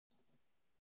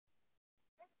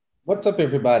What's up,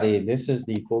 everybody? This is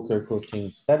the poker coaching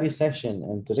study session,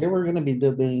 and today we're gonna be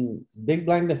doing big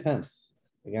blind defense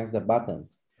against the button.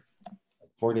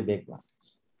 40 big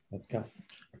blinds. Let's go.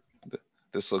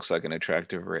 This looks like an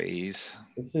attractive raise.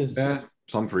 This is Yeah,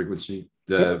 some frequency.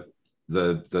 Yep.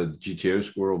 The GTO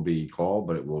score will be called,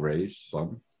 but it will raise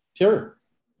some. pure.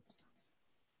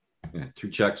 Yeah, two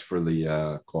checks for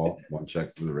the call, one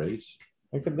check for the raise.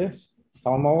 Look at this. It's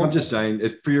I'm almost, just saying,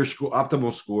 if for your score,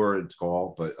 optimal score, it's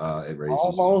call, but it raises.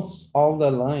 almost all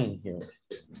the line here.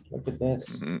 Look at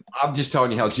this. Mhm. I'm just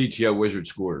telling you how GTO wizard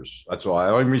scores. That's why.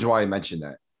 The only reason why I mentioned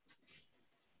that.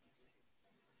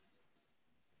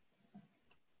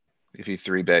 If you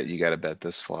three bet, you gotta bet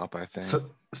this flop, I think.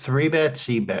 So three bet,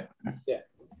 C bet.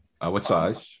 What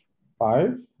size?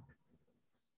 5.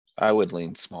 I would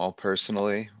lean small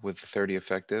personally with 30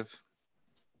 effective.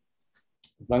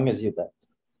 As long as you bet.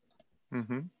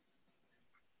 Mm-hmm.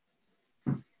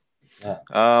 Yeah.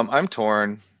 I'm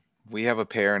torn. We have a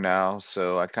pair now,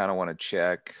 so I kinda wanna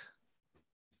check.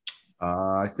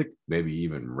 I think maybe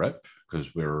even rip, because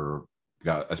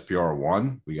got SPR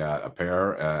one, we got a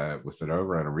pair with an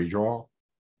over and a redraw.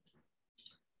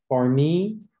 For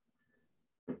me,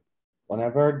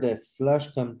 whenever the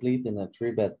flush complete in a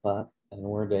 3-bet pot and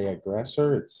we're the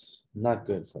aggressor, it's not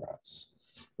good for us.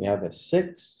 We have a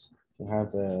 6. We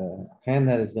have a hand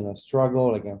that is gonna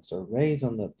struggle against a raise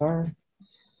on the turn.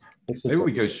 This is, Maybe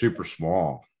we go super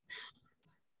small.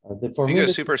 for You me, go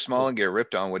this- super small and get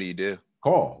ripped on, what do you do?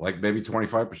 Call, like maybe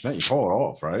 25%, you call it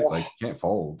off, right? Like you can't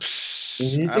fold. Do you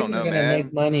I think don't you're know, gonna make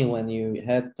man. money when you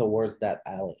head towards that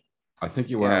alley? I think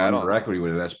you went Yeah, I under don't- equity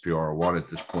with an SPR one at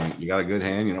this point. You got a good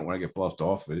hand. You don't want to get bluffed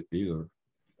off it either.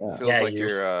 Yeah, Feels Yeah, like you're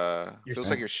you're, you're feels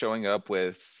like you're showing up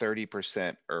with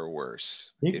 30% or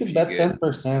worse. you if could bet get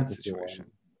 10% that if you want.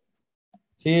 situation.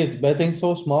 See, it's betting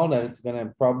so small that it's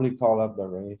gonna probably call up the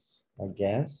raise, I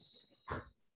guess.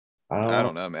 I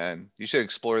don't know, man. You should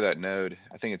explore that node.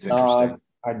 I think it's No, I- interesting.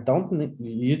 I don't,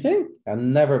 you think?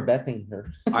 I'm never betting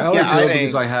here. I only Yeah, do I it because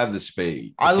think- I have the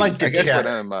spade. I like I to guess what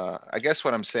check. I guess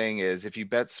what I'm saying is if you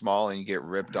bet small and you get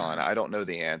ripped on, I don't know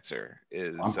the answer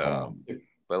is,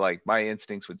 but like my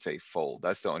instincts would say fold.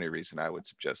 That's the only reason I would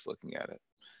suggest looking at it.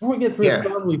 If we get ripped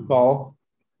on, we call.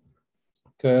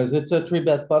 Cause it's a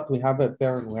 3-bet pot, we have a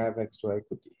pair and we have extra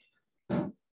equity.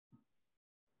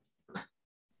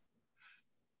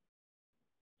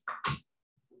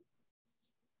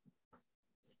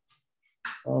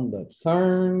 On the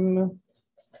turn,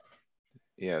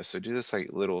 Yeah, so do this like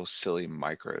little silly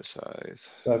micro size.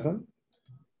 7.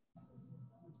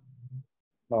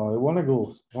 No, I wanna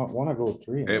go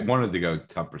 3. It wanted to go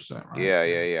 10%, right?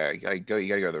 Yeah. You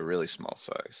gotta go the really small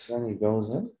size. Then he goes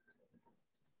in.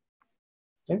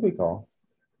 Think we call.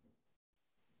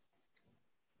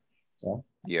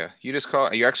 Yeah, you just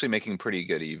call, you're actually making pretty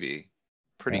good EV.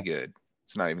 Pretty Yeah. good.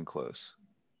 It's not even close.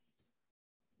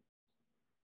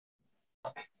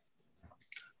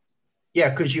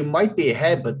 Yeah, cuz you might be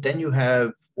ahead, but then you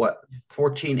have what,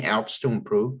 14 outs to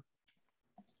improve?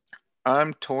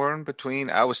 I'm torn between,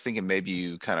 I was thinking maybe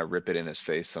you kinda rip it in his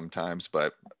face sometimes,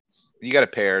 but you got a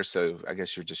pair, so I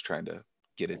guess you're just trying to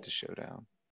get it to show down.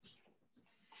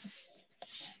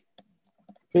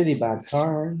 Pretty bad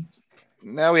turn.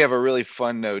 Now we have a really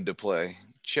fun node to play.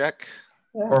 Check.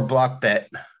 Or block bet?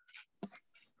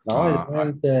 No, I-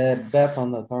 you can't bet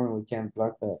on the turn, we can't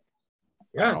block that.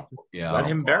 Yeah, Yeah. let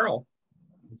him barrel.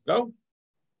 Let's go.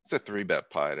 It's a 3-bet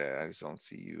pot. I just don't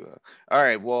see you.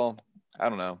 Alright, well, I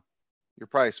don't know. You're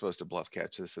probably supposed to bluff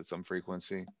catch this at some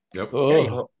frequency. Yep.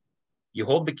 Yeah, you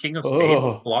hold the king of spades,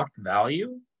 Oh. it's blocked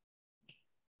value.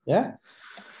 Yeah.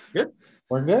 Good.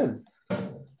 We're good.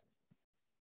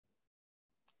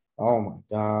 Oh my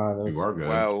god. You that's- are good.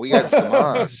 Wow, we got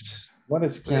skamosed. What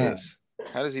is Look at scam? this.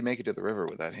 How does he make it to the river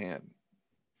with that hand?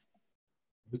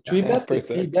 Three that's bet, pretty is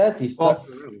he sick. bet, he's Well, stuck.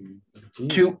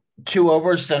 Jeez. Two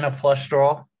overs, then a flush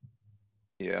draw.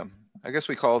 Yeah, I guess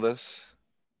we call this.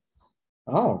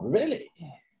 Oh, really?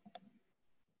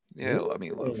 Yeah, I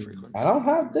mean, low Really? frequency. I don't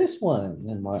have this one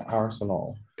in my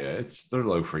arsenal. Yeah, they're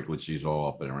low frequencies all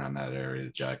up and around that area.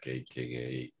 Jack 8, King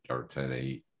 8, or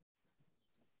 10-8.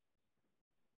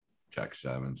 Jack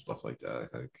 7, stuff like that, I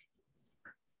think.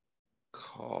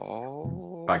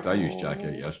 Call. In fact, I used Jack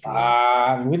 8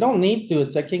 yesterday. We don't need to.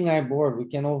 It's a king eye board. We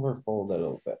can overfold a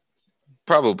little bit.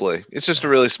 Probably. It's just a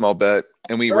really small bet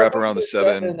and we wrap around the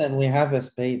 7. And we have a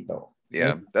spade though.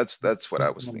 Yeah, that's what I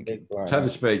was Some thinking. big blind. 10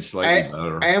 of spades slightly And-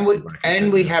 better. And we, but I can and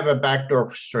take we it. have a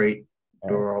backdoor straight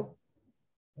door. up.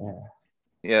 Yeah,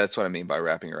 Yeah, that's what I mean by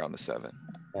wrapping around the 7.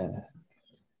 yeah.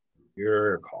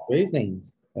 Your call.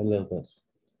 Raising a little bit.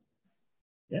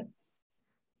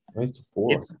 Raise to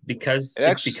 4. It's because It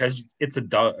it's actu- because it's a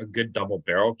good double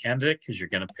barrel candidate because you're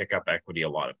gonna pick up equity a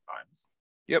lot of times.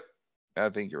 Yep, I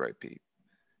think you're right, Pete.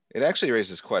 It actually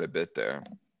raises quite a bit there.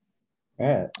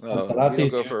 Yeah, it's a Oh, lot you don't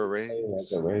easier go for a to play as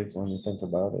raise. a raise when you think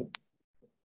about it.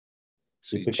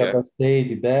 So You you pick up check, a spade,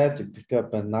 you bet, you pick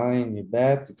up a 9, you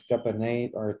bet, you pick up an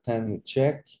 8 or a 10, you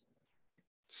check.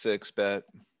 6 bet.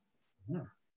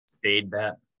 Spade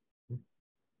bet.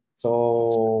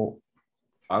 So,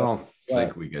 I don't Yeah.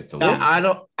 think we get the No,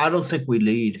 lead. I don't think we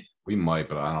lead. We might,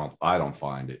 but I don't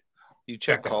find it. You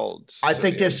check Check 'em. called. I so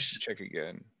think yeah, you this- should check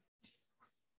again.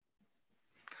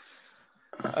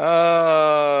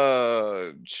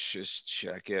 Just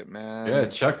check it, man. Yeah,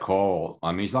 check call.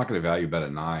 I mean, he's not gonna value bet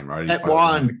at 9, right? He's At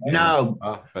probably gonna- one,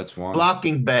 no, That's one.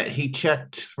 blocking bet. He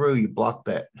checked through, you block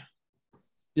bet.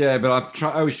 Yeah, but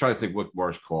I always try to think what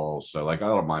worse calls. So like, I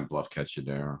don't mind bluff catching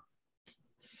there.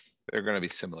 They're gonna be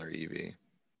similar E EV.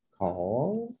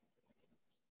 call.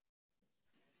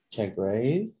 Check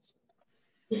raise.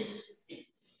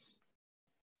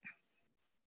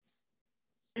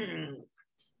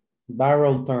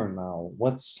 Barrel turn now.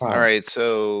 What side? Alright,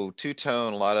 so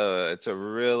two-tone, a lot of, it's a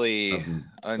really 7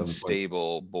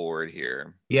 unstable board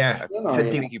here. Yeah, No, no, I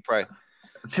 50 think you probably.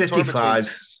 torn between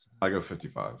 55. I go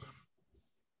 55.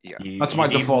 Yeah, That's my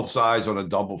You need- default size on a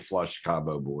double flush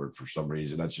combo board for some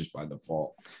reason. That's just my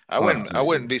default. I Well, wouldn't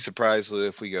absolutely. be surprised, Lou,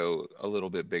 if we go a little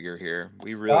bit bigger here.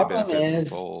 We really Problem benefit from is,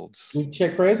 folds. We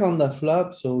check raise on the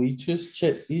flop, so he just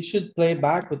check, he should play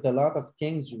back with a lot of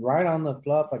kings right on the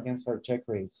flop against our check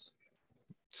raise.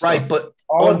 Right, Some- but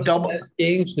All on of the double, best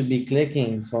kings should be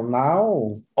clicking, so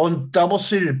now, on double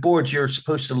suited boards, you're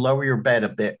supposed to lower your bet a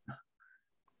bit.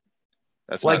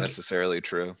 That's like- not necessarily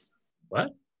true.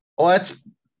 What? Oh, that's.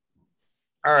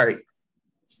 Alright,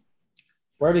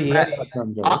 where do you Matt, get that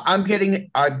from, Joey?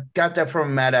 I got that from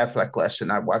a Matt Affleck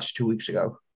lesson I watched 2 weeks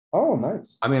ago. Oh,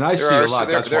 nice. I mean, I There see are a s- lot.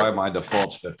 there- That's there- why my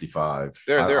default's 55.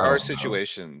 There I are don't know.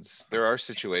 situations,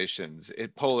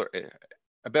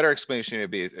 a better explanation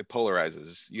would be it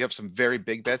polarizes. You have some very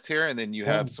big bets here and then you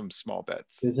Yeah. have some small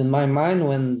bets. Cause in my mind,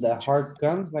 when the heart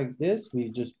comes like this, we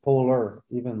just polar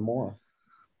even more.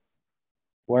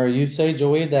 Where you say,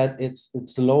 Joey, that it's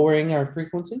lowering our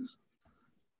frequencies?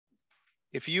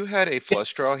 If you had a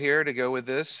flush draw here to go with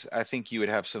this, I think you would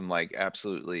have some like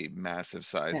absolutely massive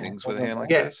sizings with a hand like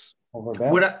Yeah. this. Over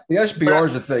What bet? I, The SPR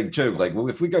is the thing too. Like, well,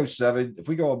 if we go 7, if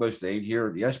we go almost 8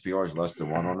 here, the SPR is less than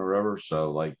 1 on the river.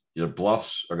 So like your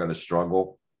bluffs are gonna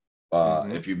struggle.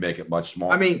 Mhm. If you make it much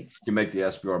smaller. I mean, You make the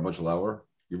SPR much lower,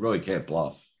 you really can't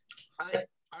bluff. I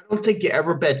don't think you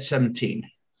ever bet 17.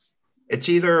 It's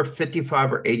either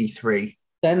 55 or 83.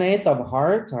 10-8 of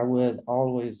hearts, I would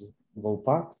always go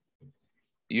pop.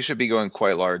 You should be going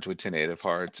quite large with 10-8 of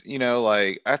hearts. You know,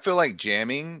 like, I feel like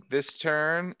jamming this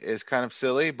turn is kind of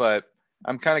silly, but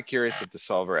I'm kinda curious if the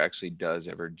solver actually does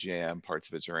ever jam parts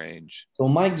of its range. So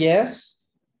my guess,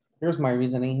 here's my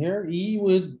reasoning here, he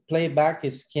would play back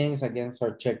his kings against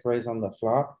our check raise on the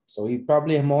flop. So he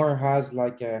probably more has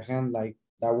like a hand like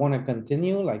that wanna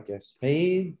continue, like a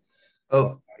spade,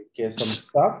 Oh, like some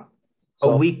stuff. a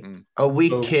So weak, Mm. a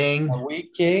weak So- king. a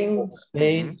weak king,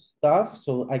 spade stuff,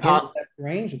 so against Pop. that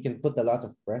range, you can put a lot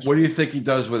of pressure. What do you think he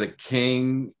does with a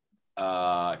king?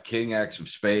 King X of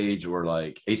spades or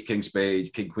like ace, king spades,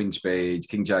 king, queen spades,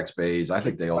 king, jack spades. I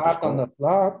think they all just Flat on the call.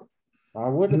 flop, I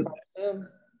would if I was him.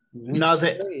 We No,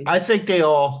 check they, raise, I think they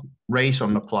all raise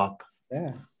on the flop.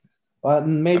 yeah. But I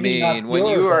maybe not mean, when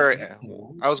pure, you but, are, you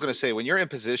know. I was gonna say, when you're in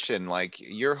position, like,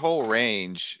 your whole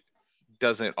range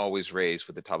doesn't always raise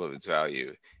with the top of its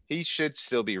value. He should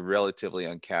still be relatively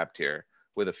uncapped here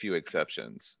with a few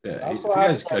exceptions. Yeah, if Also he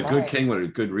has has a the good mind. king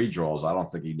with good redraws, I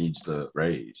don't think he needs to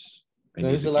raise. He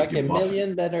There's needs to keep like you a bluffing.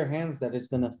 million better hands that is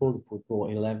gonna fold if we go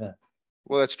 11.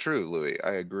 Well, that's true, Louis.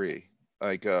 I agree.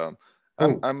 Like, Oh,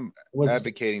 I'm Was,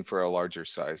 advocating for a larger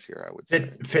size here, I would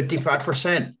say.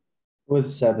 55%.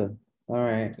 was 7,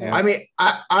 alright. Yeah. I mean,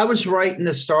 I was right in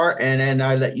the start and then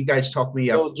I let you guys talk me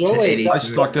So up to Joey, 80. I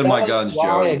stuck to my tell us guns, why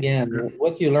Joey. again,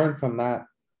 what you learned from that,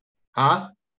 Huh?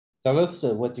 tell us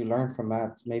what you learned from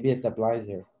that, maybe it applies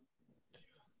here.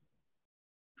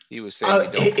 He was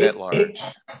saying we don't bet large.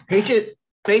 He just,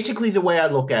 basically the way I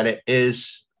look at it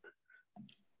is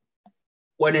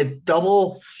when a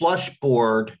double flush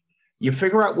board, you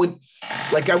figure out what,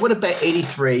 like I would have bet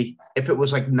 83 if it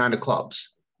was like 9 of clubs.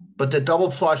 But the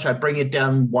double flush, I bring it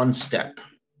down 1 step.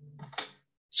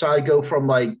 So I go from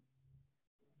like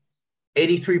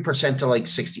 83% to like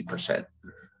 60%.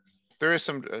 There is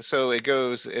some, so it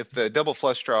goes, if the double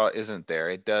flush draw isn't there,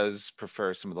 it does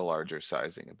prefer some of the larger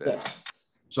sizing a bit. Yes.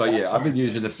 So yeah, I've been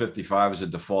using the 55 as a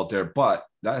default there, but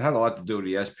that had a lot to do with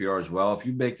the SPR as well. If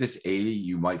you make this 80,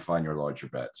 you might find your larger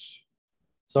bets.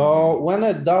 So when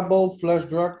a double flush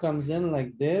draw comes in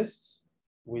like this,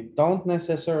 we don't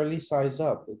necessarily size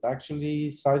up. It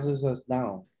actually sizes us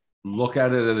down. Look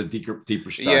at it at a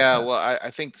deeper stack. Yeah, bet. well,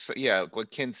 I think, yeah,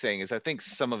 what Ken's saying is I think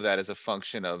some of that is a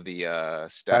function of the,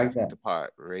 Stack stack depth. to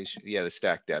pot ratio. Yeah, the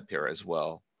stack depth here as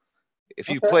well. If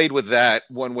you Okay. played with that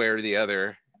one way or the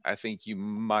other, I think you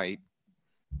might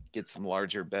get some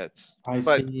larger bets. I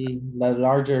But see the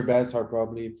larger bets are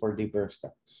probably for deeper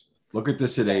stacks. Look at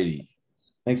this at 80.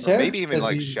 Makes or sense? maybe even Because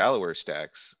like we- shallower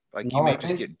stacks, like you No, may I just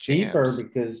think get deeper jams.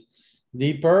 because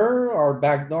deeper or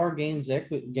backdoor gains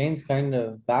gains kind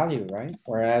of value, right?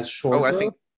 Whereas Oh,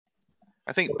 shorter.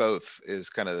 I think both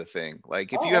is kind of the thing.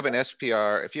 Like if Oh, you have okay. an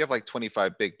SPR, if you have like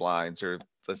 25 big blinds or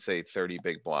let's say 30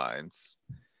 big blinds.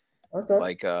 Okay,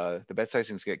 Like, the bet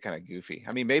sizings get kind of goofy.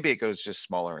 I mean, maybe it goes just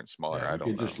smaller and smaller. Yeah, I you don't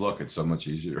can know. just look, it's so much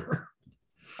easier.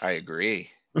 I agree.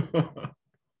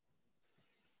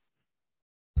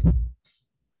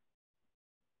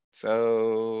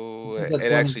 So This is a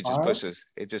it actually 25.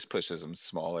 it just pushes them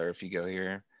smaller if you go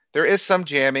here. There is some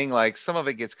jamming, like some of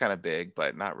it gets kind of big,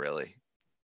 but not really.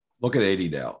 Look at 80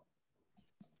 now.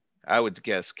 I would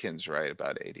guess Ken's right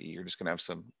about 80. You're just gonna have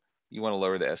some, you wanna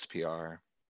lower the SPR.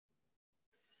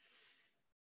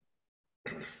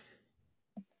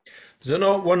 Is it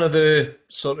not one of the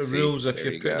sort of See, rules if there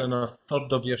you're you putting go. in a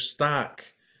third of your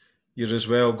stack, you're as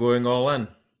well going all in?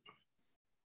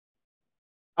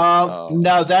 Oh.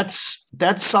 No, that's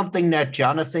something that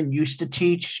Jonathan used to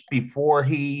teach before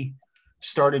he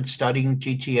started studying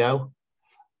GTO.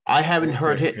 I haven't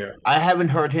heard Okay, it. yeah. I haven't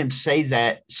heard him say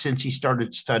that since he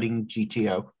started studying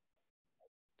GTO.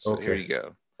 So here Okay. you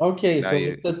go. Okay, Now so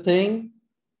you- it's a thing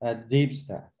at deep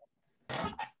stack.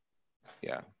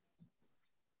 Yeah.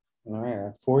 Alright,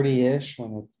 at 40-ish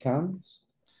when it comes.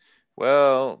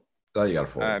 Well, Now you gotta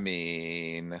fold. I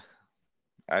mean,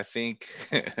 I think,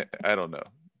 I don't know.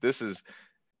 This is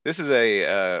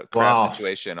a, crap Wow.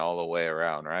 situation all the way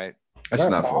around, right? It's Yeah,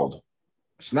 not fold. fold.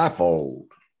 It's not fold.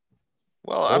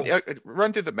 Well, Oh.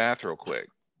 run through the math real quick.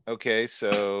 Okay,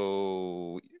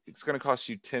 so it's gonna cost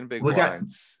you 10 big We got-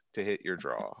 blinds to hit your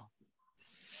draw.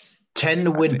 10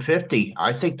 to I win think- 50.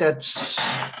 I think that's,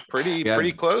 Pretty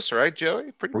Yeah. close, right,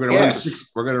 Joey? Pretty We're gonna win close.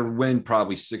 we're gonna win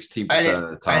probably 16% and of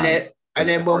the it, time. and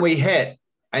then when we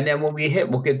hit,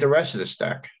 we'll get the rest of the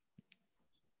stack.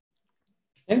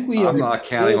 I think we I'm are not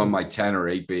counting on good. my 10 or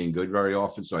 8 being good very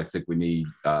often, so I think we need,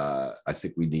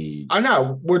 I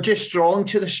know, we're just strolling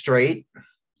to the straight.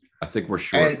 I think we're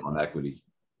short And- on equity.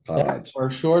 Yeah, we're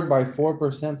short by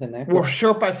 4% in We're equity.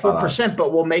 short by 4%,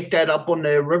 but we'll make that up on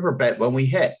the river bet when we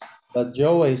hit. But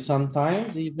Joey,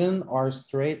 sometimes even our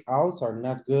straight outs are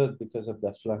not good because of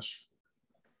the flush.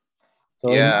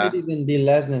 So it Yeah. might even be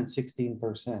less than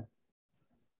 16%.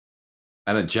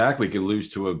 And a jack, we could lose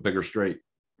to a bigger straight.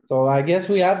 So I guess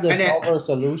we have the And then- solver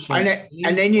solution.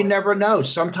 And then you never know.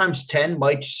 Sometimes 10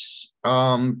 might,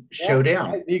 Yeah, show down.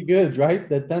 Might be good, right?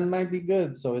 The 10 might be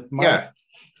good, so it might, Yeah,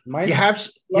 might. you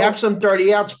have some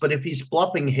 30 outs, but if he's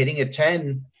bluffing, hitting a 10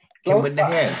 can Close win the by.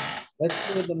 hand. Let's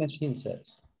see what the machine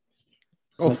says.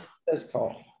 Oh. Let's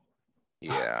call.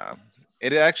 Yeah,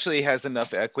 it actually has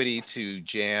enough equity to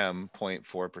jam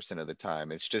 0.4% of the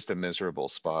time. It's just a miserable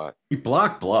spot. We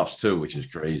block bluffs too, which is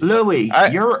crazy. Louis,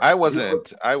 I wasn't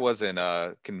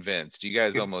convinced. You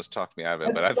guys almost talked me out of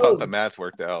it, but I Let's thought the close. math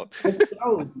worked out. It's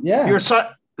close, yeah,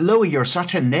 Louis, you're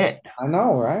such a nit. I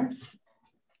know, right?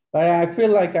 But I feel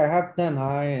like I have 10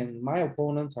 high and my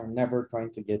opponents are never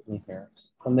trying to get me here.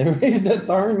 When they raise the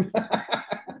turn.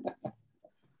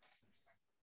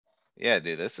 Yeah,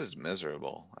 dude, this is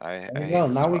miserable. I There you hate go,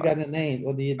 this now we spot. got an 8.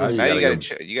 What do you Now do? Now you gotta go-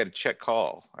 check, you gotta check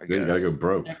call, I You gotta go guess.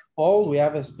 broke. Fold, we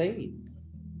have a spade.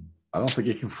 I don't think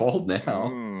you can fold now.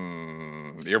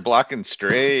 You're blocking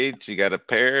straights, you got a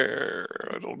pair.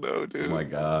 I don't know, Oh my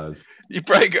dude. god. You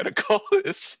probably gotta call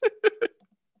this.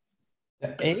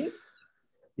 The 8?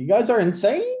 You guys are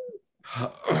insane?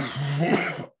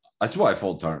 That's why I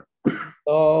fold turn.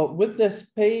 So with the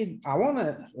spade, I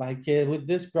wanna, like, with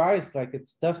this price, like,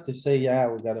 it's tough to say, yeah,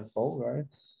 we gotta fold, right?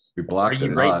 We Are block the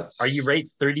you right? nuts. Are you right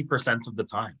 30% of the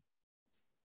time?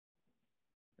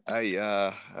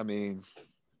 I mean,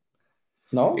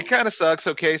 No, it kinda sucks.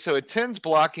 Okay, so a ten's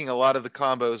blocking a lot of the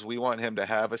combos we want him to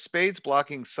have. A spade's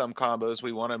blocking some combos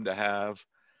we want him to have.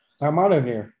 I'm out of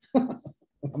here. Hey,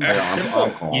 It's I'm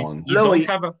simple. calling. You Louis, don't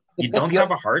have a you don't have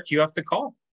a heart, you have to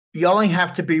call. You only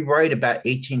have to be right about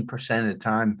 18% of the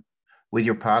time with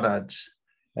your pot odds.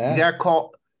 You Yeah, gotta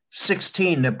call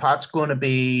 16, the pot's gonna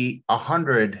be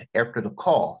 100 after the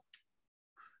call.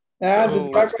 Yeah, this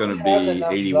So guy That's gonna probably has be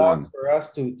enough 81. bluffs for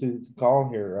us to call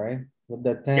here, right? With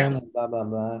the ten and blah, blah,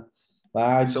 blah. But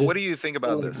I So just what do you think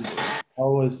about this, Louis?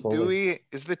 always Do fold.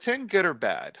 is the 10 good or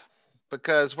bad?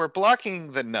 Because we're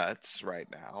blocking the nuts right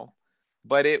now.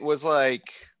 But it was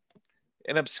like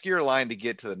an obscure line to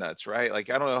get to the nuts, right? Like,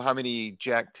 I don't know how many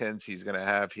jack tens he's gonna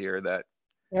have here that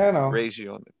Yeah, no, raise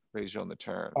you on the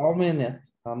turn. all minute.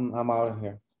 I'm out of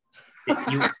here.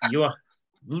 You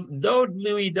don't,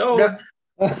 Louis, don't.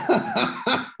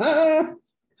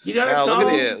 You gotta Now,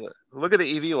 call. look at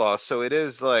the EV loss. So it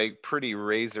is like pretty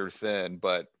razor thin,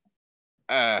 but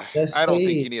The I don't think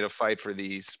you spade, need to fight for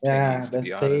these yeah, pennies, to the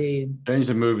be honest. spade. Change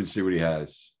the move and see what he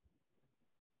has.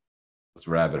 Let's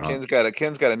rabbit hunt.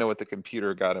 Ken's gotta know what the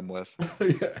computer got him with.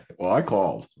 Yeah, well, I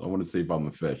called. I wanna see if I'm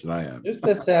a fish, and I am. Just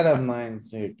a set of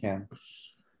nines you can.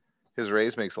 His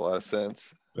raise makes a lot of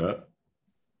sense. Yeah.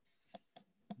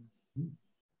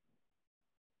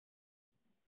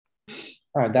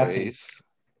 Alright, that's it. Raise.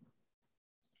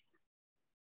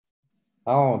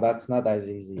 Oh, that's not as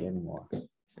easy anymore.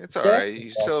 It's Yeah.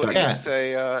 alright. So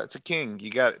Yeah. it's a king. You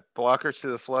got blockers to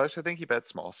the flush. I think you bet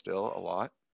small still a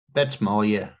lot. Bet small,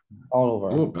 yeah. All Oh,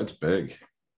 over. that's big.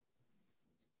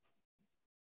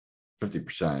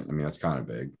 50%. I mean, that's kind of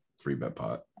big. 3-bet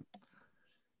pot.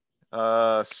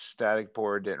 Static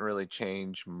board didn't really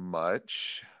change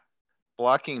much.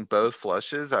 Blocking both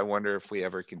flushes, I wonder if we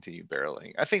ever continue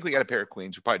barreling. I think we got a pair of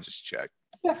queens. We'll probably just check.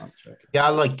 I'm checking. Yeah, I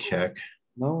like check.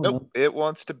 No, Nope, no, it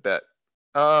wants to bet.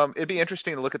 It'd be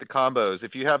interesting to look at the combos.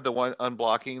 If you have the one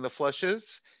unblocking the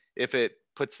flushes, if it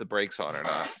puts the brakes on or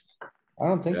not. I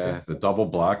don't think Yeah, so. the double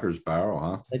blockers barrel,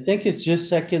 huh? I think it's just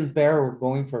second pair we're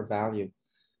going for value.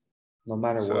 No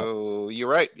matter what. So you're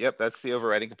right. Yep, that's the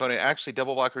overriding component. Actually,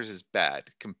 double blockers is bad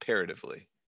comparatively.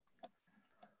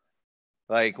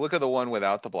 Like, look at the one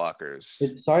without the blockers.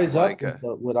 It's size up like,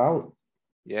 without.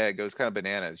 Yeah, it goes kind of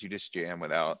bananas. You just jam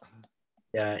without.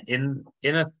 Yeah, in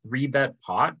a 3-bet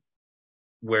pot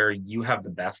where you have the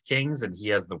best kings and he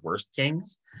has the worst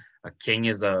kings, a king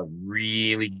is a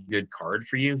really good card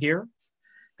for you here.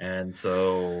 And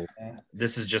so Yeah.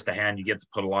 this is just a hand you get to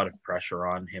put a lot of pressure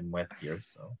on him with here.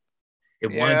 So it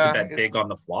wanted to Yeah, bet big on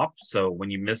the flop. So when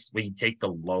you take the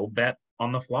low bet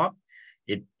on the flop,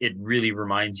 it really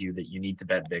reminds you that you need to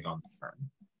bet big on the turn.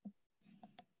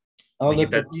 Oh, When you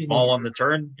look at bet you, small man. on the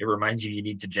turn, it reminds you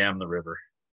need to jam the river.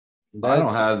 I don't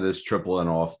That's- have this triple and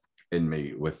off in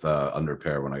me with under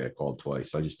pair when I get called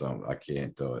twice. I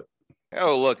can't do it.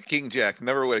 Oh, look, king jack,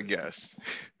 never would have guessed.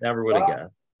 Never would have Well,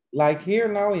 guessed. Like here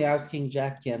now he has king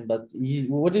jack Ken, but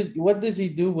what does he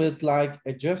do with like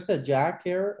just a jack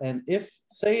here? And if,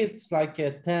 say it's like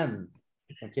a 10.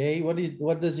 Okay, what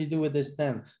does he do with this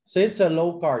 10? Say it's a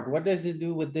low card, what does he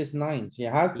do with this nines? He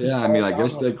has to. Yeah, I mean, call I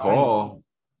guess down they a call.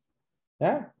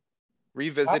 Yeah,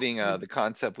 Revisiting, Absolutely. the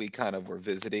concept we kind of were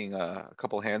visiting, a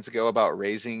couple hands ago about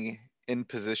raising in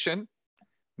position.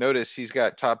 Notice he's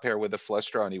got top pair with a flush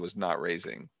draw and he was not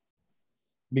raising.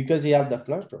 because he had the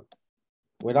flush draw.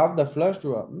 Without the flush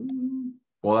draw.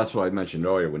 Well, that's what I mentioned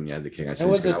earlier when you had the king. I said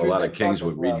was he's gonna a have a lot of 3-bet kings pot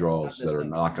with as well. It's not redraws the that are same.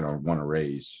 not gonna wanna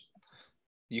raise.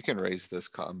 You can raise this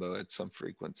combo at some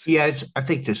frequency. Yeah, I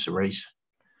think this is a raise.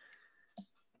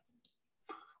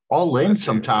 All in I say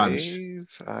sometimes.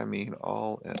 raise, I mean,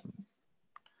 all in.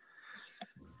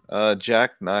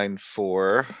 Jack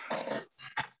 9-4.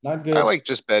 Not I good. like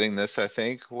just betting this, I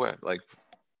think. What, like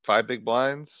 5 big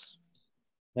blinds?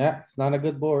 Yeah, it's not a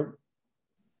good board.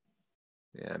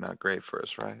 Yeah, not great for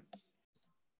us, right?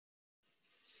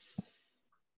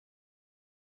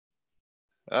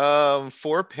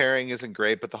 Four pairing isn't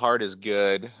great, but the heart is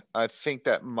good. I think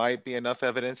that might be enough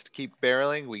evidence to keep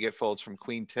barreling. We get folds from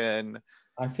queen 10.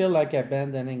 I feel like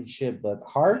abandoning ship, but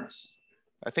hearts,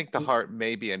 I think the heart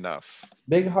may be enough.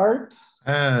 big heart,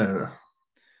 I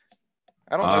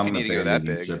don't know if you I'm need to go that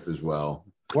abandoning big. chip as well.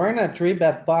 we're in a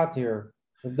 3-bet pot here.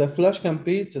 If the flush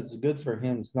competes, it's good for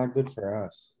him. It's not good for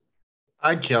us.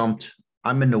 I jumped.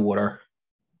 I'm in the water.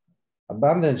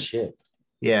 Abandon ship.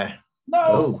 Yeah. No,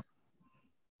 Oh,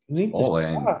 need All to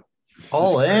in. stop. This is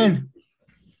all crazy. in.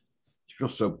 You feel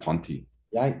so punty.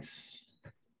 Yikes.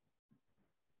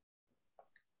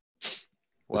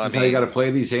 Well, I This is how you gotta mean,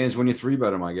 play these hands when you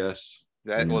 3-bet them, I guess.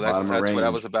 that, when well, you're bottom of that's what I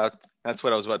range. was about. That's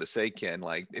what I was about to say, Ken.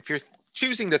 Like, if you're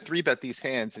choosing to 3-bet these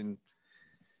hands and,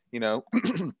 you know,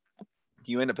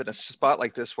 you end up in a spot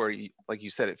like this where you, like you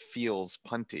said, it feels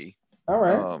punty.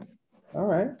 Alright, Um,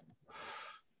 alright.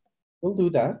 We'll do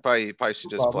that. probably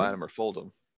should No just problem. flat them or fold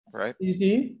them, right?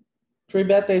 Easy.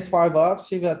 3-bet ace 5 off,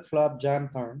 see that flop jam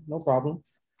turn, no problem.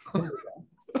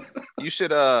 You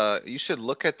should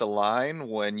look at the line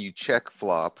when you check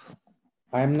flop.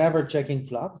 I'm never checking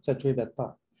flop. It's a 3-bet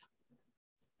pot.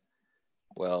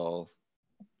 Well.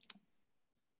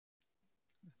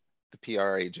 The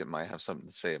PR agent might have something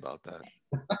to say about that.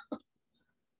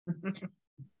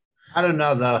 I don't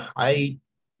know, though.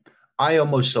 I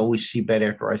almost always see bet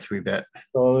after I three bet.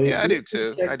 So if Yeah, I you do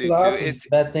too. I check do flop, too. it's It's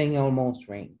betting almost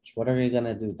range. What are you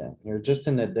gonna do then? You're just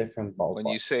in a different when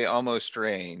you ballpark. say almost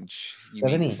range, you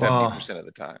mean 70. 70% of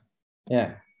the time.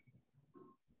 Yeah.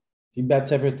 He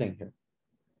bets everything here.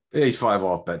 Ace five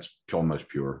off bets almost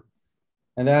pure.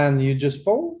 And then you just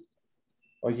fold?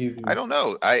 Or you? I don't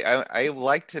know. I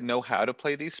like to know how to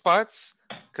play these spots.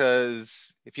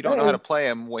 Cause if you don't know how to Hey. play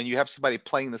them, when you have somebody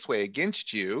playing this way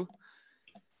against you,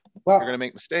 you're Well, gonna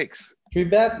make mistakes. three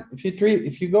bet,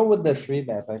 if you go with the three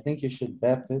bet, I think you should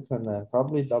bet it and then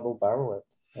probably double barrel it.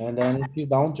 And then if you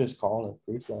don't, just call it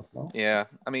pre-flop, no? Yeah,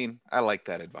 I mean, I like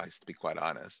that advice, to be quite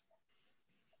honest.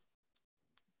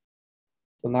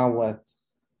 So now what?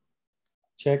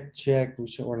 Check, check.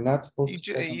 We're not supposed You, to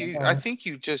check. On the I turn. think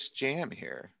you just jam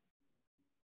here.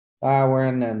 We're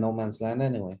in a no man's land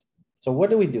anyway. So what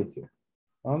do we do here?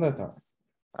 On the turn.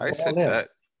 I Go said all in. bet.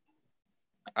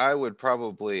 I would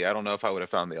probably, I don't know if I would have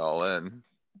found the all in.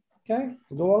 Okay,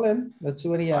 go all in. Let's see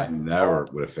what he I has. never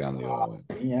would have found the all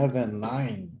in. He has a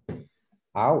 9.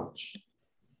 Ouch.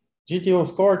 GTO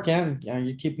score, Ken. Are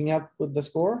you keeping up with the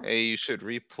score? Hey, you should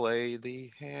replay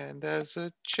the hand as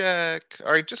a check.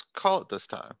 Alright, just call it this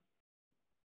time.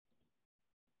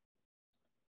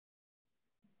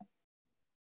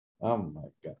 Oh my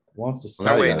god, wants to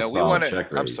Well, now Oh, you start. wait, got a no, we solid wanted,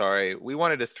 check I'm raise. sorry, we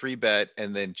wanted a three bet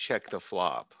and then check the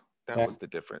flop. That Yeah. was the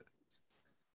difference.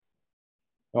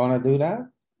 You wanna do that?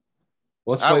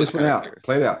 Let's I play was this one kinda out. curious.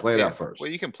 Play it out, play it Yeah, out first. well,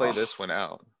 you can play this one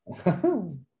out.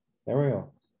 There we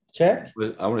go. Check.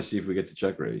 I wanna see if we get the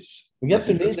check raise. We get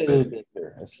to Unless it lead goes a little big. bit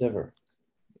here, a sliver.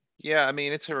 Yeah, I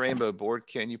mean, it's a rainbow board,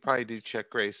 Ken. You probably do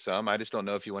check raise some. I just don't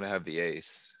know if you wanna have the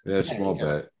ace. Yeah, Yeah, small you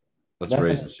know. bet. Let's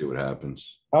raise and Definitely. see what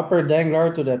happens. Upper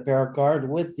dangler to the pair card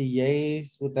with the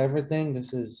ace, with everything.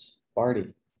 This is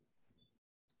party.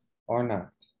 Or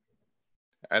not.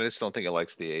 I just don't think it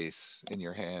likes the ace in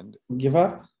your hand. Give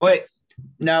up? Wait,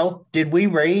 no, did we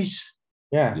raise?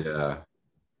 Yeah. Yeah,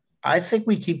 I think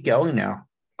we keep going now.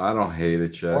 I don't hate a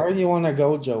check. Where do you wanna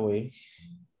go, Joey?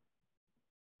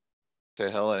 To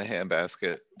hell in a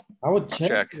handbasket. I would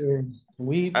check Check. here.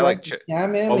 We I tried like to check.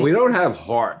 scam him. Well, we don't have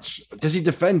hearts. Does he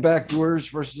defend backdoors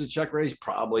versus a check raise?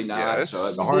 Probably not. So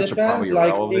Yes. the He hearts are probably defends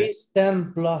like irrelevant. ace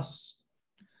 10 plus.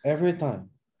 Every time.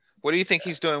 What do you think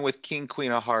he's doing with king,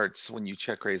 queen of hearts when you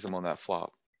check raise him on that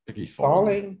flop? I think he's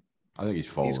folding. Calling. I think he's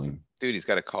folding. Dude, he's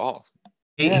got a call.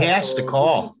 He Yeah, has to so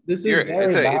call. This You're, is very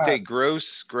it's a bad.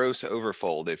 gross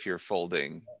overfold if you're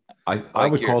folding. I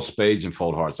Like would you're- call spades and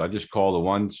fold hearts. I just call the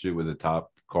one suit with the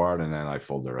top card and then I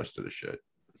fold the rest of the shit.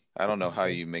 I don't know how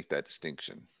you make that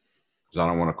distinction. Cause I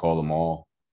don't wanna call them all.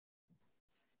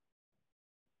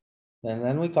 And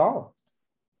then we call.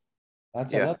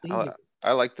 That's a Yeah, lot easier.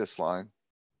 I like this line.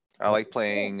 I Yeah. like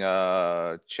playing,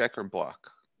 check or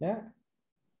block. Yeah.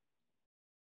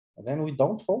 And then we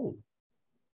don't fold.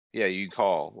 Yeah, you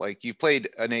call. Like you played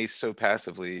an ace so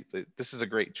passively that this is a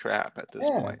great trap at this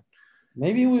Yeah. point.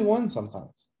 Maybe we win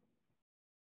sometimes.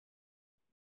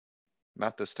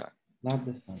 Not this time. Not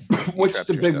this time. What's trapped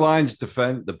the big yourself. blinds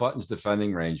the button's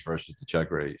defending range versus the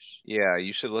check raise? Yeah,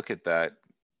 you should look at that.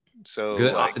 So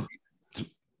Good, like,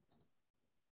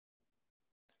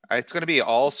 it's gonna be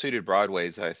all suited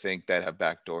broadways, I think, that have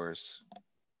backdoors.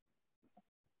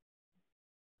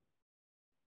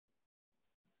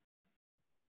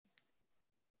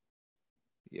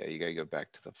 Yeah, you gotta go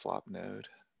back to the flop node.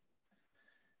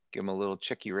 Give him a little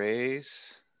checky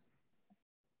raise.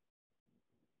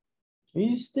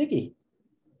 He's sticky.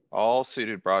 All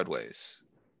suited broadways.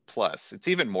 Plus, it's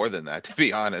even more than that, to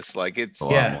be honest. Like it's, a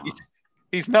lot Yeah. more.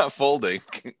 he's not folding.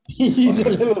 He's a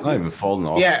little. Not even folding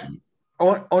off. Yeah.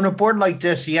 On a board like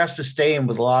this, he has to stay in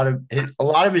with a lot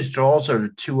of his draws are the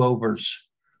two overs.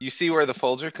 You see where the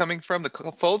folds are coming from?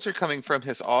 The folds are coming from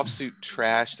his offsuit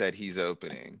trash that he's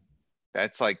opening.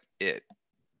 That's like it.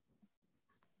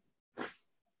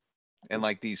 And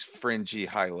like these fringy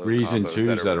high-low Threes and combos twos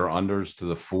that that are. are unders to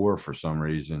the four for some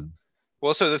reason.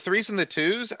 Well, so the threes and the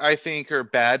twos, I think are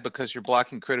bad because you're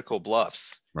blocking critical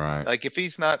bluffs. Right. Like if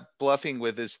he's not bluffing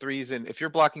with his threes and if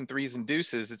you're blocking threes and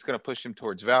deuces, it's gonna push him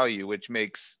towards value, which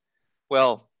makes,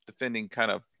 well, defending kind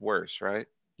of worse, right?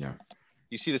 Yeah.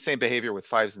 You see the same behavior with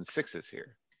fives and sixes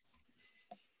here.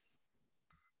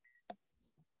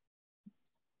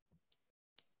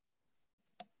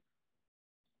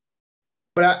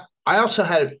 But I also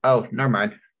had, oh, never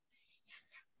mind.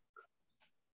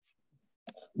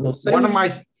 So say One of we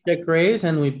my, check raise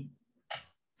and we,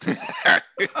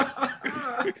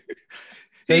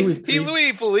 Say we He three,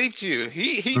 Louis believed you.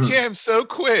 He Mhm. jammed so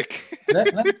quick.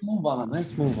 let's move on,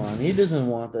 let's move on. He doesn't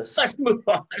want us. Let's move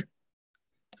on.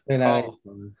 Straight out Call.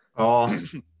 from- Oh,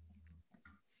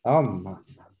 Oh, my.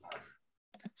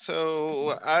 So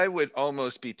I would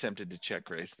almost be tempted to check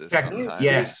raise this Check, sometimes.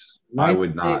 yeah. I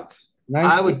would not.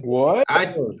 Nice. I would- What?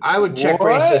 I would check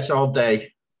raise this all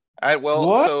day. Well,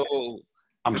 What? so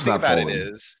I'm the just thing not about it folding.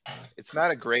 is, it's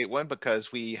not a great one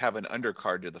because we have an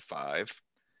undercard to the 5.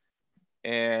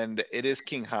 And it is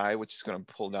king high, which is gonna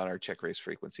pull down our check raise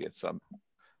frequency at some.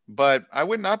 But I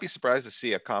would not be surprised to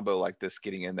see a combo like this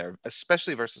getting in there,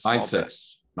 especially versus small bet.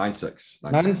 9-6, 9-6.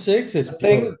 9-6 is. The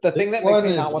thing pure. that This makes one me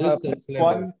is not wanna just a pick this sliver.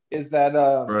 one is that,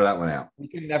 Throw that one out. you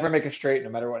can never make a straight no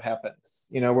matter what happens,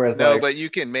 you know, whereas No, like, but you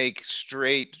can make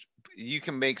straight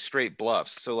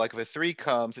bluffs. So like if a 3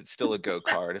 comes, it's still a go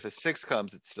card. If a 6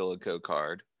 comes, it's still a go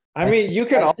card. I mean, you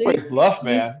can I think always bluff,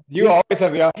 we- man. You we- always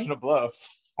have the option to bluff.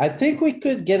 I think we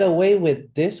could get away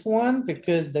with this one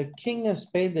because the king of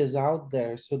spade is out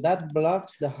there, so that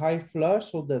blocks the high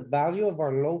flush, so the value of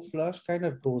our low flush kind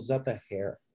of goes up a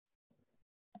hair.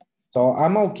 So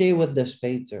I'm okay with the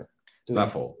spades here.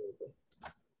 Not fold.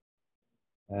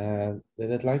 Did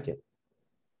it like it?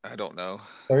 I don't know.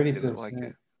 30%. Didn't like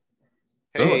it.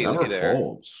 Oh, Hey, it looky never there.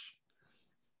 folds.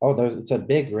 Oh, it's a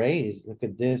big raise. Look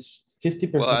at this,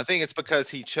 50%. Well, I think it's because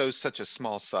he chose such a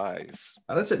small size.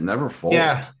 How does it never fold?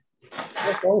 Yeah,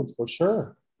 Folds for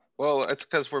sure. Well, it's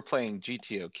because we're playing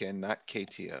GTO, Ken, not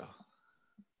KTO.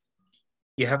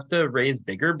 You have to raise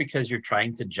bigger because you're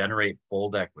trying to generate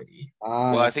fold equity.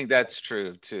 Well, I think that's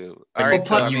true too. When Alright, so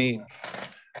plus- I mean. if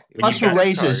when you plus you the bet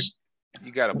this card, raises,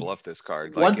 You gotta bluff this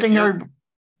card. one Like, if thing you're-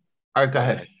 alright, go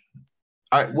ahead.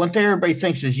 Alright, one thing everybody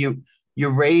thinks is you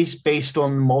raise based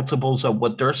on multiples of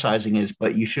what their sizing is,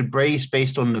 but you should raise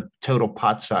based on the total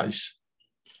pot size.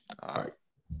 Alright,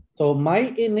 So my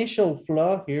initial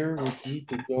flaw here would be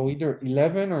to go either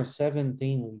 11 or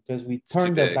 17 because we too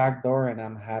turned the big. back door and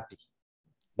I'm happy.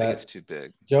 I think it's But too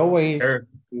big. Joey. Pair-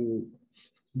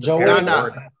 Joey. No, no.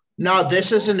 No,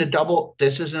 this isn't a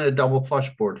double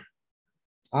flush board.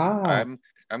 Ah,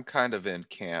 I'm kind of in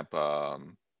camp,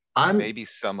 I'm, maybe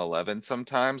some 11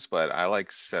 sometimes, but I like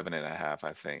 7.5,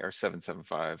 I think, or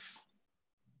 7.75.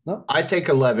 no, I take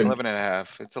 11.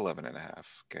 11.5, it's 11.5,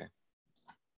 okay.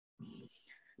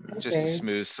 Just a okay.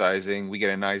 smooth sizing. We get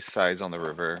a nice size on the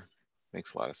river.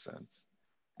 Makes a lot of sense.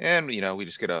 And we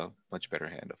just get a much better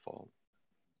hand to fold.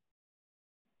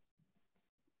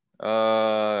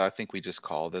 I think we just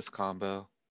call this combo.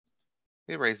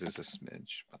 It raises a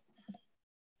smidge.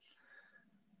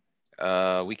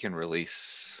 We can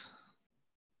release.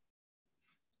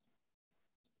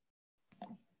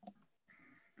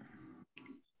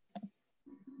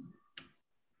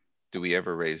 Do we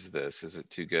ever raise this? Is it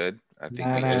too good? I think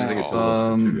Nah, we nah, I just think it's a call.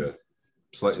 little bit too Um, good.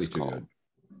 Slightly just too call. good.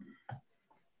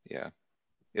 Yeah.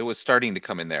 It was starting to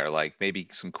come in there, like maybe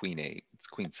some queen 8. It's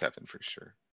queen 7 for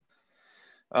sure.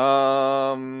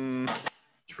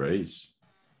 It's raise.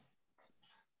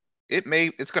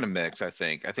 It's gonna mix, I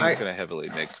think. I think it's I- gonna heavily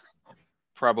mix.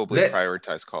 Probably That-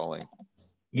 prioritize calling.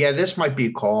 yeah, this might be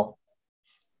a call.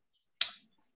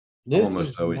 This Almost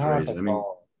is always not raising. a I mean,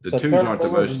 call. the So twos third aren't the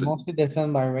board, most- we mostly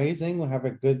defend by raising. We have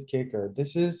a good kicker.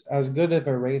 This is as good of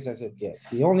a raise as it gets.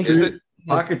 The only. Is it?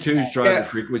 Pocket twos drive the Yeah,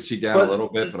 frequency down a but- little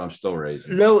bit, but I'm still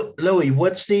raising. Louis,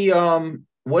 what's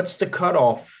the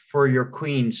cutoff for your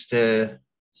queens to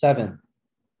 7. I'm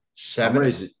 7?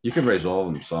 raising, you can raise all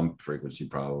of them some frequency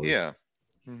probably. Yeah.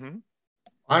 Mm-hmm.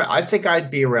 I think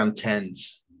I'd be around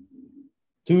 10s.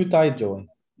 Too tight, Joey.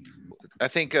 I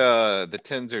think, the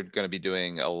 10s are gonna be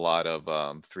doing a lot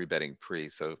of, 3 betting pre,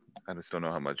 so I just don't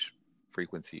know how much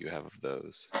frequency you have of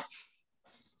those.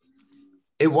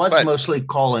 It was But- mostly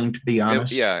calling, to be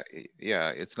honest. Yeah,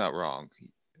 it's not wrong.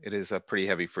 It is a pretty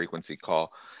heavy frequency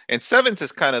call. And 7s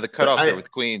is kind of the cutoff I- there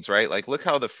with queens, right? Like, look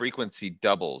how the frequency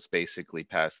doubles basically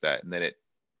past that, and then it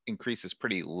increases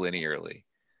pretty linearly.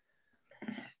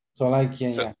 So like,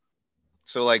 yeah, So- yeah.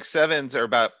 So like sevens are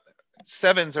about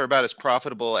as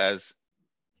profitable as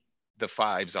the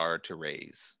 5s are to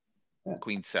raise. Yeah.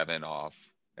 Queen 7 off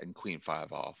and queen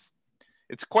 5 off.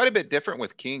 It's quite a bit different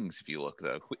with kings if you look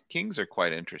though. Kings are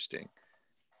quite interesting.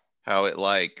 How it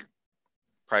like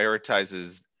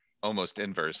prioritizes almost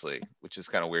inversely, which is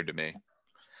kind of weird to me.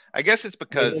 I guess it's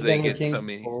because They're they gonna get kings so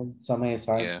many. fold, so many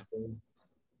size. Yeah.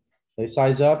 They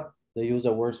size up, they use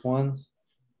the worst ones.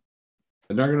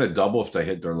 And they're gonna double if they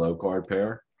hit their low card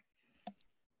pair.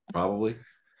 Probably.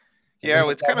 Yeah, then well,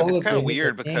 it's kind double of, if it's kind they of hit the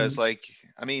weird because king. like,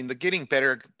 I mean, the getting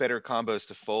better combos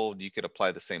to fold, you could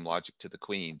apply the same logic to the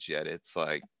queens, yet it's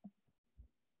like.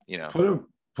 Put them,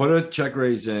 Put a check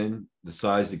raise in the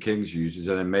size the kings uses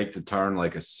and then make the turn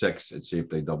like a 6 and see if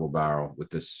they double barrel with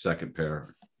this second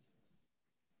pair.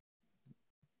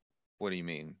 What do you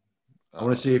mean? I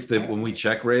wanna see if when we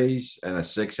check raise and a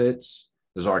 6 hits,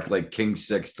 does our like king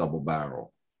 6 double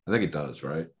barrel? I think it does,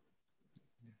 right?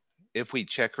 If we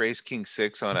check raise king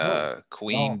 6 on No, a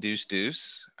queen no. deuce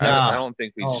deuce, Nah. I don't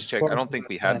think we No, just of check. I course don't think not,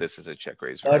 we had man. this as a check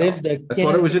raise. But very if often. the I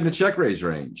thought it was king, in the check raise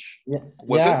range. Was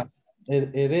it? yeah,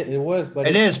 it was, but.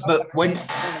 It it's is, not but like when-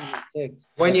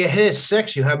 6. When you hit a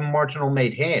 6, you have a marginal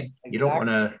made hand. You don't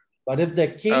Exactly. wanna, But if the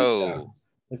king Oh. comes,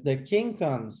 if the king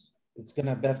comes, it's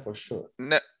gonna bet for sure.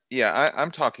 No, yeah,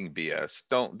 I'm talking BS.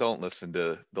 Don't listen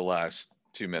to the last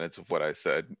 2 minutes of what I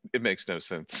said. It makes no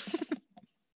sense.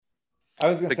 I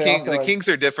was gonna The say king, also the like, kings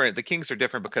are different. The kings are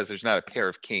different because there's not a pair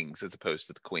of kings as opposed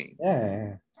to the queen.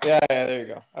 Yeah, yeah, there you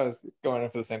go. I was going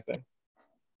in for the same thing.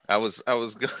 I was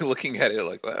looking at it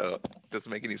like, wow, doesn't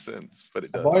make any sense, but it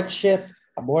abort does. ship,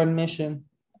 abort mission,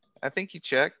 I think you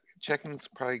check. Checking's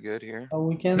probably good here. oh,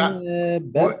 we can, Not-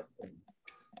 bet.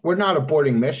 we're not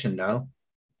aborting mission, though.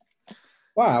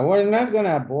 Wow, we're not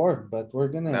gonna abort, but we're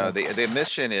No, gonna, the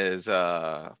mission is,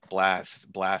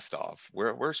 blast off.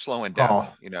 We're slowing down,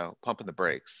 Call. you know, pumping the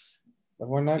brakes. but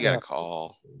we're not You gotta gonna.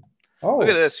 call. Oh, Look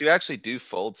at this. You actually do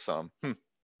fold some.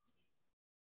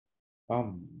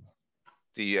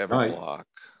 Do you ever Right. block?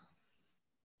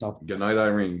 no, Good night,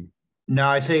 Irene. No,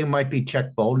 I think it might be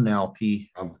check fold in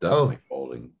LP. I'm definitely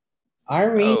folding.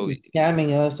 Irene Oh, is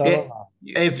scamming us all Yeah. along.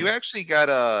 If- You actually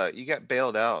got, you got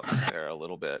bailed out there a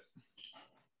little bit.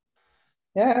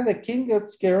 Yeah, the king got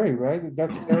scary, right? It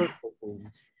got scary for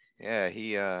queens. Yeah,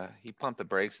 he pumped the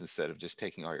brakes instead of just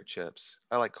taking all your chips.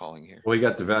 I like calling here. Well, he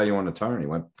got the value on the turn. He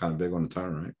went kind of big on the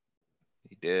turn, right?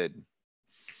 He did.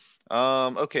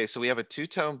 Okay, so we have a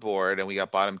two-tone board and we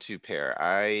got bottom two pair.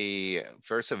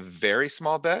 Versus a very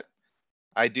small bet.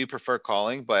 I do prefer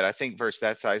calling, but I think versus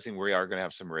that sizing, we are gonna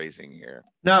have some raising here.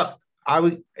 No, I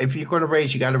would, if you're gonna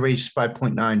raise, you gotta raise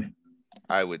 5.9.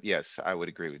 Yes, I would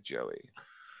agree with Joey.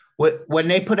 When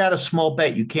they put out a small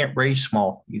bet, you can't raise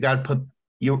small. You gotta put,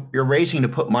 you're raising to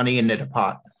put money into the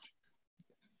pot.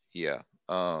 Yeah,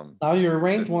 Now your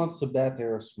range wants to bet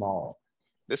they're small.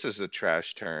 this is a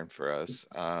trash turn for us.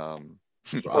 I'm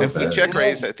If we betting. check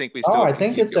raise, I think we still. Oh, I can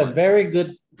think keep it's a going.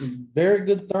 very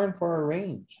good turn for a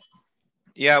range.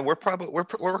 Yeah, we're probably, we're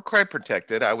quite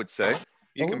protected, I would say.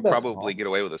 You Oh, can that's probably small. get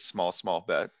away with a small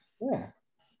bet. Yeah.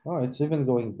 Oh, it's even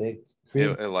going big.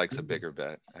 It likes a bigger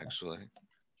bet, actually.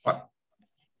 Wow.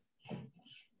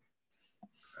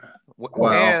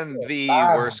 And the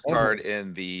Bad worst measure. card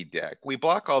in the deck. We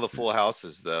block all the full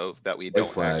houses, though, that we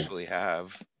don't flag. actually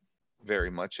have very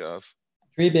much of.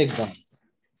 3 big blinds.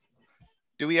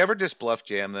 Do we ever just bluff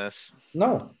jam this?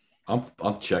 No, I'm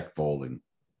check folding.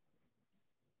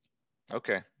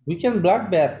 Okay, we can block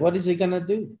bet. What is he gonna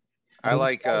do? I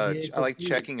like, the ace I of like spades.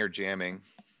 checking or jamming.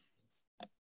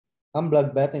 I'm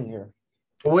block betting here.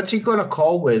 What's he gonna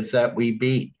call with that we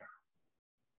beat?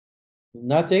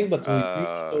 Nothing, but we reach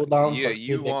showdown. Yeah, for three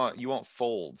big- you want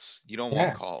folds. You don't Yeah.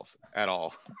 want calls at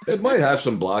all. It might have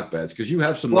some block bets because you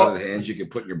have some Well- nutted hands you can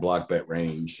put in your block bet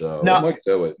range, so No. it might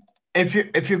do it.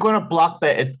 If you're gonna block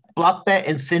bet, block bet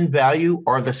and thin value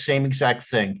are the same exact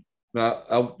thing.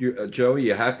 Now, Joey,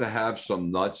 you have to have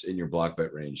some nuts in your block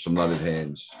bet range, some nutted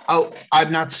hands. Oh,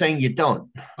 I'm not saying you don't.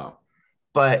 Oh.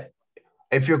 But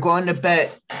if you're going to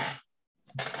bet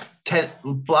 10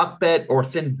 block bet or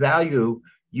thin value,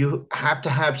 you have to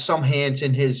have some hands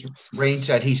in his range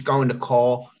that he's going to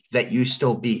call that you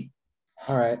still beat.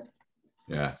 Alright,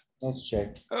 Yeah. let's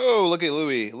check. Oh, look at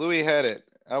Louis. Louis had it.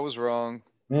 I was wrong.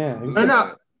 Yeah, Louis No, had no.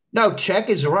 it. No, check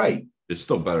is right. It's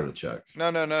still better to check. No.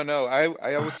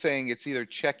 I was saying it's either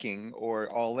checking or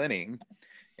all inning.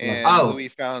 And Oh. Louis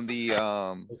found the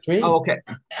the 3. Oh, okay.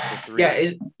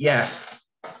 three. Yeah.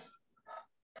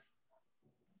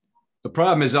 The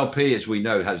problem is LP, as we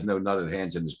know, has no nutted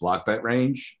hands in his block bet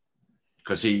range.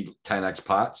 Cause he 10x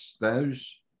pots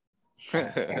those.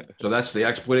 So that's the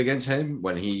exploit against him.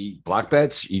 When he block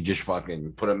bets, you just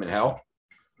fucking put him in hell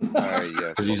Alright, yeah.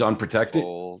 because he's unprotected.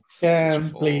 Fold, just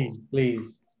Ken, fold.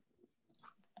 please.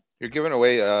 You're giving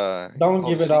away, Don't all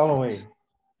give the it all secrets. away.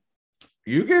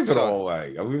 You gave it So- all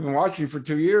away. We've been watching you for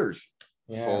 2 years.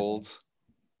 Yeah, Fold.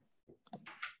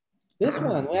 this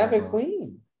one, we have a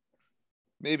queen.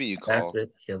 Maybe you call. That's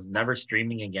it. He's never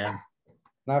streaming again.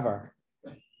 Never.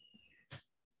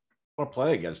 I'll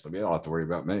play against him. You don't have to worry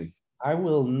about me. I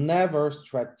will never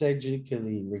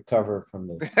strategically recover from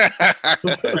this.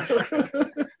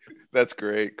 That's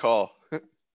great. Call.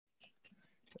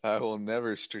 I will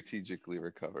never strategically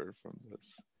recover from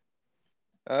this.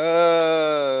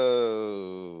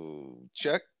 Oh,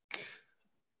 Check.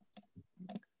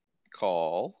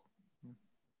 Call.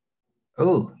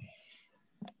 Oh,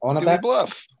 On a Do we bet,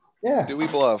 bluff? yeah, Do we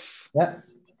bluff? yeah.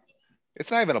 It's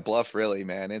not even a bluff really,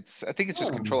 man. I think it's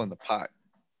just Hmm. controlling the pot.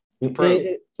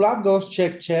 Flop goes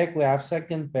check, check. We have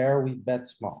second pair, we bet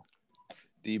small.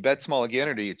 Do you bet small again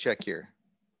or do you check here?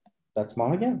 Bet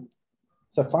small again.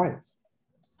 It's a 5.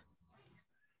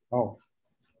 Oh,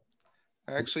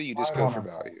 Actually, you just I go for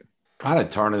wanna fold. value. Kind of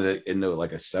turning it into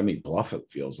like a semi bluff, it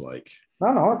feels like.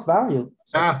 no, it's value.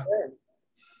 Second Ah. pair.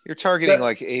 You're targeting The-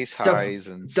 like ace highs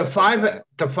and the stuff like five, that.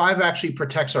 the 5 actually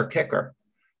protects our kicker.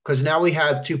 Cause now we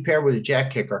have 2 pair with a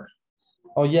jack kicker.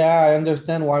 Oh, yeah, I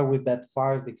understand why we bet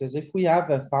 5, because if we have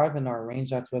a 5 in our range,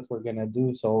 that's what we're gonna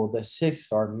do. So the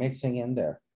 6 are mixing in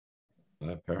there.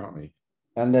 Apparently.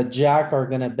 And the jack are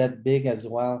gonna bet big as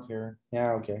well here.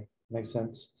 Yeah, okay, makes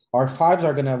sense. Our 5s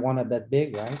are gonna wanna bet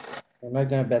big, right? We're not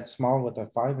gonna bet small with a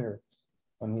 5 here.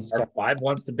 When we Our step, 5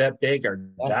 wants to bet big, our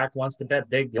Yeah. jack wants to bet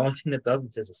big. The only thing that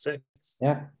doesn't is a 6.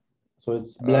 yeah. So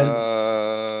it's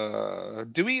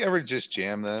blend. Do we ever just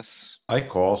jam this? I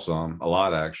call some, a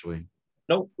lot actually.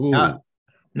 Nope. Ooh,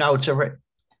 No, it's a,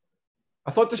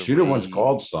 I thought the It's a shooter one's raise.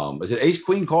 called some. Is it ace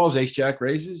queen calls, ace jack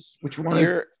raises? Which one?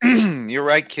 You're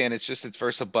right, Ken. It's just, it's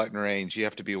versus a button range. You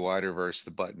have to be wider versus the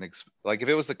button. Like if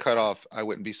it was the cutoff, I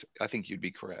wouldn't be, I think you'd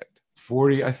be correct.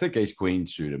 40, I think ace queen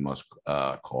suited must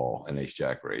call and ace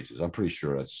jack raises. I'm pretty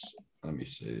sure that's, let me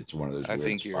see, it's one of those I weird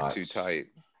think you're too spots. tight.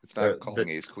 It's The- not calling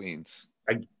ace queens.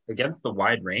 Against the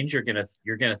wide range, you're gonna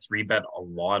 3-bet a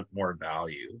lot more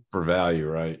value. For value,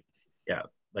 right?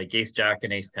 Like ace jack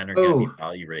and ace 10 are gonna be Oh.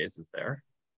 value raises there.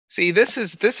 See, this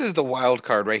is the wild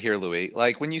card right here, Louis.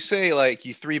 Like when you say like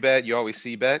you 3-bet, you always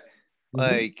see bet, Mhm.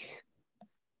 like.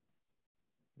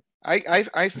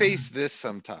 I face this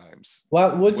sometimes.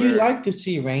 Well, would you where- like to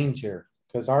see range here?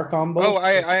 Cause our combo. Oh,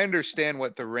 I understand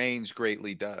what the range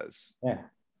greatly does. Yeah,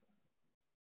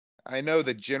 I know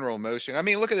the general motion. I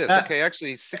mean, look at this. Uh, Okay,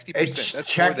 actually 60%. it's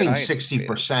That's more than checking I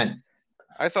 60%. anticipated.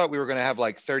 I thought we were gonna have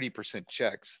like 30%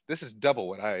 checks. This is double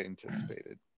what I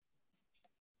anticipated.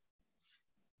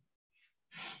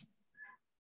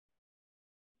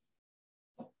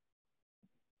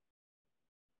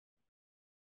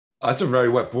 That's a very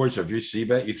wet board. So if you see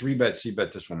bet, you 3-bet,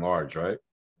 bet this one large, right?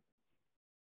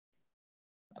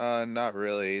 Not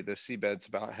really. The C bet's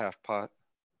about half pot.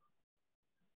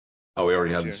 Oh, we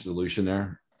already have the Sure. solution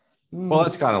there. Hmm, Well,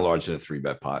 that's kind of large in a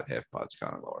 3-bet pot. Half pot's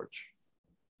kind of large.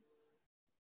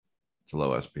 It's a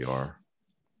low SPR.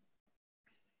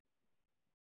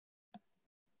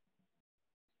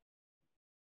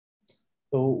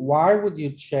 so why would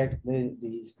you check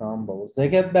these combos? They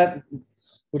get that,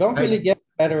 we don't really get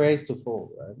better ace to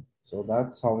fold, right? So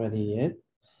that's already it.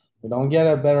 We don't get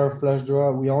a better flush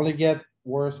draw. We only get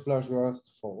worse flush draws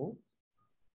to fold.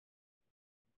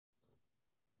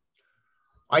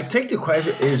 I think the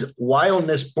question is, why on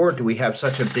this board do we have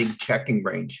such a big checking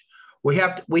range? We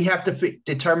have to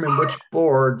determine which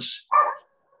boards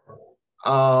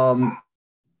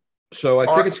So I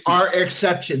think it's, are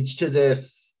exceptions to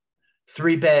this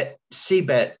 3-bet,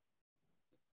 C-bet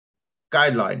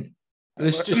guideline.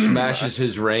 this just smashes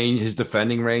his range, his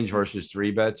defending range versus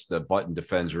 3-bets. The button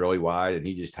defends really wide and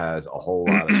he just has a whole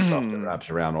lot of stuff that wraps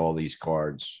around all these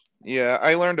cards. Yeah,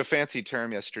 I learned a fancy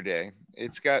term yesterday.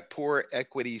 It's got poor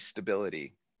equity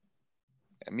stability.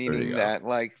 Meaning go. that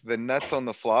like the nuts on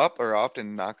the flop are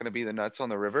often not gonna be the nuts on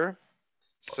the river.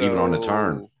 Even on the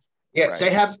turn. So- Yeah, they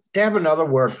Right. have another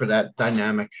word for that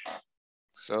dynamic.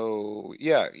 So,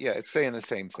 yeah, it's saying the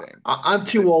same thing. I'm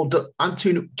too old, I'm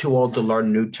too old to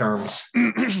learn new terms.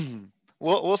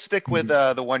 We'll stick with,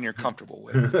 the one you're comfortable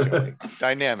with, Joey.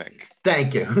 Dynamic.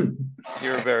 Thank you.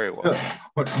 You're very welcome.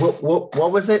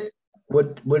 What was it?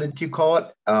 What did you call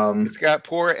it? It's got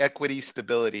poor equity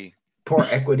stability. Poor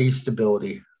equity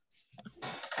stability.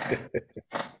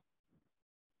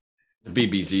 The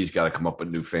BBZ's got to come up with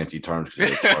new fancy terms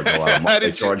because they charge a lot of How money. They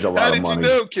did you- charge a How lot of did you money.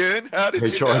 know, Ken? How did They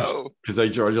you charge, know? because they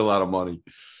charge a lot of money.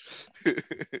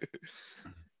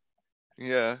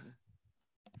 Yeah.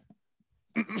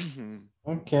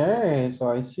 Okay, so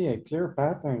I see a clear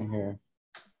pattern here.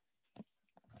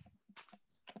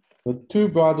 With 2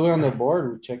 Broadway on the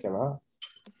board, we check it out.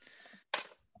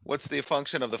 What's the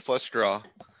function of the flush draw?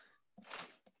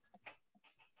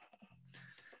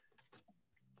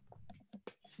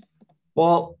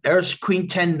 Well, there's queen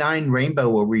 10-9 rainbow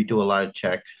where we do a lot of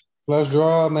check. Flush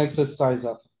draw makes us size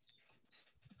up.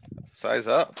 Size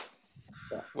up.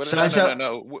 Yeah. What, Size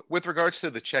no, up. With regards to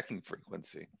the checking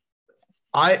frequency.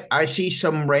 I see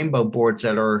some rainbow boards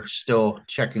that are still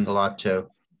checking a lot too.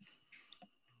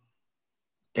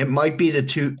 It might be the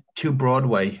two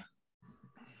Broadway.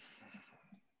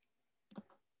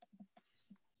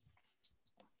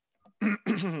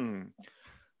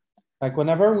 Like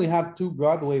whenever we have two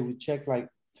Broadway, we check like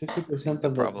 50% The of the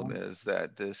problem time. is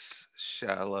that this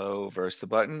shallow versus the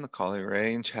button, the calling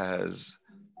range has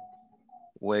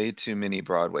way too many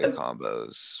Broadway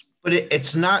combos. But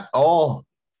it's not all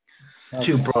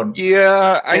too That's- broad.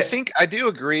 Yeah, I Yeah. think I do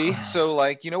agree. So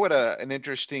like, you know what, an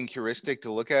interesting heuristic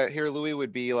to look at here, Louis,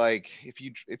 would be like, if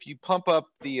you pump up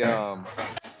the,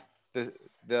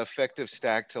 the effective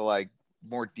stack to like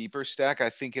more deeper stack, I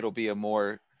think it'll be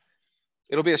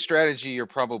a strategy you're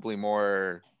probably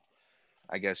more,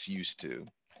 I guess, used to.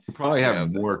 You probably You have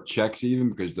know, more checks even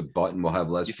because the button will have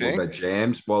less You four bet think?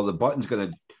 jams. Well, the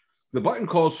button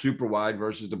calls super wide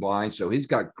versus the blind, so he's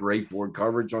got great board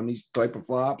coverage on these type of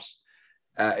flops.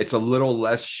 It's a little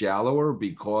less shallower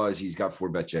because he's got four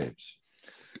bet jams.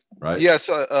 Right? Yes,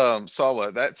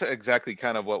 Sawa, that's exactly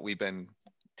kind of what we've been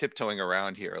tiptoeing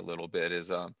around here a little bit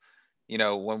is, you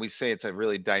know, when we say it's a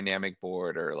really dynamic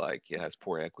board or like it has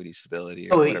poor equity stability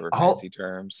or Oh, wait, whatever hold- fancy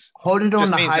terms. Hold it on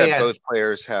Just the means high that end. both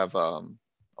players have, a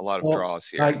lot of Well, draws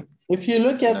here. like, if you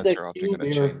look and at those the are often cube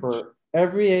gonna here change. for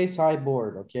every ace high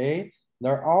board, okay?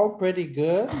 They're all pretty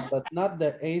good, but not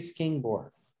the ace king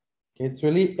board. Okay, it's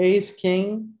really ace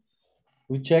king.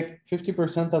 We check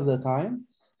 50% of the time.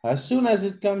 As soon as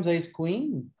it comes ace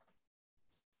queen.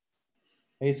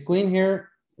 Ace queen here,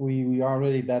 we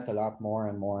already bet a lot more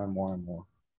and more and more and more.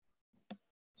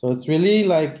 So it's really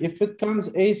like, if it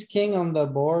comes ace king on the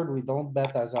board, we don't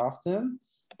bet as often.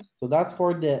 So that's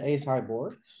for the ace high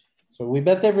boards. So we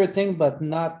bet everything but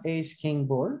not ace king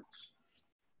boards.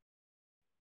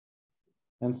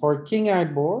 And for king eye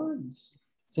boards,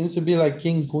 seems to be like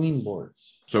king queen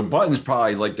boards. So button's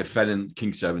probably like defending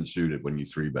king seven suited when you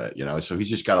three bet, you know, so he's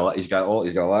just got a lot, he's got a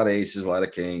lot of aces, a lot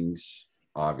of kings.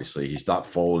 Obviously, he's not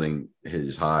folding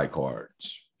his high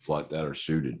cards, flat that are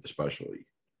suited especially.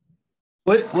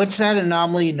 What's that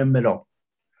anomaly in the middle?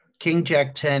 King,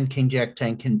 jack 10, king, jack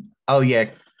 10, oh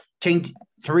yeah, king,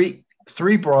 three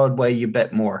Broadway, you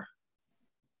bet more.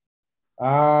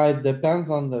 It depends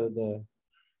on the,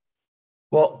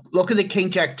 Well, look at the king,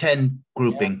 jack 10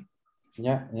 grouping.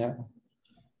 yeah.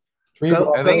 Three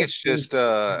Go- I think blockers, it's just,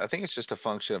 I think it's just a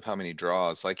function of how many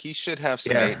draws. Like he should have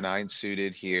some Yeah. 8-9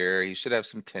 suited here. He should have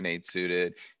some 10-8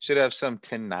 suited. Should have some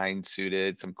 10-9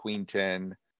 suited, some queen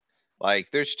 10. Like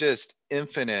there's just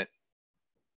infinite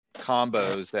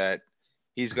combos that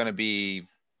he's gonna be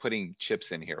putting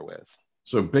chips in here with.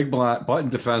 So big blind button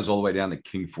defends all the way down to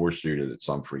king four suited at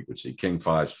some frequency, king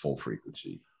five's full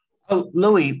frequency. Oh,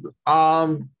 Louis,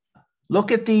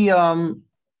 look at the,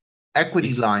 equity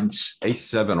Ace- lines. Ace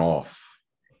seven off,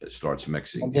 it starts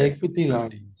mixing. the half equity 50.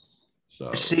 lines.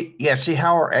 So See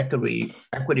how our equity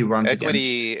runs against.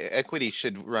 Equity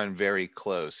should run very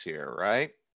close here,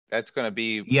 right? That's gonna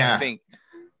be, I Yeah. think,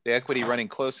 the equity running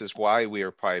close is why we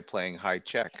are probably playing high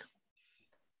check.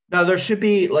 No, there should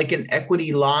be like an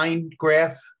equity line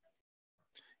graph.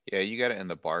 Yeah, you got it in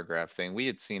the bar graph thing. We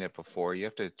had seen it before. You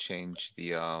have to change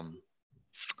the,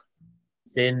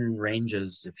 It's in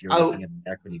ranges if you're Oh, looking at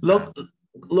the equity. Look, graph.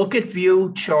 look at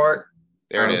view chart.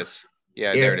 there it Oh, is.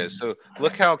 Yeah, there it it- is. So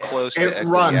look how close the it equity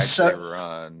runs, so- actually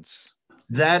runs.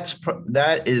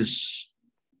 That is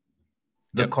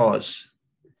the Yep. cause.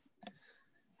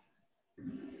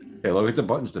 hey, look at the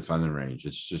buttons defending range.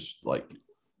 It's just like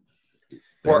they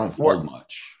We're- don't we're- fold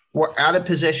much. We're out of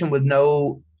position with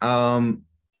no,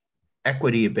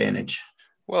 equity advantage.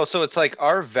 Well, so it's like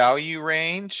our value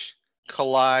range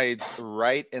collides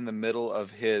right in the middle of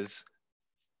his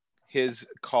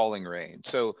calling range.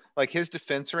 So like his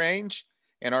defense range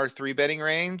and our three betting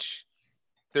range,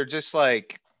 they're just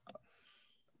like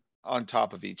on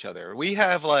top of each other. We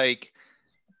have like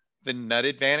the nut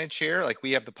advantage here. Like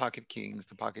we have the pocket kings,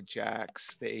 the pocket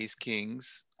jacks, the ace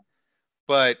kings.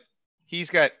 But he's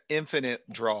got infinite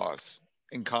draws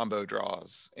and combo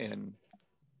draws and,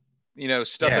 you know,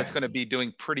 stuff that's Yeah. gonna be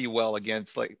doing pretty well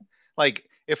against like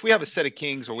if we have a set of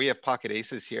kings or we have pocket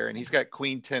aces here and he's got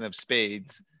queen 10 of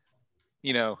spades,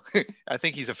 you know, I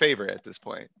think he's a favorite at this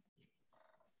point.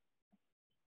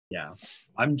 Yeah,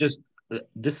 I'm just.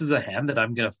 This is a hand that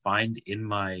I'm gonna find in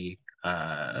my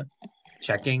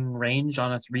checking range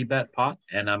on a 3-bet pot,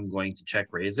 and I'm going to check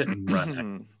raise it and run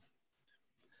it.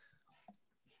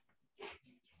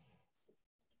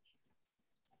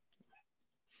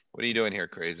 What are you doing here,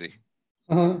 crazy?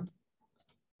 We're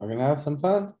gonna have some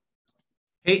fun.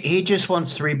 He just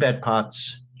wants 3-bet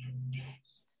pots.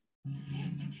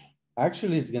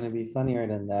 Actually, it's gonna be funnier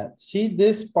than that. See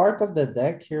this part of the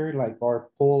deck here, like our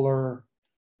polar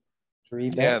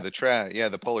three Yeah, bet.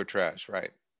 the polar trash,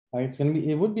 right? Like it's gonna be,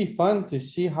 it would be fun to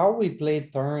see how we play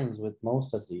turns with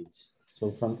most of these.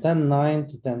 So from 10-9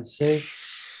 to 10-6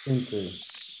 into.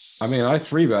 I mean, I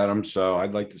three bet him, so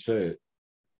I'd like to see it.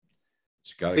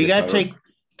 It's gotta You get gotta better,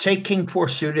 take king four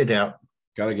suited out.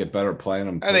 gotta get better playing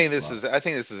him. I think post-flop. I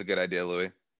think this is a good idea,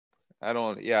 Louis.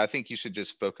 I think you should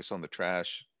just focus on the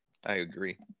trash. I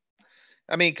agree.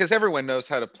 I mean, cuz everyone knows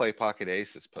how to play pocket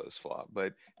aces post flop,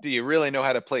 but do you really know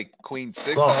how to play queen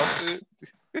six Well, offsuit?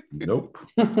 Nope.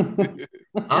 I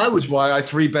That's would, why I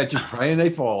three bet just praying they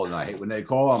fall, and I hate when they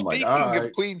call. I'm like, Speaking of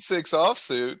alright. queen six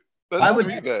offsuit, I that's would-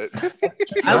 three bet.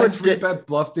 I I would three di- bet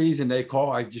bluff these and they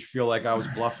call. I just feel like I was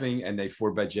bluffing and they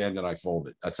four bet jammed and I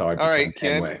folded. That's how I Alright,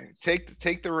 pretend and Ken, win.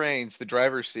 take the reins, the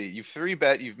driver's seat. You've three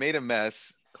bet, you've made a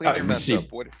mess. Clean your mess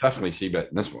up. What? Definitely see bet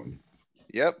in this one.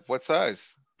 Yep, what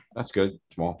size? That's good.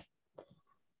 Small.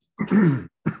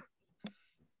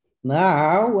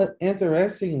 Now, what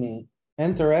interests me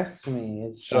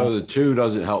is So that the two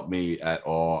doesn't help me at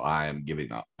all. I am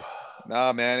giving up.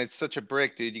 Nah, man, it's such a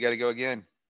brick, dude. You gotta go again.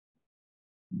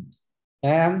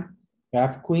 and you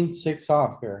have queen six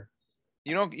off here.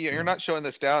 You're not showing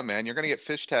this down, man. You're gonna get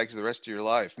fish tags the rest of your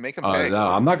life. Make them pay. No,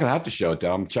 I'm not gonna have to show it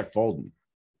down. I'm check folding.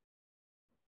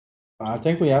 I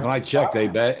think we have. When I check, they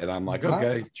bet and I'm like, Huh?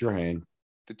 okay, it's your hand.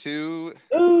 The two,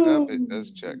 Ooh. it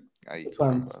does check. Ay, Good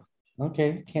one. caramba.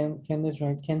 Okay, Ken is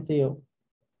right, Ken Theo.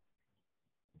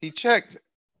 He checked.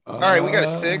 Alright, we got a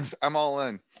Uh, 6. I'm all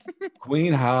in.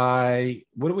 Queen high.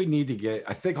 What do we need to get?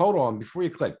 I think, hold on, before you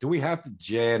click, do we have to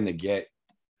jam to get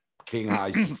king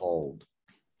highs to fold?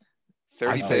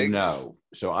 I 30 say bigs. no.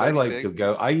 So I 30 like to bigs.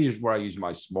 go, I use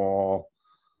my small,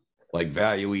 like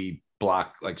value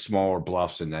block, like smaller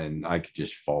bluffs, and then I could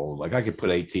just fold. Like I could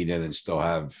put 18 in and still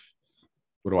have,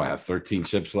 what do I have? 13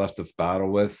 chips left to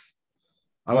battle with.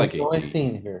 I like Go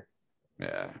 18. here.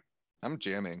 Yeah. I'm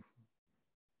jamming.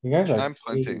 You guys are. I'm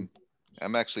punting.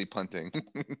 I'm actually punting.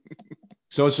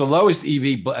 So it's the lowest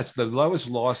EV, but it's the lowest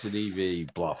loss in EV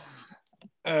bluff.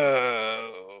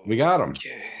 We got him.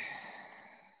 Okay.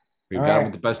 We All got him right.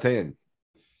 with the best hand.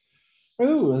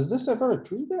 Ooh, is this ever a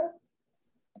three bet?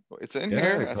 It's in Yeah,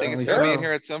 here. I think it's apparently gonna be in so.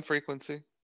 here at some frequency.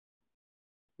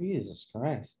 Jesus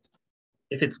Christ.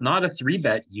 If it's not a three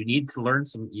bet, you need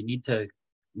to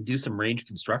do some range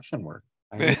construction work.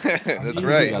 I need- I That's need,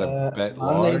 right. Gotta bet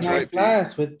Monday large. night Right, Pete.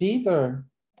 class with Peter.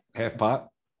 Half pot.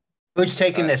 who's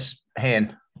taking Uh, this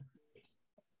hand?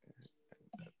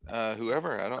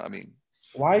 Whoever, I mean,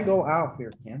 Why go out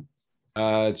here, Ken?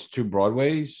 It's two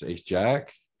broadways, ace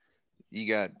jack. you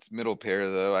got middle pair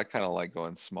though. I kinda like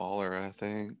going smaller, I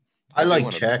think. I do like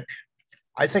wanna- check.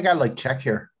 I think I like check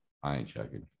here. I ain't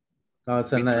checking. Oh,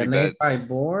 it's We an three ace high bets.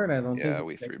 board. I don't think. Yeah,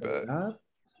 we check three with bet. that.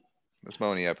 That's my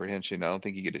only apprehension. I don't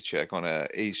think you get to check on a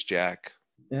ace jack.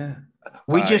 Yeah,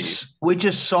 We Five.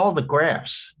 just saw the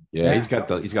graphs. Yeah, he's Yeah. got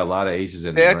a lot of aces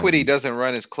in The his equity range. doesn't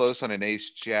run as close on an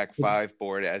ace jack 5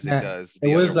 board as it Yeah, does. it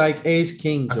the was other one. like ace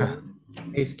king, Okay. Joe.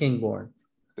 Ace king board.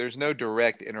 There's no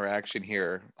direct interaction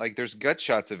here. Like, there's gut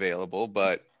shots available,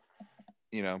 but,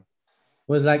 you know,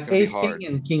 Was like gonna be ace hard. king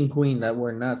and king queen that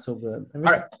were not so good. I mean,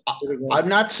 Alright, pretty good. I'm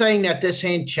not saying that this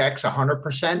hand checks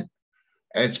 100%.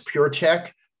 It's pure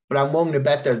check, but I'm willing to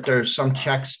bet that there's some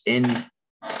checks in.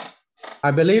 I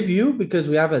believe you because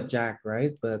we have a jack,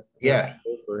 right? But. Yeah.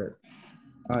 Go for it.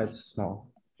 Oh, it's small.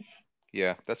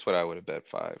 yeah, that's what I would have bet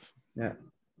 5. Yeah.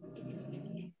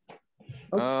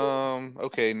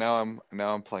 Okay, now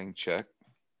I'm playing check.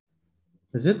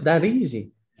 Is it that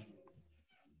easy?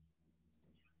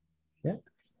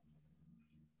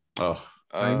 Oh,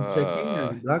 Are you checking or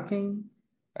Uh, blocking?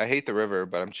 I hate the river,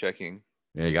 but I'm checking.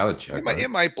 yeah, you gotta check. It might, right? it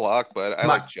might block, but I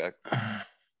My- like check.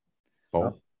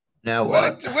 Fold. Now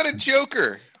What what? a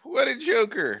joker. What a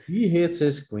joker. He hits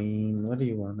his queen. What do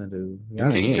you wanna do? He I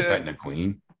has, mean, he King ain't betting 10. the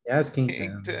queen. he has king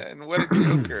King 10. 10, what a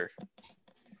joker.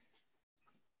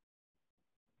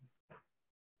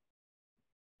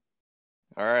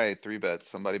 Alright, 3 bets.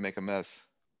 Somebody make a mess.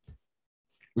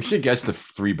 We should guess the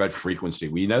three bet frequency.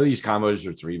 We know these combos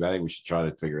are three betting. We should try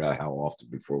to figure out how often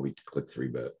before we click three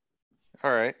bet.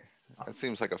 Alright, that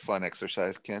seems like a fun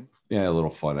exercise, Ken. Yeah, a little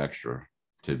fun extra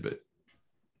tidbit.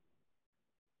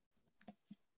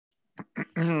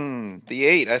 The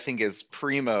 8, I think, is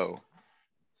primo.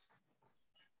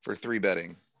 For 3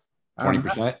 betting.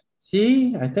 20%.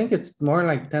 See, I think it's more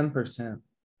like 10%.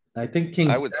 I think king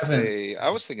I would seven. say, I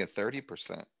was thinking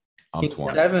 30%. I'm King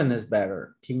 20. 7 is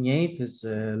better. King 8 is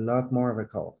a lot more of a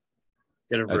call.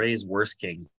 Gonna I- raise worse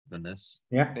kings than this.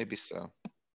 Yeah, Maybe so.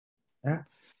 Yeah.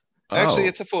 Actually, Oh,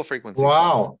 it's a full frequency.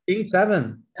 Wow. king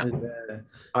 7. Yeah. is,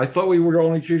 I thought we were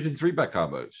only choosing three bet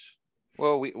combos.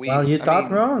 Well, we. Well, you I thought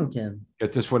mean, wrong, Ken.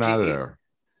 Get this one out of He- there.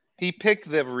 He picked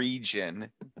the region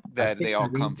that picked they all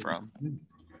the come region.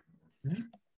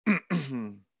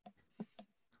 from.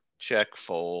 Check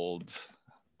fold.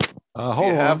 If Hold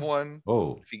you have on. one,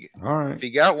 Oh, if you, all if right.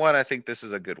 you got one, I think this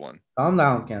is a good one. Calm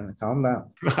down, Ken, calm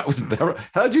down. I was never,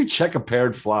 how did you check a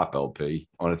paired flop LP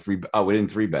on a three? Oh, we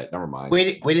didn't three bet. Never mind.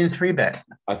 We didn't three bet.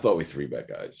 I thought we three bet,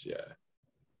 guys. Yeah.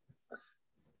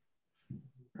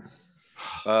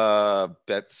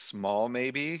 Bet small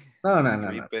maybe. No, no, no,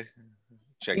 Three no. bet.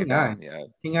 Check King it down, eye. yeah.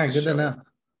 King eye, just good show it. enough.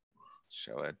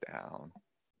 Show it down.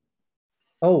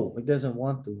 Oh, it doesn't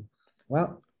want to.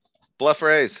 Well, Bluff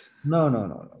raise. no, no,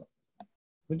 no, no.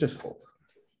 We just fold.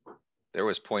 There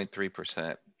was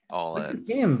 0.3% all Look at in.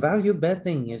 him, value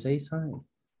betting is ace high.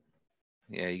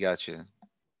 Yeah, you got you.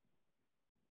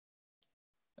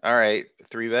 Alright,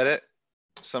 three bet it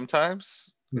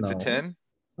sometimes. It's a No. 10.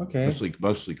 Okay.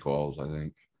 Mostly calls, I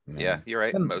think. Yeah, you're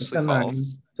right. It's Mostly a calls.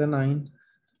 9. It's a 9.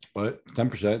 But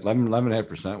 10%,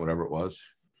 11.5%, whatever it was.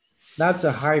 That's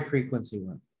a high frequency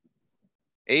one.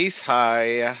 Ace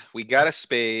high, we got a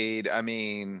spade. I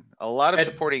mean, a lot of Ed-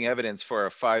 supporting evidence for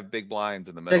a 5 big blinds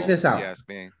in the middle. Check this if out. You ask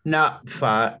me. Not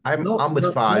five. I'm No, with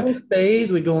no 5.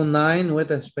 spade, we go 9.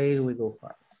 With a spade, we go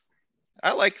 5.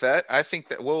 I like that. I think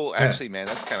that, well, actually, man,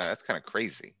 that's kinda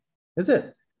crazy. Is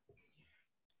it?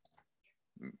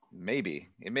 Maybe,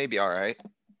 it may be alright.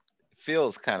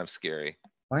 Feels kind of scary,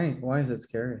 Why is it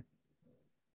scary?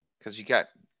 cuz you got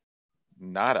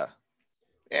nada.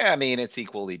 Yeah, I mean, it's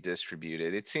equally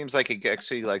distributed. It seems like it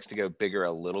actually likes to go bigger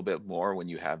a little bit more when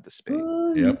you have the spade.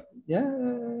 Yep.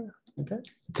 Yeah, okay.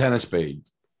 10 of spade.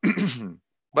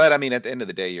 But I mean, at the end of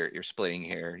the day, you're splitting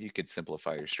here. You could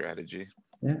simplify your strategy.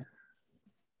 Yeah.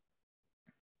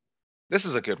 This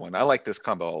is a good one. I like this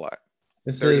combo a lot.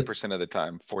 This 30% of the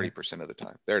time, 40% of the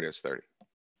time. There it is, 30.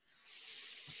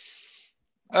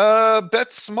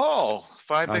 Bet small,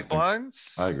 5 I big think-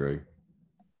 blinds. I agree.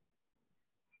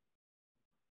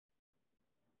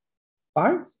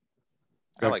 5?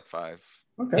 I like 5.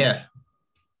 Okay. Yeah.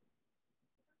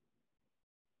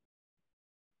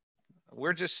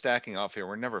 We're just stacking off here.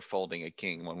 We're never folding a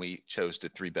king when we chose to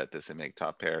three bet this and make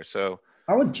top pair, so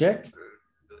I would check.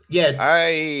 Yeah.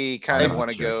 I kind of not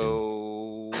wanna checking.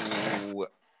 go.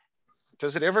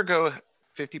 Does it ever go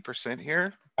 50%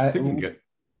 here? I think we can get, I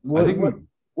What, think what, we-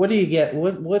 what do you get?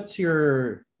 What's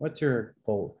your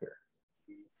goal here?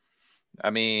 I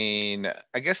mean,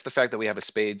 I guess the fact that we have a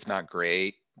spade's not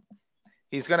great.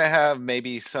 He's gonna have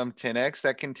maybe some 10x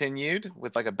that continued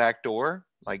with like a back door,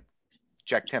 like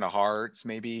jack 10 of hearts,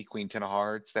 maybe queen 10 of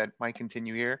hearts that might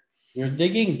continue here. You're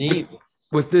digging deep.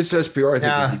 with this SPR, I think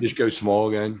Nah. we could just go small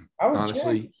again, I would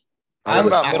honestly. check. What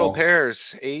about I- middle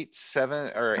pairs? 8,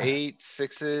 7, or 8,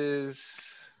 6s?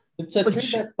 It's a Would three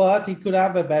you- bet pot. He could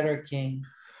have a better king.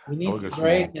 We need would to go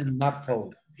break small. and not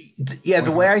fold. Yeah,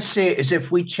 the way I see it is if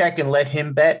we check and let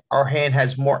him bet, our hand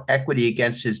has more equity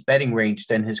against his betting range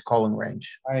than his calling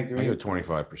range. I I go agree.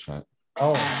 25%.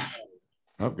 Oh,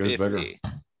 Oh, goes bigger. 50.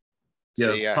 Yeah,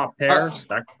 So, yeah, top pair,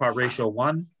 stack to pot ratio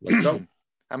 1. Let's go.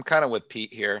 I'm kinda with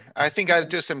Pete here. I think I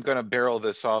just am gonna barrel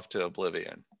this off to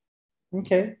oblivion.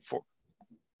 okay.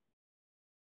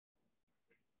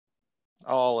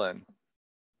 All in.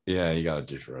 Yeah, you gotta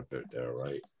disrupt it there,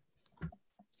 right?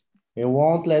 It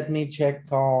won't let me check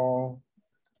call.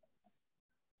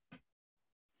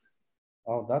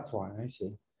 Oh, that's why I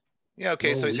see. Yeah,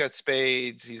 okay, so he's Oh. got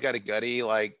spades, he's got a gutty,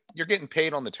 like, you're getting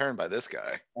paid on the turn by this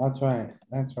guy. That's right.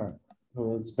 That's right.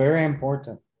 So it's very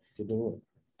important to do it.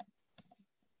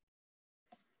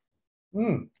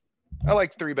 Hmm, I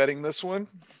like three betting this one.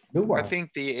 do I I?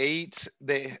 think the 8,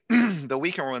 the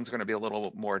weaker one's gonna be a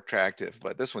little more attractive,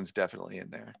 but this one's definitely in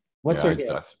there. What's Yeah, your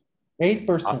I- guess?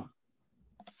 8%.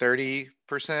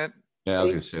 30%. Yeah, I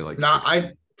was gonna say like. Nah,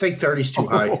 I think 30 is too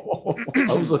high.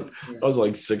 I was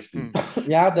like 60.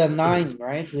 Yeah, the 9,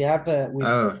 right? We have we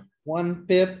Oh, one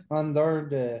pip under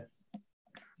the.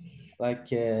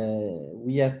 Like,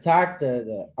 we attacked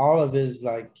all of his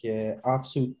like,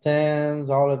 offsuit tens,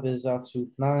 all of his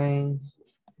offsuit nines,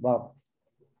 but.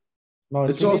 No,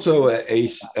 It's really- also an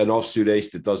ace, an offsuit ace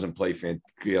that doesn't play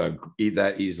eat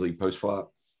that easily post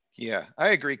flop. Yeah,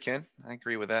 I agree, Ken. I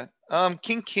agree with that.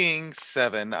 King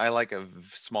 7, I like a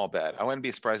small bet. I wouldn't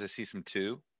be surprised to see some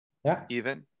 2 Yeah,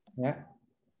 even. yeah.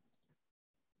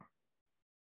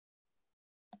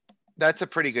 That's a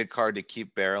pretty good card to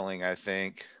keep barreling, I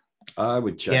think. I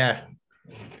would check. yeah.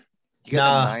 You got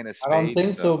Nah, the 9 of I don't spades,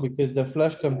 think so because the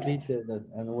flush completed it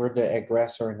and we're the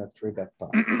aggressor in the three bet pot.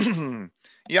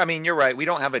 Yeah, I mean, you're right. We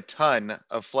don't have a ton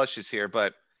of flushes here,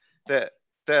 but I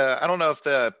don't know if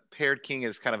the paired king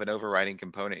is kind of an overriding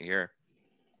component here.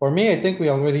 For me, I think we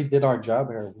already did our job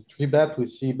here. We three bet, we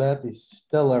see bet, he's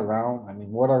still around. I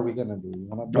mean, what are we gonna do? You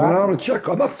wanna I'm gonna blast? check.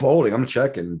 I'm not folding. I'm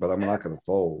checking, but I'm not gonna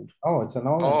fold. Oh, it's an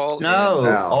all. All in. No,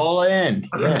 Now. all in,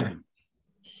 yeah.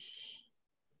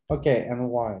 Okay, and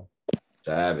why?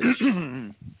 Savage.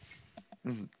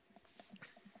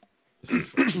 This is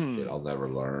fucking shit I'll never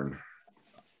learn.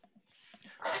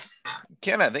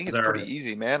 Ken, I think it's pretty Sorry.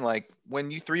 easy, man. Like,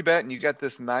 when you three bet and you got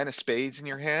this nine of spades in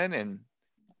your hand and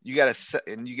you got a set,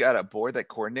 and you got a board that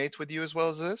coordinates with you as well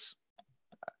as this.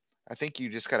 I think you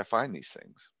just gotta find these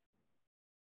things.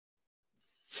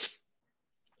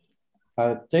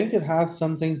 I think it has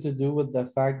something to do with the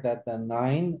fact that the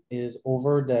 9 is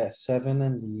over the 7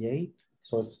 and the 8.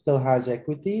 So it still has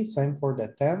equity, same for the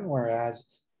 10, whereas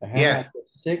a hand Yeah. like the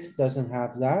 6 doesn't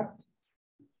have that.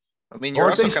 I mean, you're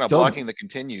Aren't also they kind of still- blocking the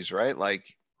continues, right? Like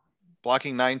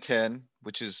blocking 9-10,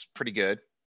 which is pretty good.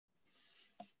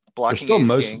 They're Blocking still ace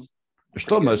most, king. they're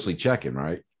still good. mostly checking,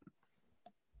 right?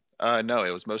 No,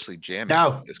 it was mostly jamming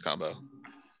No. this combo.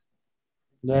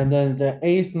 The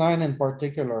ace 9 in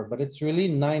particular, but it's really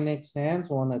 9x hands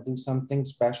wanna do something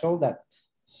special that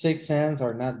 6 hands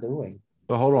are not doing.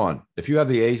 But hold on, if you have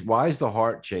the ace, why is the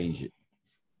heart change it?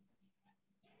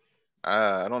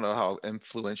 I don't know how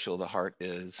influential the heart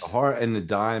is. The heart and the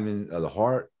diamond, the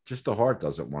heart, just the heart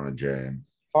doesn't wanna jam.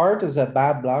 Heart is a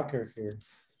bad blocker here.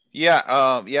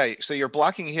 Yeah, yeah, so you're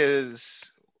blocking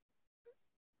his,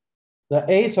 The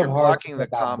ace you're of hearts. blocking is the a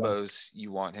bad blocker. combos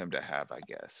you want him to have, I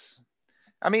guess.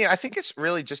 I mean, I think it's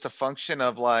really just a function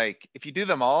of like, if you do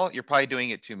them all, you're probably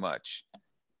doing it too much.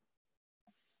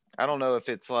 I don't know if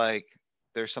it's like,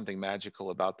 there's something magical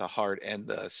about the heart and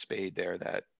the spade there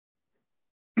that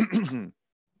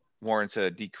warrants a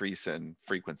decrease in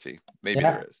frequency. Maybe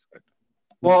Yeah. there is.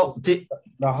 Well, The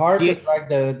heart is The- like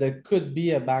the could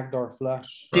be a backdoor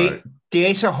flush. Right. the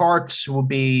ace of hearts will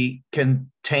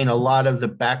contain a lot of the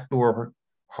backdoor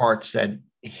hearts that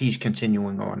he's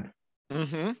continuing on.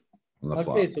 Mm-hmm. On the Okay,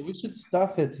 flop. so we should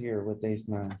stuff it here with ace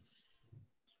 9.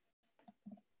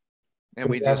 And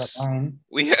we Because have a just, nine.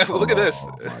 we have, look at this.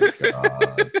 Oh my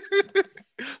God.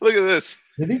 Look at this.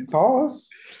 Did he call us?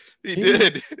 He Jeez.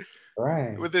 did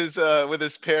Right, with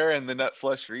his pair and the nut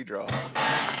flush redraw.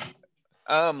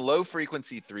 Low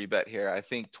frequency three bet here. I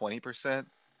think 20%.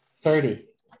 30.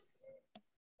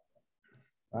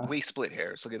 Ah, We split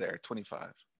hairs. Look at there,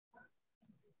 25.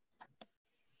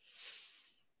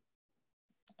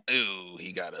 Ooh,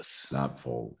 he got us. Not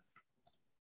full.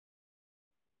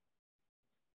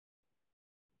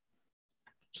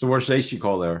 It's the worst ace you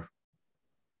call there.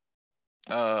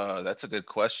 That's a good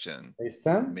question. Ace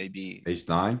 10? Maybe, Ace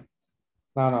 9?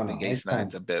 No, no, I no, think ace ace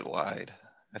nine's 10. a bit wide.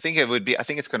 I think it would be, I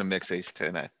think it's gonna mix ace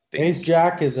 10, I Ace think.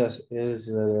 jack is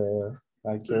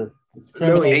like your, it's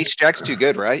criminal. Louis. Ace jack's too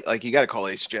good, right? Like you gotta call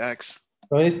ace jacks.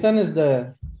 So ace 10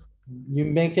 is you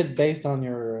make it based on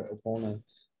your opponent.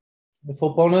 If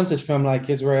opponent is from like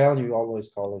Israel, you always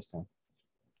call ace 10.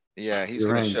 Yeah, he's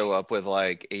Your gonna range. show up with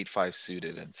like 8-5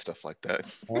 suited and stuff like that.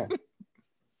 Yeah.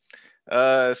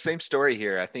 Same story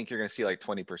here. I think you're gonna see like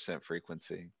 20%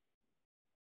 frequency.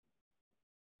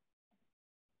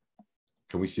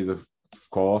 Can we see the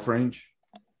call off range?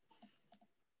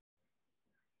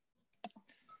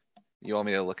 You want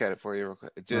me to look at it for you real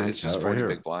quick? Alright, It's just right 40 here.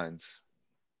 big blinds.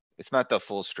 It's not the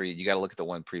full street. You gotta look at the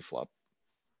one pre-flop.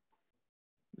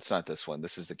 It's not this one.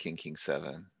 This is the king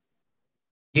 7.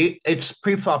 It's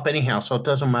pre-flop anyhow, so it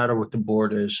doesn't matter what the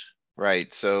board is.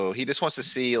 Right, so he just wants to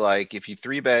see like if you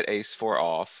three bet ace 4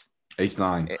 off Ace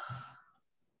 9.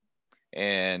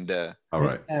 and,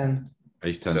 Alright, And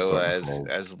ace 10 so starting to fold.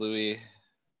 as Louis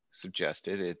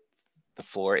suggested, the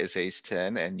floor is ace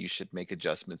 10 and you should make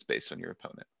adjustments based on your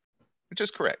opponent, which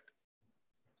is correct.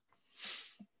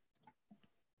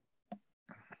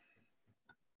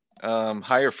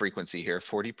 Higher frequency here,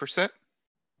 40%.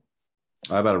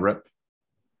 How about a rip?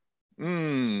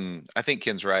 I think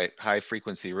Ken's right. High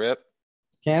frequency rip.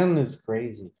 Ken is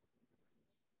crazy.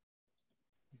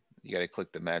 You gotta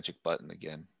click the magic button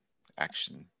again.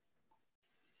 Action.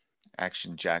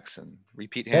 Action Jackson.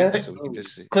 Repeat hand, Yes. so we can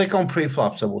just see. Click on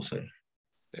pre-flop, so we'll see.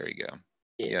 There you go.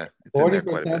 Yeah, it's in 40% there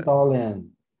quite a bit. all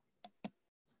in.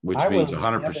 Which I means will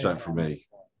 100% never for call me.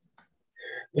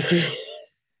 this one.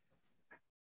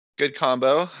 Good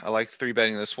combo. I like three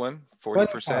betting this one. 40%,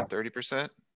 25. 30%.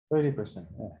 30%,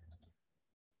 yeah.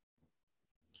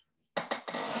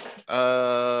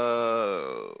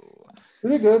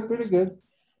 Pretty good, pretty good.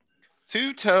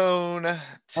 Two-tone, I'll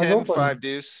go 10, for 5 it.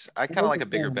 deuce. I I'll kinda go like for a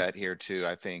bigger 10. bet here too,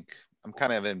 I think. I'm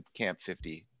kind of in camp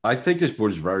 50. I think this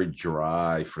board is very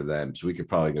dry for them, so we could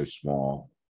probably go small.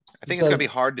 I think it's gonna be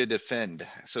Because- hard to defend,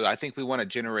 so I think we wanna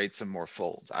generate some more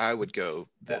folds. I would go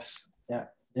this.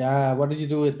 Yeah, what did you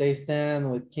do with ace 10,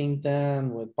 with king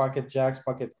 10, with pocket jacks,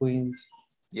 pocket queens?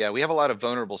 Yeah, we have a lot of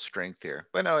vulnerable strength here,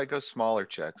 but no, it goes smaller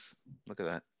checks. Look at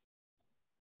that.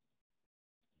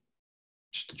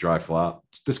 Just a dry flop.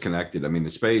 It's disconnected. I mean,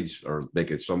 the spades are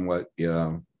make it somewhat,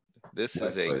 This is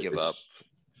wet, a but give up. it's-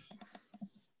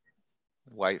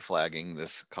 White flagging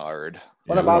this card.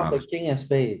 What yeah, we don't about the have- king of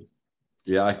spade?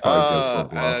 Yeah, I probably go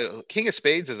for a bluff. King of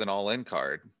spades is an all-in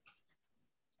card.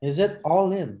 Is it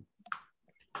all in?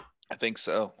 I think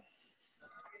so.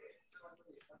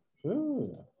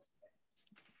 Ooh.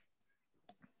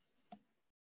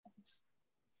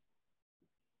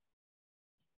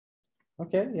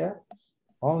 Okay, yeah.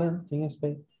 All in, king of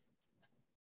spade.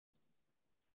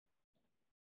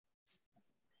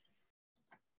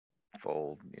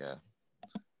 Fold, yeah.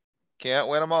 Can't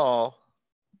win them all.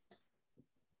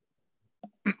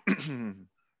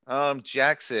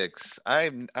 Jack six. I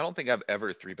don't think I've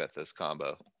ever three bet this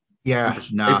combo. Yeah,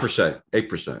 nah. 8%,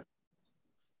 8%,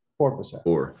 4%.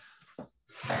 or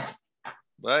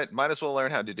But might as well learn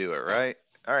how to do it, right?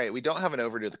 Alright, we don't have an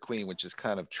over to the queen, which is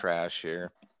kind of trash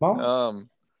here. Well,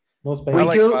 no I spade. We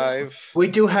like do- 5. We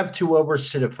do have 2 overs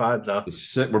to the 5 though.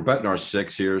 we're betting our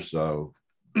 6 here, so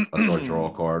that's our draw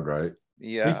card, right?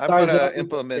 Yeah, I'm size up gonna with the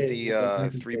implement spade, with the the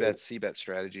jack of three spade. bet, C bet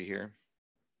strategy here.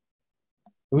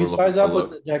 We We're looking size for up with low.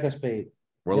 the jack of spade.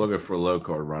 We're Yep. looking for low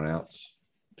card runouts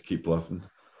to keep bluffing.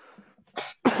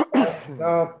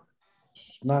 No,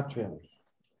 not really.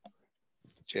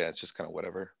 Yeah, it's just kinda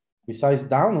whatever. We size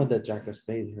down with the jack of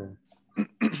spade here.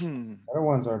 Other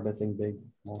ones are betting big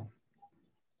more.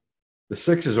 The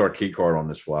 6 is our key card on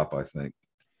this flop, I think.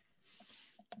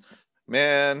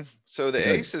 Man, so the Good.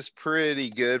 ace is pretty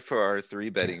good for our three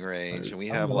betting range and we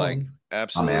have like I'm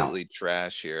absolutely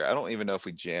trash here. I don't even know if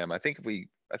we jam. I think we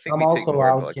take also more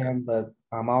of out, like a. Ken, but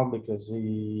I'm out because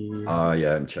he,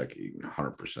 Yeah, I'm checking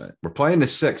 100%. We're playing the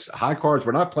 6 high cards.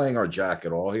 We're not playing our jack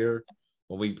at all here.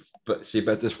 When we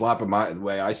bet this flop, the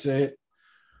way I say it.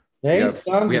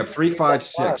 We have 3, 5,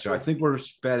 6. So I think we're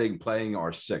betting playing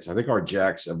our 6. I think our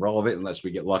jack's irrelevant unless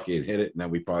we get lucky and hit it, and then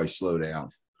we probably slow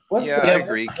down. What's Yeah, the I best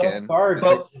agree, bluff Ken. card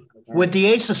Well, for- With the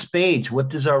ace of spades, what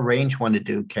does our range want to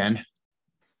do, Ken?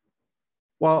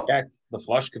 Well, Jack, the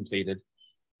flush completed.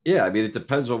 yeah, I mean, it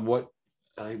depends on what,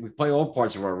 we play all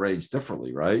parts of our range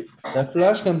differently, right? The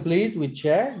flush complete, we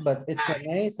check, but it's an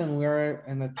ace and we're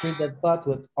in a three bet pot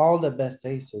with all the best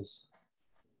aces.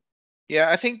 Yeah,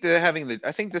 I think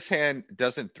I think this hand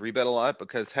doesn't three bet a lot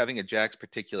because having a jack's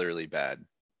particularly bad.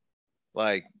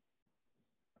 Like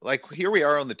here we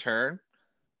are on the turn.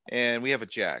 And we have a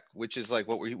jack, which is like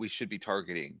what we should be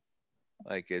targeting.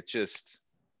 Like it just,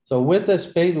 So with the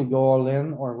spade, we go all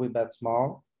in or we bet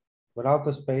small. Without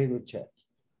the spade, we check.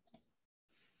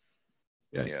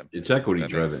 Yeah, Yeah, it's equity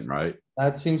that driven, makes- right?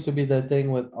 That seems to be the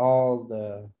thing with all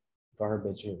the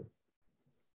garbage here.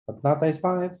 But not ace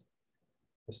five.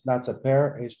 It's not a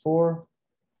pair, ace four.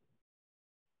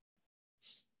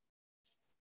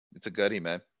 it's a gutty,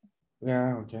 man.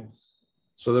 Yeah, okay.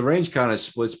 So the range kind of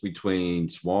splits between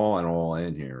small and all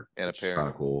in here. And a which is pair. Kind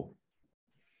of cool.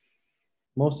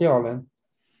 Mostly all in.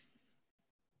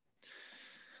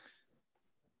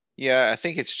 Yeah, I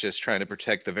think it's just trying to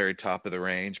protect the very top of the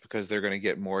range because they're gonna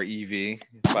get more EV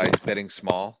by betting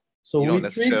small. So You don't we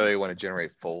necessarily treat, wanna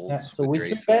generate yeah, folds so with we your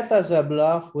three aces. bet as a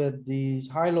bluff with these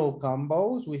high-low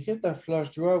combos. We hit the flush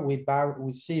draw, we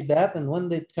see bet, and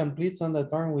when it completes on the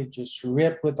turn, we just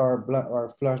rip with our our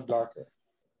flush blocker.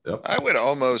 Yep. I would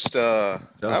almost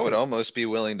Justin. be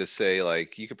willing to say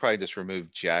like, you could probably just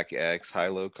remove jack X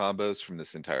high-low combos from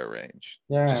this entire range.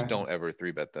 Yeah. Just don't ever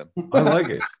three bet them. I like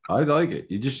it. I like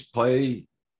it. You just play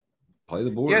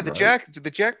the board, Yeah, the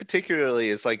right? jack particularly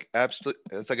is like absolute,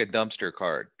 it's like a dumpster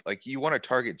card. Like you wanna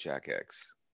target jack X.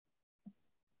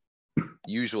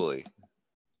 Usually.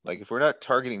 Like if we're not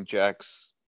targeting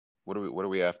jacks, what are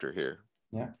we after here?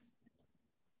 Yeah.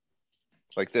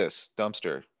 Like this,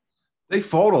 dumpster. They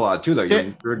fold a lot too, though.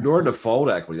 Yeah. You're ignoring the fold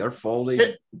equity. They're folding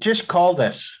Just call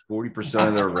this. 40%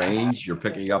 of their range. You're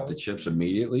picking up the chips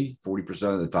immediately,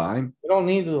 40% of the time. We don't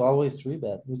need to always three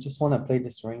bet. We just wanna play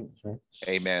this range, right?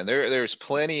 Hey, man, there's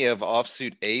plenty of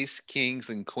offsuit ace, kings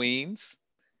and queens.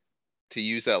 To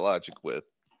use that logic with.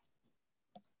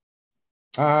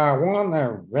 I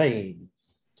wanna raise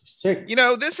to six. You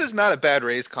know, this is not a bad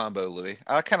raise combo, Louis.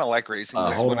 I kinda like raising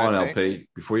this Hold one, on, I think. LP,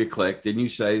 before you click, didn't you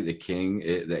say the king,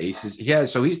 the aces? Yeah,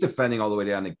 so he's defending all the way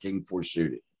down to king four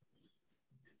suited.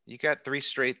 You got 3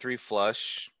 straight, 3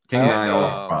 flush. King I nine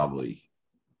also- off probably.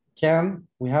 Ken,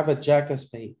 we have a jack of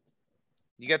spade.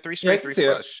 You got 3 Yeah, I straight, can 3 see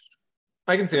it. flush.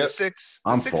 I can see The it. six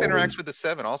I'm interacts folding. with the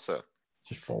 7 also.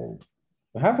 Just fold.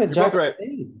 We have a You're jack both of right.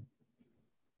 spade.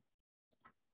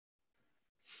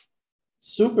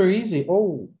 Super easy.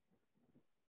 Oh,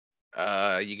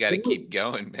 You gotta Did we- keep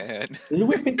going, man. Did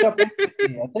we pick up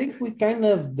equity? I think we kind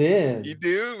of You did.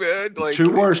 do, man, like.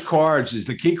 Two worst cards is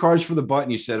the key cards for the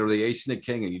button you said are the ace and the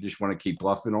king, and you just want to keep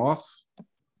bluffing off.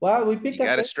 Well, we You pick up.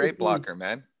 got a straight equity. blocker,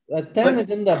 man. A 10 is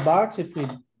in the box if we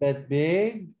bet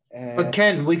big. But And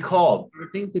Ken, we called.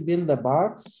 starting to be in the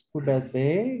box, we bet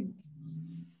big.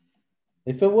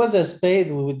 If it was a spade,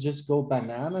 we would just go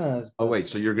bananas. Oh, but wait,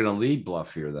 so you're gonna lead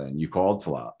bluff here then. You called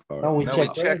flop. or- No, we No, we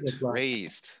checked checked raise the flop.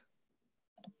 raised.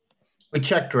 We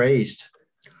checked raised.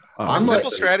 Oh, A I'm like-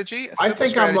 simple strategy. a I simple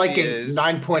think I'm like strategy in is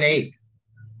 9.8.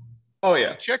 Oh,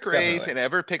 yeah. Check raise definitely. and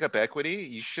ever pick up equity,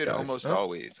 you should Guys, almost oh.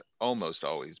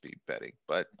 always be betting,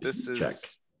 but this is. Check.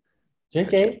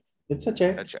 JK, it's a a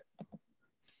check. check.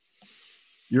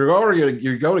 You're going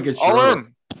to get your, All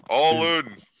own- in, all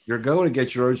in. you're going to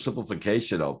get your own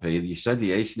simplification, LP. You said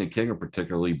the ace and the king are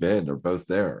particularly bad. They're both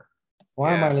there.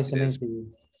 Why am Yeah, I it listening is. to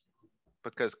you?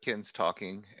 Because Ken's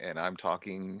talking and I'm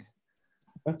talking,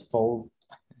 Let's fold.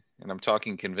 and I'm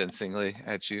talking convincingly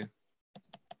at you.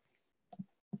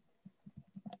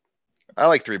 I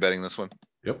like three betting this one.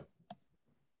 Yep.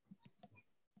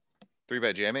 Three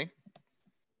bet jamming.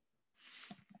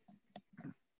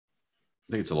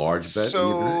 I think it's a large bet. you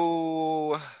agree?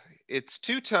 So it's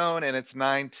two-tone and it's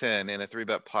 9-10 in a three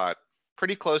bet pot.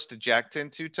 Pretty close to jack 10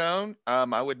 two-tone.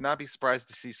 I would not be surprised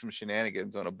to see some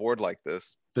shenanigans on a board like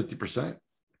this. 50%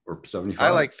 or 75. I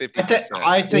like 50%.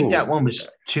 I think that Ooh. one was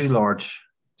too large.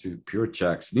 Two pure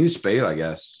checks. Need a spade, I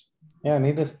guess. Yeah, I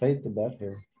need a spade to bet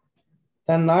here.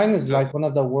 10-9 is So- like one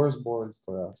of the worst boards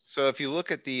for us. So if you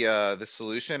look at the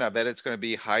solution, I bet it's gonna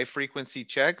be high frequency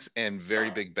checks and very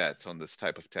big bets on this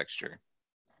type of texture.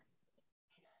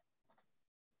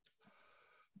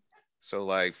 So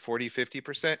like 40,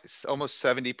 50%, almost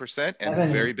 70% and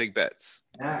 70. very big bets.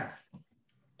 Yeah.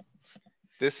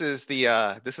 This is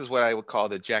this is what I would call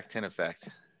the jack 10 effect.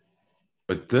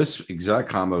 But this exact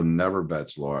combo never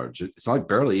bets large. It's like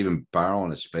barely even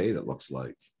barreling a spade, it looks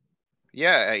like.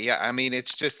 Yeah, yeah, I mean,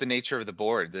 it's just the nature of the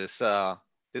board.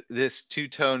 This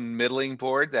two-tone middling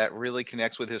board that really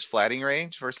connects with his flatting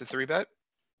range versus three bet.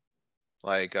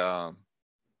 Like,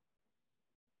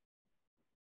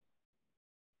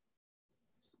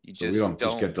 you So we just don't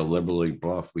just get don't, to liberally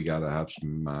bluff. We gotta have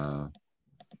some,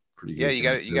 pretty good. yeah, you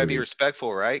gotta be connectivity.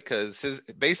 respectful, right? Cuz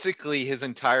basically his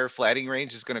entire flatting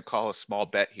range is gonna call a small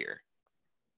bet here.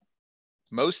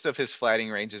 Most of his flatting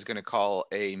range is gonna call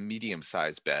a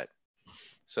medium-sized bet.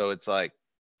 So it's like,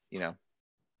 you know,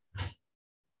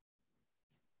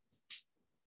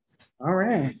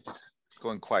 Alright, it's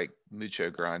going quite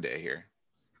mucho grande here.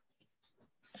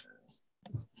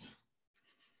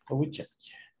 so we check.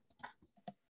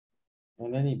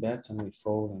 And then he bets and we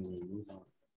fold and we move on.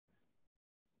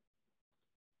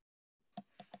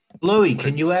 Louis, What a-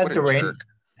 can you add what a the jerk.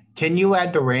 can you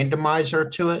add the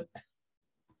randomizer to it?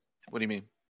 What do you mean?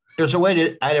 There's a way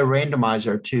to add a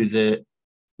randomizer to the,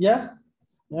 Yeah,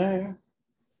 yeah.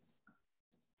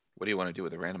 What do you wanna do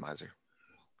with a randomizer?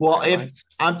 well, if,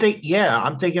 Randomize?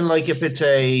 I'm thinking like if it's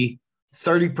a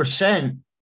 30%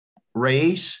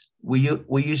 raise, we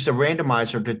use the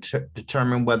randomizer to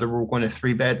determine whether we're going to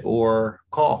three bet or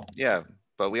call. Yeah,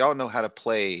 but we all know how to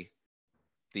play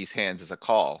these hands as a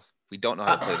call. We don't know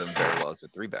how to play them very well as a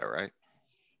three bet, right?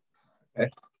 Okay.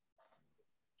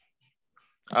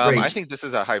 I Raise. think this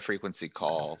is a high frequency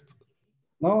call.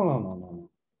 No.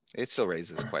 It still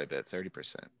raises quite a bit,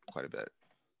 30%, quite a bit.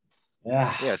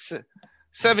 Yeah, Yes,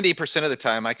 70% of the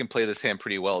time I can play this hand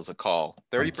pretty well as a call.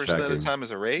 30% of the checking. time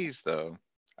as a raise, though.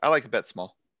 I like a bet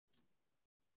small,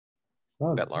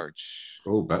 no, bet large-ish.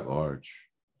 Oh, bet large.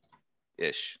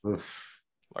 Oof.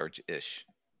 Large-ish.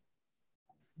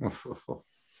 Oof, oof, oof.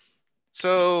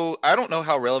 So I don't know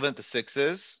how relevant the six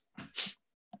is.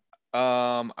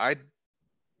 I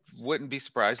wouldn't be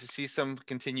surprised to see some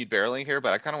continued barreling here,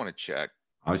 but I kinda wanna check.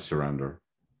 I surrender.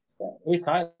 Ace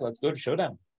high, let's go to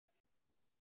showdown.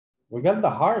 we got the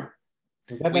heart.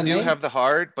 We got We the do have names. the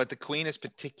heart, but the queen is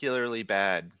particularly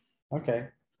bad. Okay,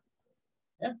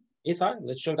 Ace high,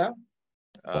 let's showdown.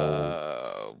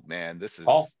 Man, this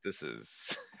Call.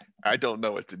 is, I don't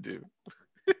know what to do.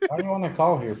 why do you wanna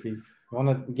call here, Pete? You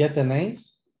wanna get the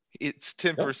names? It's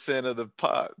 10% of the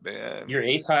pot, man. Your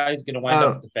ace high is gonna wind Oh.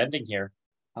 up defending here.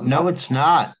 I'm No, not- it's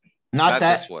not. Not Not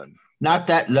this that, one. not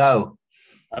that low.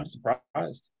 I'm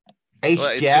surprised. Ace, Well,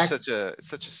 it's jack, just it's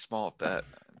such a small bet.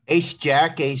 ace,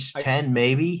 jack, ace I- 10,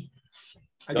 maybe.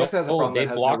 I guess it has a problem They that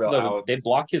has no block real outs. they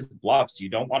block his bluffs. You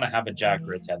don't wanna have a jack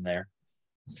or a 10 there.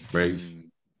 Raise Mm.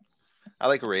 I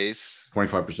like a raise.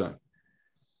 25%.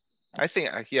 I think,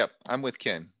 yep, I'm with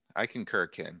Ken. I concur,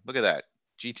 Ken. Look at that.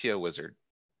 GTO wizard.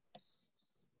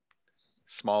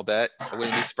 small bet. I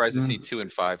wouldn't be surprised to see 2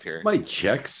 and 5 here. Might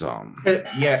check some.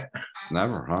 Yeah,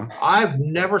 Never, huh? I've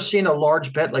never seen a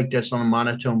large bet like this on a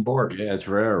monotone board. Yeah, it's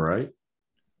rare, right?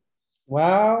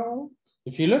 Well,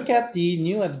 if you look at the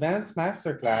new advanced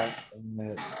masterclass,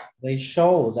 they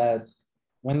show that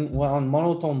when on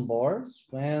monotone boards,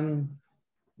 when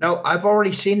No, I've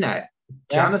already seen that.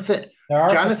 Yeah. Jonathan, there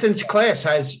are some- Jonathan's class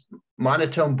has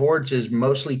monotone boards is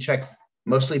mostly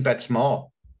mostly bet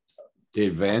small. The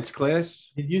advanced class?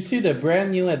 Did you see the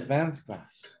brand new advanced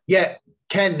class? Yeah,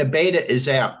 Ken, the beta is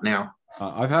out now.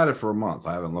 I've had it for a month.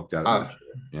 I haven't looked at it Oh. much.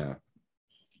 Yeah,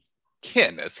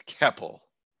 Kenneth Keppel.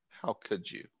 How could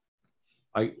you?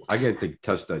 I get to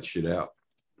test that shit out.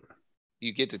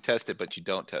 You get to test it, but you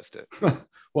don't test it.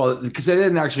 Well, because they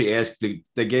didn't actually ask,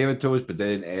 they gave it to us, but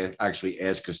they didn't actually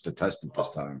ask us to test it this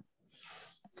time.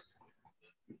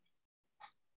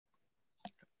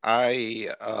 I,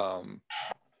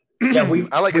 Yeah,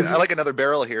 I like another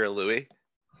barrel here, Louis.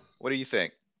 What do you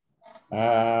think?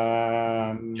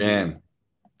 Jam.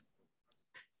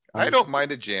 I don't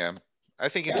mind a jam. I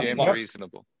think a Yeah, jam's fuck.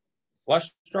 reasonable.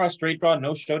 Flush draw, straight draw,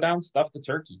 no showdown, stuff the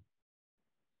turkey.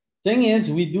 Thing is,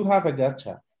 we do have a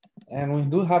gotcha. And we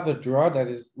do have a draw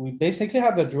we basically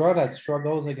have a draw that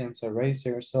struggles against a race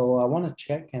here, so I wanna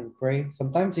check and pray.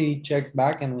 Sometimes he checks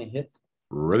back and we hit.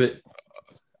 Ribbit.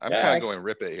 I'm Yeah, kinda going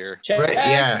rip it here. Check. Right,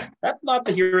 yeah. That's not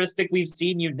the heuristic we've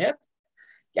seen you knit.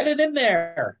 Get it in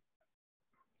there.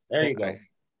 There you go. Okay.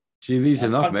 See these Yeah,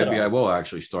 enough, punt it maybe I on. will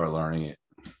actually start learning it.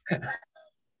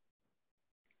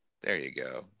 There you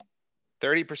go.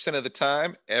 30% of the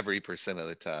time, every percent of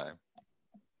the time.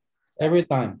 Every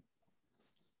time.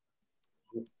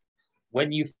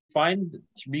 When you find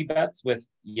 3 bets with,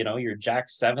 your jack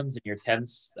sevens and your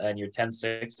tens and your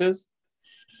 10-6s,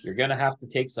 you're gonna have to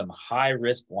take some high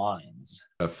risk lines.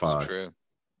 At It's 5. true.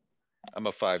 I'm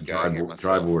a 5 guy here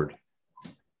Dry myself. board.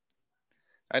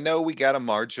 I know we got a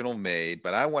marginal made,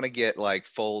 but I wanna get like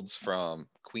folds from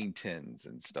queen tens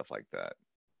and stuff like that.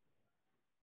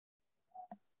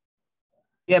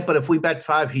 Yeah, but if we bet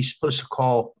 5, he's supposed to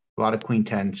call a lot of queen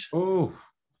tens. Oh,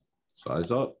 size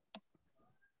up.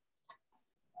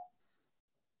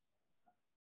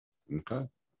 Okay.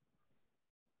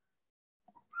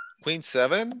 Queen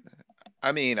 7?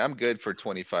 I mean, I'm good for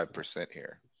 25%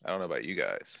 here. I don't know about you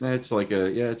guys. It's like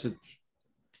it's a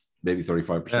maybe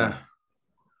 35%. Yeah.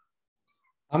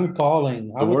 I'm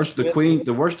calling. The worse the queen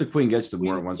gets, the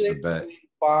more it Queen wants to six, bet. queen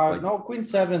five, Like- no, queen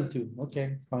 7 too. Okay,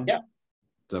 it's fine. Yeah.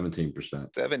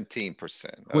 17%.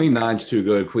 17%. Queen Okay. 9's too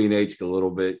good. Queen 8's a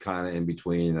little bit kind of in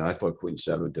between. And I thought queen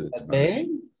 7 did it A the most. big,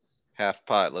 Half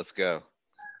pot, let's go.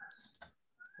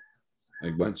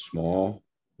 It went small.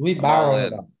 we I'm all barrel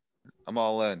it in. up. I'm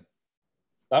all in.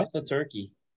 Stuff the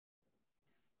turkey.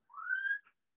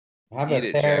 Have Eat a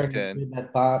it, pair, Jack 10.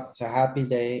 that pot, it's a happy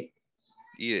day.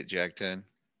 Eat it, Jack 10.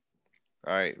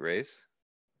 Alright, raise.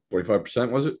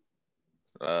 45% was it?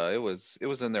 It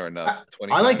was in there enough.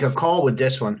 I like a 25. call with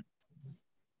this one.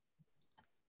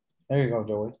 There you go,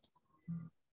 Joey.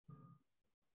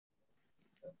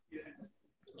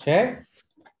 Check,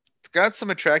 It's got some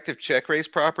attractive check raise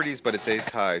properties, but it's ace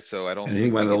high, so I don't And he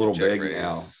think we went a get little check big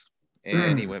now. raise.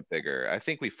 And he went bigger. I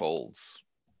think we folds.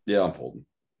 Yeah, I'm folding.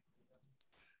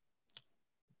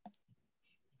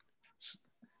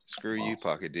 Screw you,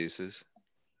 pocket deuces.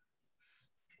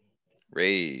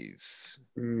 Raise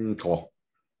Call.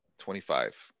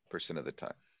 25% of the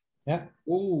time. yeah,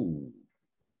 Ooh.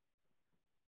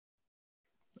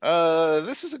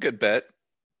 This is a good bet.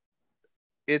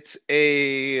 It's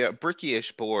a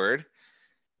bricky-ish board.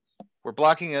 We're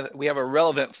blocking, we have a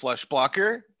relevant flush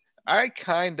blocker. I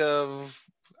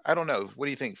don't know. What do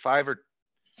you think? 5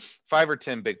 or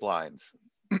 10 big blinds?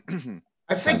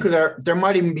 I think there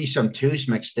might even be some twos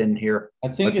mixed in here. I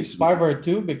think it's 5 or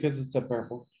 2 because it's a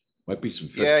purple. Might be some.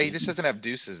 Yeah, he 15s. just doesn't have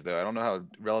deuces though. I don't know how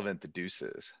relevant the deuce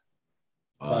is.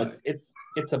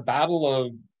 It's a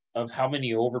battle of how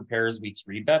many overpairs we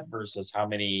 3-bet versus how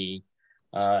many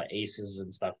aces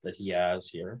and stuff that he has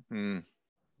here.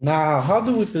 Now, how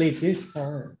do we play this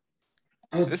turn?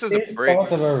 With This is a this break.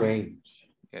 part of a range.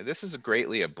 Yeah, this is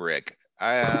greatly a brick.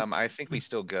 I think we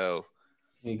still go.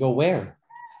 You go where?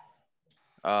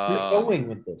 You're going Um,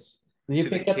 with this. You to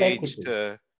the pick up cage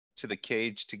equity. to the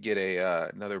cage to get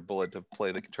another bullet to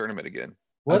play the tournament again.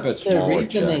 What's bet the smaller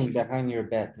reasoning check. behind your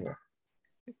bet here?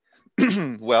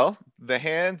 Well, the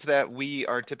hands that we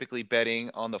are typically betting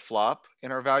on the flop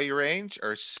in our value range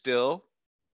are still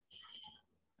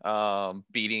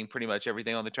beating pretty much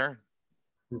everything on the turn.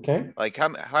 Okay, Like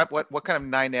what kind of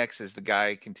 9x is the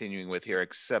guy continuing with here,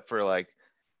 except for like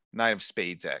Nine of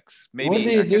spades X, maybe. What do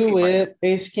I you guess do he might- with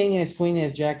ace, king, ace, queen,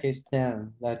 ace, jack, ace,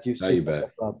 10 that you Now you see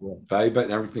bet. up with? Value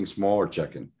betting everything small or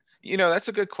checking. You know, that's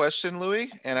a good question,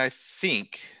 Louis, and I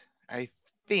think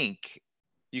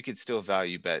you could still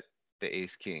value bet the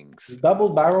ace kings. Double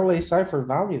barrel ace high for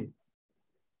value.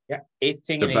 Yeah, ace,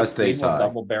 king The and ace best queen ace will high.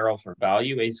 double barrel for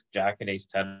value. Ace, jack and ace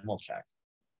 10 will check.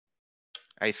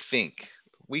 I think.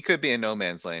 We could be in no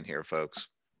man's land here, folks.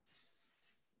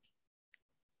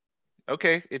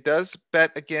 Okay, it does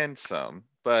bet again some,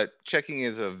 but checking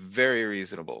is a very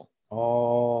reasonable.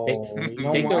 Oh, you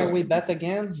know take why a- we bet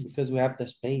again? Because we have the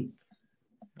spade.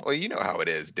 Well, you know how it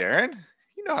is, Darren.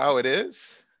 You know how it is.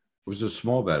 It was a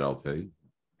small bet, LP.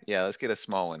 Yeah, let's get a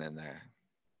small one in there.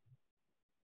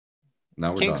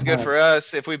 Now we're King's done. good for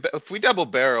us. If we double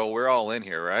barrel, we're all in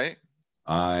here, right?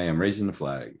 I am raising the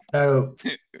flag. So,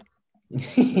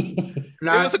 It was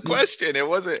not, a question. It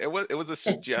wasn't, it was a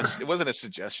suggestion. It wasn't a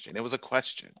suggestion. It was a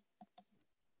question.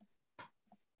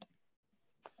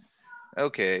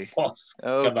 Okay, Oh,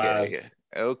 scumbass.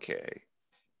 okay.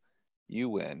 You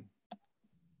win.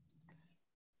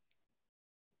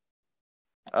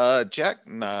 Jack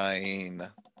nine.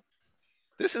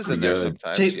 This is in Pretty there good.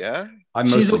 sometimes, See- yeah? I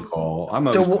See, mostly the- call. I'm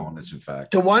always the- calling this in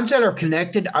fact. the ones that are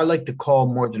connected, I like to call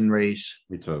more than raise.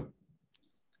 Me too.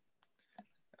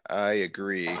 I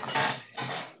agree.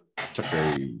 Check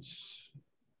raise.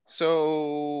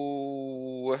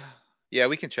 So, yeah,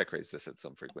 we can check raise this at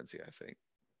some frequency, I think.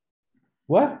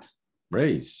 What?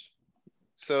 Raise.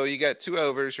 So you got two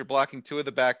overs, you're blocking two of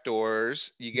the back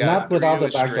doors, you got Not without three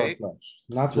the to a backdoor straight. flush.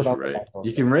 Not Just without the raise. backdoor.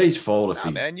 You flush. can raise fold if Nah,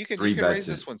 he man, you three can raise bets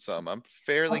this it. one some. I'm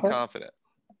fairly Okay. confident.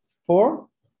 4?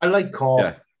 I like call.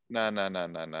 Yeah,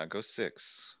 Nah, go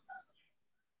six.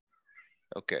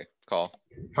 Okay, call.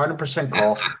 100%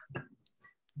 call.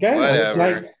 Okay, well, it's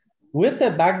like, Whatever. with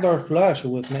the backdoor flush, it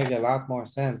would make a lot more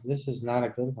sense. This is not a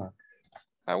good one.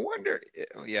 I wonder,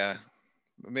 yeah,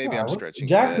 maybe Yeah, I'm what- stretching. a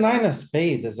Jack bit. nine of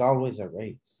spade is always a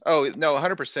raise. Oh, no,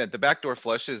 100%. The backdoor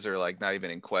flushes are like not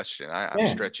even in question. I'm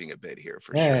Yeah. stretching a bit here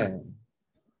for Yeah. sure.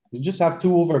 You just have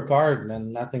two overcard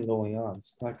and nothing going on.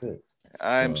 It's not good.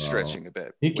 I'm So, stretching a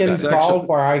bit. You can without It's call actually-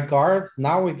 for high cards.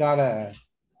 Now we gotta,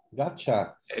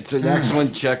 gotcha. it's an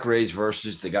excellent check raise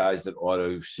versus the guys that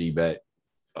auto C bet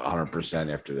 100%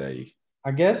 after they.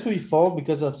 I guess we fold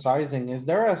because of sizing. Is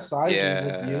there a size you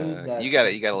would use Yeah, that? you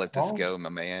gotta let this call? go, my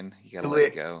man. You gotta Do let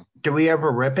it it. go. Do we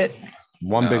ever rip it?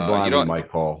 One big No, you blind we don't- might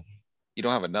call. You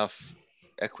don't have enough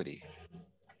equity.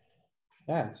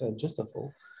 Yeah, it's just a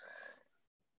fold.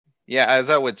 Yeah, as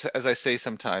I say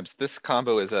sometimes, this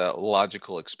combo is a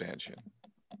logical expansion.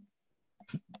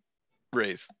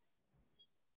 Raise.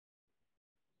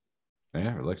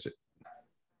 Yeah, relax it.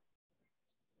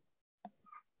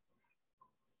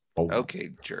 Fold. Okay,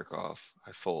 jerk off.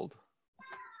 I fold.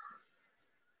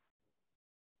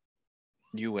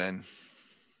 You win.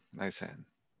 Nice hand.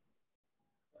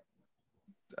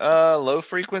 Low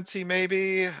frequency,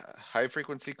 maybe, high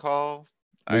frequency call.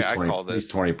 At least I 20 call at least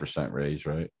this, 20% raise,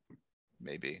 right?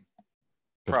 maybe.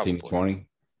 15 to Probably. 20.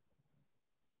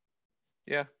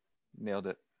 Yeah, nailed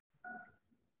it.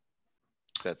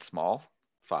 Bet small,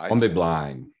 five, One big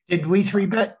blind. Did we three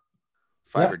bet?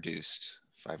 five Yeah. or deuce,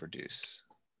 five or deuce.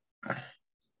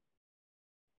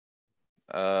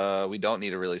 We don't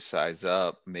need to really size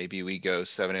up. Maybe we go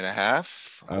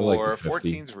 7.5 I like the or 50.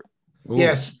 14's. Ooh,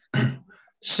 Yes.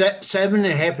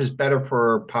 7.5 is better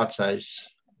for pot size.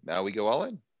 Now we go all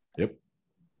in. Yep.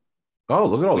 Oh,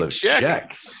 look at all We those check.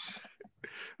 checks.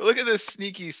 Look at this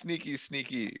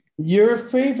sneaky. Your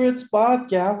favorite spot,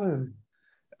 Gavin.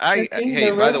 Checking Hey,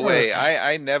 the by the river. way,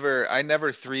 I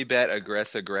never three bet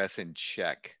aggress and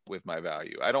check with my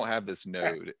value. I don't have this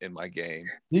node in my game.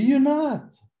 Do you not?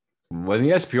 When the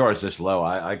SPR is this low,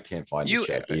 I can't find the You,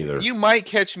 check either. you might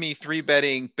catch me three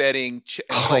betting, and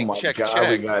Oh playing my check, god,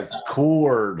 we check. got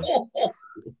cord. What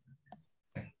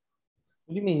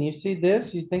do you mean? You see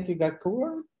this? You think you got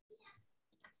cooler?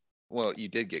 Well, you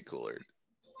did get cooler.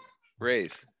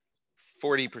 Raise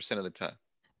 40% of the time.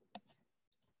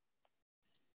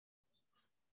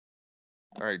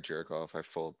 Alright, jerk off. I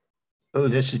fold. Oh,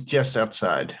 this is just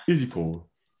outside. Easy fold.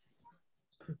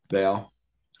 Now,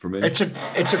 for me. It's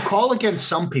a call against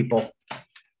some people.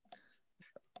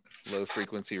 Low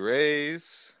frequency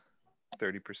raise,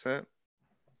 30%.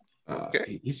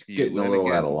 okay. He's You getting a win little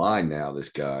out again. of line now, this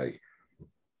guy.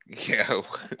 Yeah,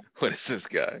 what is this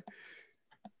guy?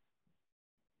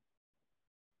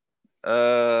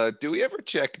 Do we ever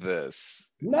check this?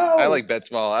 No. I like bet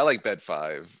small. I like bet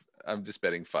five. I'm just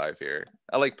betting five here.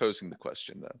 I like posing the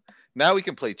question though. Now we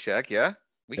can play check, yeah?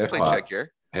 We can Half play pot. check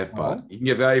here. Half pot. You can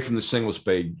get value from the single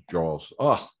spade draws.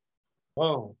 Oh,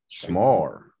 Whoa.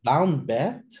 smaller. Down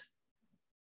bet?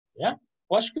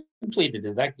 Flush completed.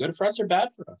 Is that good for us or bad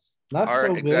for us? Not Our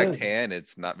so exact good. hand,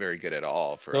 it's not very good at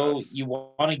all for So us. you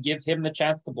want to give him the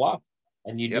chance to bluff,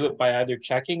 and you do Yep. it by either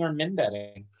checking or min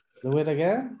betting. Do it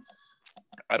again?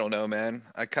 I don't know, man.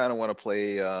 I kinda wanna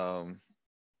play, All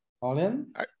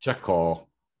in? Check call.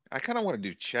 I kinda wanna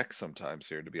do check sometimes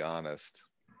here, to be honest.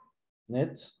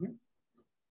 Nits?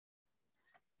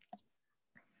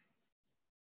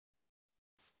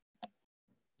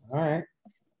 Alright,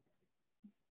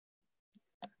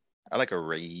 I like a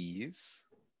raise.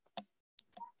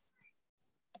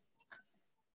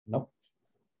 nope.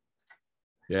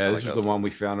 Yeah, I this like is the a- one we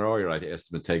found earlier. I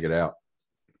asked him to take it out.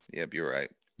 Yep, you're right.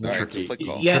 Yeah. Alright, so Tricky. play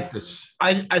call. Yeah. Trick this.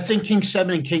 I think king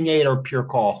 7 and king 8 are pure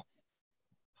call.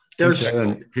 King There's,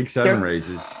 seven there-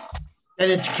 raises.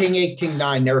 and it's king 8, king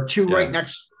 9. There are two right Yeah.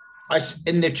 next.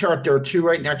 In the chart, there are two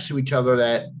right next to each other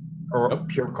that are Yep.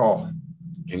 pure call.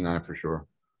 King 9 for sure.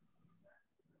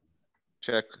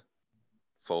 Check.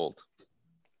 Fold.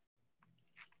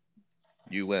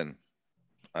 You win.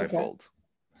 I Okay. fold.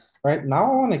 Right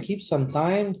now I wanna keep some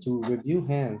time to review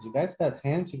hands. You guys got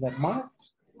hands, you got marked?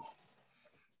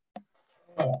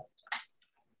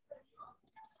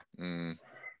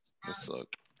 Let's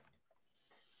look.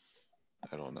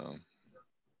 I don't know.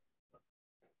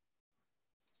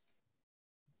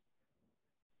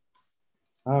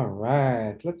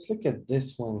 Alright, let's look at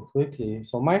this one quickly.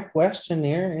 So my question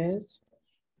here is.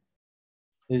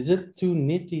 Is it too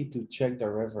nitty to check the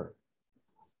river?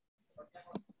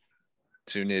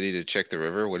 Too nitty to check the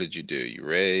river. What did you do? You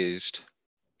raised.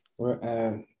 Or,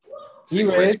 he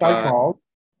Single raise raised, I pot, called,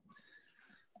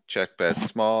 check bet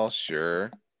small,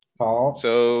 sure. call.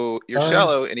 So you're Turn.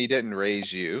 shallow and he didn't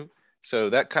raise you. So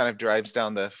that kind of drives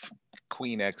down the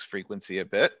queen X frequency a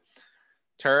bit.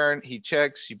 Turn, he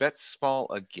checks, you bet small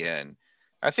again.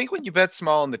 I think when you bet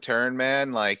small in the turn,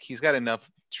 man, like he's got enough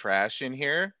trash in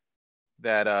here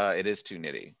that, it is too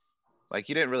nitty. Like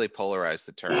you didn't really polarize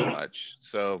the turn much,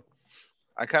 so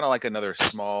I kinda like another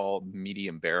small,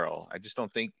 medium barrel. I just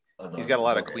don't think he's got a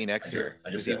lot of queen X here.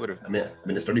 Cause he would've, I'm in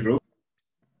the study group.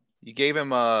 you gave him,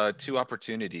 two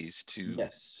opportunities to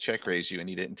Yes, check raise you and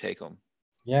he didn't take them.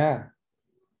 yeah.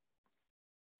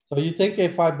 So you think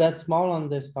if I bet small on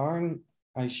this turn,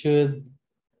 I should.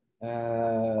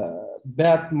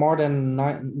 Bet more than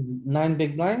nine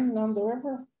big blind on the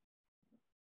river?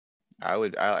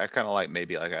 I kinda like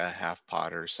maybe like a half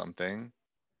pot or something.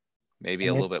 Maybe a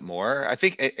And little bit more. I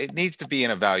think it needs to be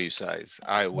in a value size,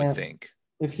 I Yeah. would think.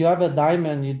 If you have a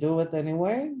diamond, you do it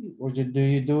anyway, or do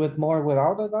you do it more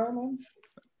without a diamond?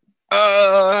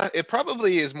 It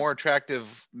probably is more attractive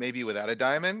maybe without a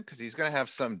diamond, cuz he's gonna have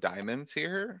some diamonds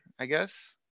here, I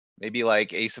guess. Maybe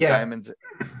like ace of Yeah. diamonds,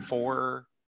 4.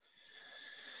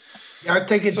 Yeah, I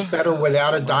think it's So- better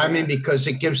without a something like diamond that. because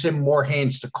it gives him more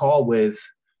hands to call with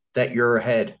that you're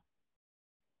ahead.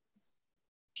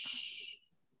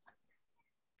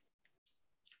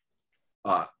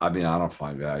 I mean, I don't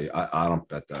find value. I don't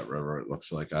bet that river. It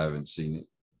looks like I haven't seen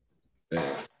it.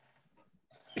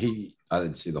 I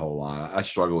didn't see the whole line. I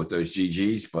struggle with those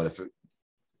GGs, but if it.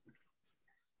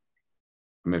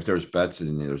 I mean, if there's bets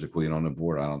and there's a queen on the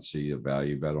board, I don't see a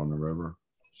value bet on the river.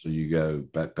 So you go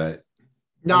bet.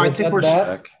 No, I would think bet we're,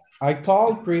 that. Check. I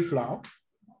called pre-flop.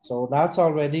 So that's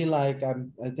already like,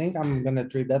 I think I'm gonna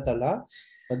three bet a lot,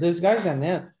 but this guy's a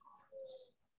net.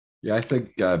 Yeah, I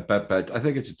think bet. I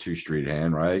think it's a 2-street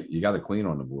hand, right? You got a queen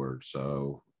on the board,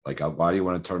 so like, why do you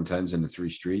want to turn tens into 3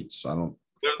 streets? I don't.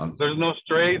 There's no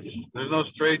straights. There's no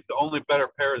straights. The only better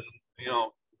pair is,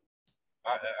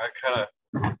 I kind of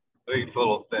think it's a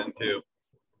little thin too.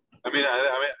 I mean,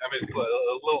 it's a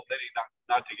little nitty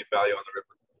not to get value on the river.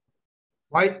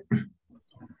 right?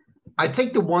 I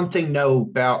think the one thing though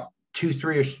about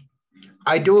 2-3,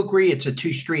 I do agree it's a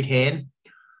 2-street hand,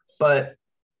 but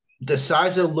the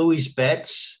size of Louis'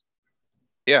 bets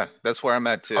Yeah, that's where I'm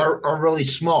at too. are really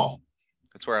small.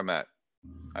 That's where I'm at.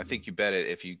 I think you bet it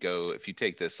if you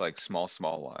take this like small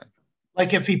line.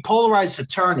 Like if he polarized the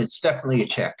turn, it's definitely a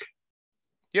check.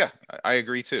 Yeah, I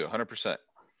agree too, 100%.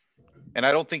 And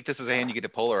I don't think this is a hand you get to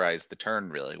polarize the turn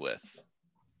really with.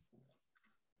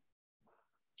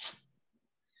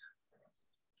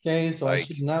 Okay, so I Like-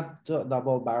 should not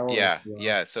double barrel. Yeah, it,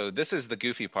 yeah, so this is the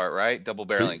goofy part, right? Double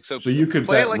barreling, so. So you could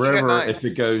play it bet like you got river if nines.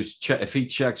 it goes if he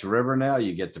checks river now,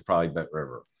 you get to probably bet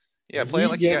river. Yeah, play it He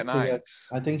like you gets got to bet- nines.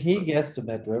 I think he gets to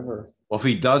bet river. Well, if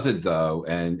he does it though,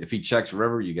 and if he checks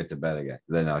river, you get to bet again.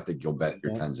 Then I think you'll bet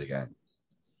your tens Yes. again.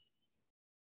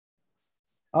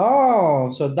 Oh,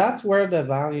 so that's where the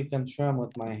value comes from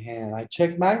with my hand. I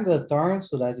check back the turn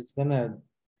so that it's gonna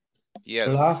Yes,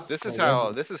 Bluff, this is whatever.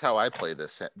 how, this is how I play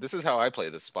this. This is how I play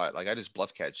this spot. Like I just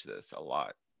bluff catch this a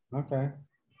lot. Okay.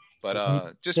 But,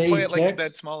 Mhm. just Say play it like you bet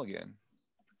checks. small again.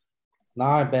 Now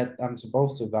I bet I'm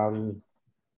supposed to value.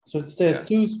 So it's the Yeah.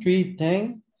 2 street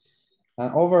thing.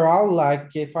 And overall,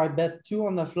 like if I bet 2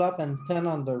 on the flop and 10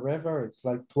 on the river, it's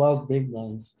like 12 big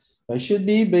ones. So it should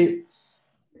be big.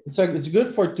 It's like, it's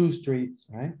good for 2 streets,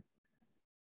 right? Yeah,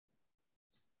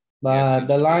 But seems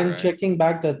the to be line right. checking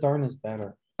back the turn is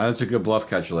better. That's a good bluff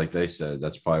catcher, like they said.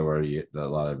 That's probably where you get a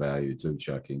lot of value too,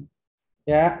 checking.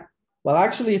 Yeah, well,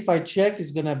 actually, if I check,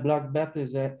 it's gonna block bet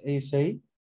is a ace eight.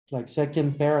 Like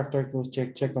second pair after it goes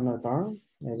check, check on the turn.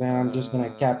 And then I'm just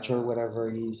gonna capture whatever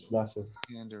he's bluffing.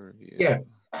 Hand to review. Yeah.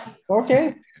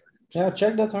 Okay, yeah,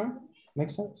 check the turn.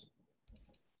 Makes sense.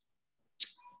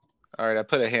 Alright, I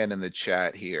put a hand in the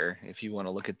chat here. If you wanna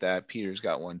look at that, Peter's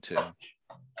got one too.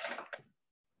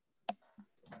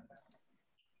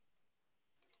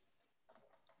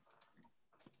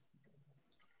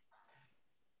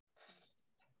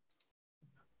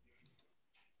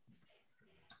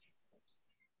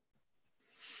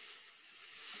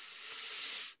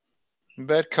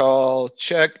 Bet call,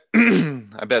 check.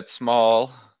 I bet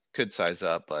small, could size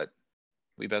up, but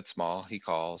we bet small, he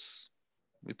calls.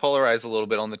 We polarize a little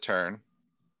bit on the turn.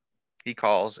 He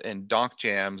calls and donk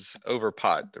jams over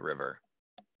pot the river.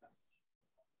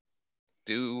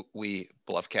 Do we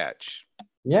bluff catch?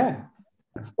 Yeah,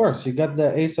 of course, you got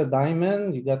the ace of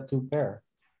diamond, you got 2 pair.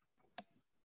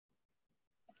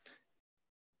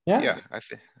 Yeah, Yeah, I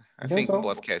think think so.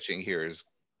 bluff catching here is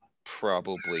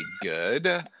probably good.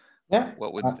 yeah,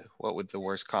 What would the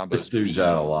worst This combos dude's be?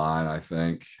 out of line, I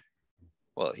think.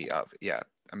 Well, yeah,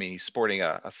 I mean, he's sporting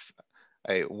a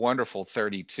wonderful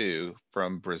 32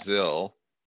 from Brazil.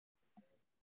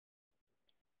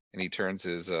 And he turns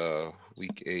his,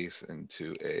 weak ace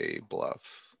into a bluff.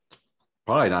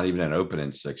 Probably not even an open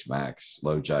in 6 max,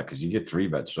 low jack, because you get 3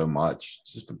 bets so much.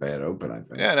 It's just a bad open, I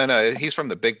think. Yeah, no, he's from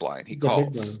the big blind. He The big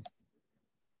calls. one.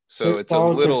 So Check it's a call,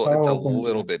 check little, call, it's a open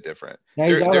little check. bit different. Yeah,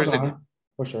 he's out of There's a, line,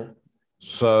 for sure.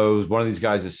 So one of these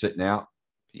guys is sitting out.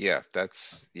 yeah,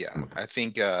 I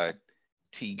think,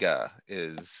 Tiga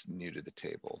is new to the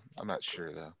table. I'm not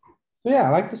sure though. So yeah, I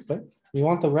like this play. You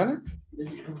want to run it?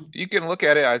 You can look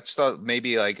at it. I just thought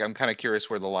maybe like, I'm kinda curious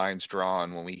where the line's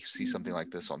drawn when we see something like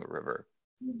this on the river.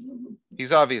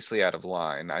 He's obviously out of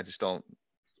line. I just don't,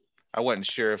 I wasn't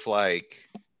sure if like.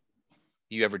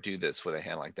 You ever do this with a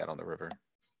hand like that on the river?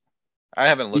 I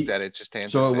haven't looked at it, just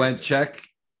hand for So it went sake. check,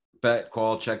 bet,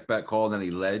 call, check, bet, call, then he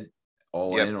led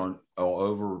all Yep. in on, all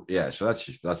over. Yeah, so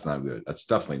that's not good. That's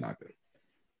definitely not good.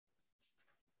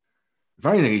 If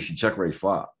anything, he should check raise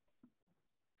flop.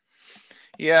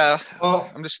 Yeah, Well,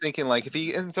 I'm just thinking like if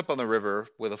he ends up on the river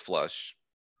with a flush.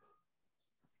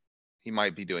 He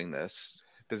might be doing this.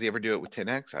 Does he ever do it with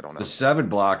 10x? I don't know. The 7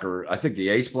 blocker, I think the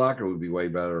ace blocker would be way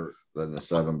better than the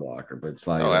 7 blocker, but it's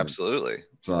not Oh, even, absolutely.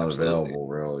 it's not absolutely. available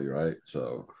really, right?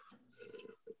 So.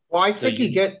 well, I So think he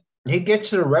gets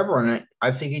to the river and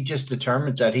I think he just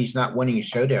determines that he's not winning a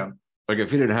showdown. Like if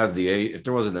he didn't have the eight, if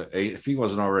there wasn't a eight, if he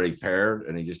wasn't already paired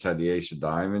and he just had the ace of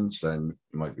diamonds, then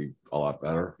it might be a lot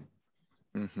better.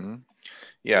 Mm-hmm.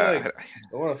 Yeah, Like,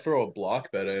 I want to throw a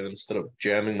block bet in instead of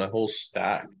jamming my whole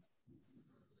stack.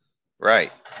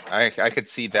 right. I could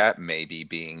see that maybe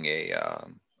being a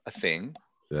thing.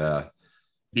 Yeah.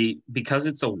 Because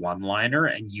it's a one-liner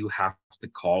and you have to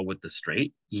call with the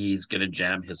straight, he's gonna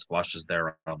jam his flushes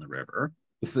there on the river.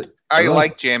 I Another-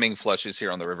 like jamming flushes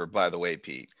here on the river, by the way,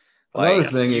 Pete. Another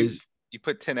Like, thing is, you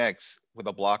put 10x with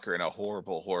a blocker in a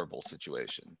horrible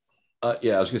situation.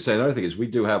 yeah, I was gonna say, another thing is we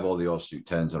do have all the offsuit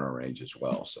tens in our range as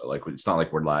well. So like, it's not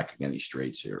like we're lacking any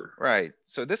straights here. Right,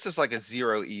 so this is like a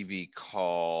 0 EV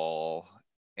call,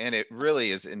 and it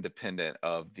really is independent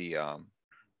of the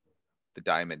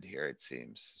diamond here, it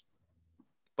seems.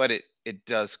 But it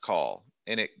does call,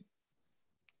 and it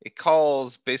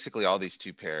calls basically all these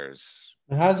 2 pairs.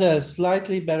 It has a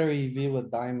slightly better EV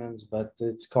with diamonds, but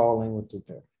it's calling with 2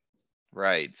 pair.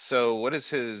 Right, so what does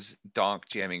his donk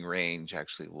jamming range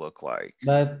actually look like?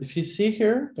 But if you see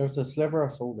here, there's a sliver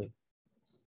of folding.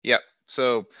 Yep,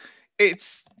 so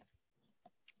it's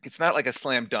not like a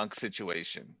slam dunk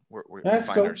situation where we Yeah, it's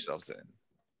find close. ourselves in.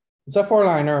 It's a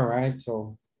 4-liner, right?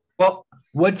 So Well,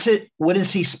 what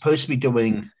is he supposed to be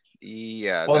doing?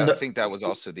 Yeah, On I the- think that was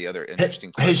also the other His,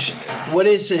 interesting question. what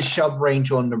is his shove range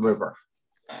on the river?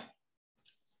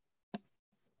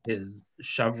 His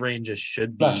shove ranges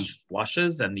should be Flush.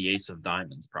 flushes and the ace of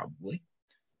diamonds, probably.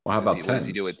 Well, how about What does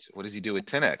he 10? do with, what does he do with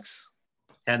 10x?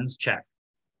 Tens check.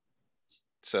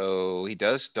 So he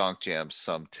does donk jam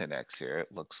some 10x here,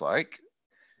 it looks like.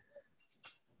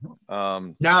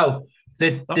 No,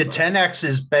 the 10x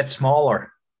is bet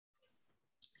smaller.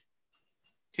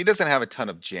 He doesn't have a ton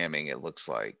of jamming, it looks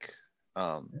like.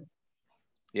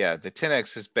 Yeah, the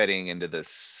 10x is betting into the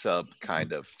sub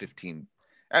kind of 15.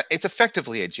 It's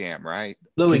effectively a jam, right?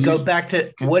 Louis, Can go you- back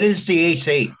to, what is the ace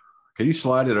eight? Can you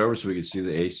slide it over so we can see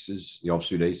the aces, the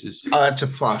offsuit aces? Oh, that's a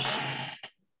flush.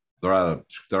 They're out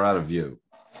of view.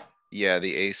 Yeah,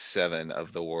 the ace seven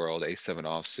of the world, ace seven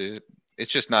offsuit.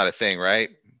 It's just not a thing, right?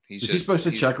 He's Is he just, supposed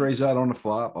to he's, check raise that on the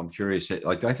flop? I'm curious.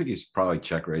 Like, I think he's probably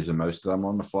check raising most of them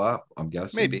on the flop, I'm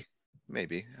guessing.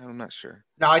 maybe, I'm not sure.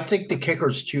 No, I think the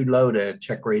kicker's too low to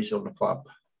check raise on the flop.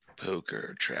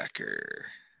 Poker tracker.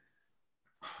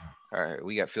 Alright,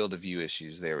 we got field of view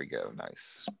issues. There we go.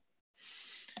 Nice.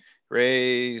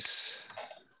 Raise.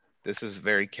 This is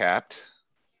very capped.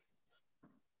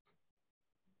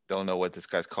 Don't know what this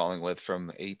guy's calling with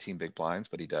from 18 big blinds,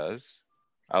 but he does.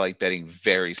 I like betting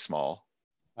very small.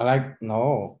 I like,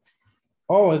 no.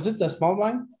 Oh, is it the small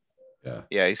blind?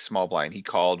 Yeah, he's small blind. He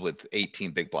called with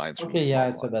 18 big blinds from the Okay, yeah,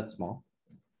 small it's a blind. bet small.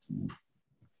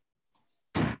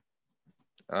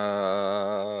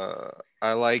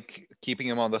 I like keeping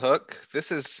him on the hook.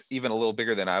 This is even a little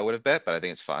bigger than I would have bet, but I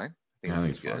think it's fine. I think I this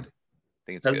think is it's fine. good. I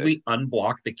think it's As good. we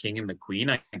unblock the king and the queen,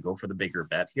 I can go for the bigger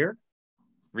bet here.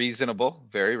 Reasonable,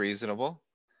 very reasonable.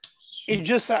 He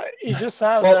just had,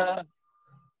 Well,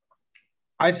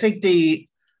 I think the,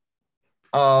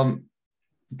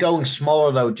 going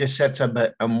smaller though, just sets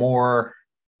a more,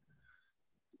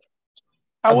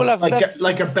 I will have bet,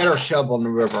 like a better shove on the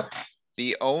river.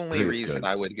 The only think it's reason good.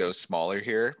 I would go smaller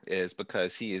here is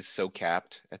because he is so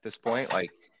capped at this point.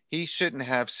 Like, he shouldn't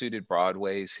have suited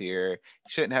broadways here. He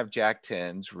shouldn't have jack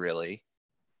tens, really.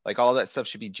 Like, all that stuff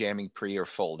should be jamming pre or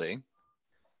folding.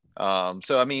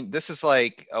 So I mean, this is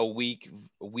like a weak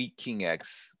king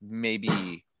X,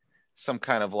 maybe some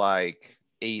kind of like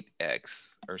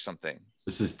 8x or something.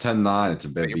 This is 10-9. It's a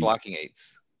But bit you're beat. blocking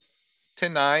eights.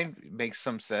 10-9 makes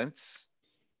some sense.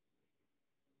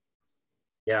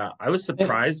 Yeah, I was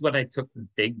surprised when I took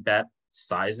big bet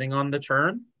sizing on the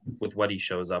turn with what he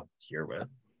shows up here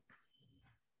with.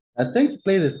 I think he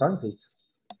played it fine, Pete.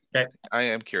 I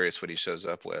am curious what he shows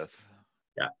up with.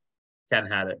 Ken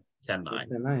had it 10-9.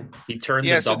 9. He turned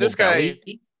Yeah, the so double this guy-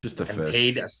 belly Just a and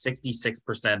paid a fish.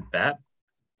 66% bet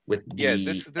with Yeah, the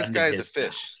this end guy of is a his stack.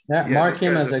 fish. Yeah, Yeah, mark this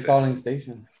him guy's as a a fish. calling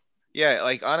station. Yeah,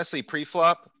 like honestly,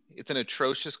 pre-flop, it's an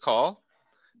atrocious call.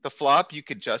 The flop, you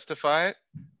could justify it.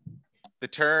 The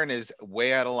turn is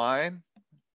way out of line.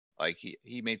 Like,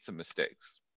 he made some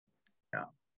mistakes.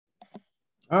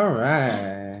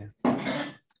 Alright,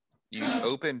 You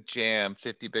open jam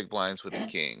 50 big blinds with the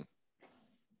king.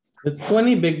 it's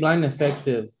 20 big blind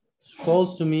effective.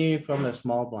 Falls to me from the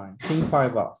small blind, king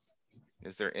 5 off.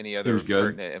 Is there any other Seems good.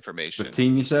 pertinent information?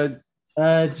 15, you said?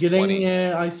 It's getting 20.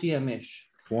 ICM-ish.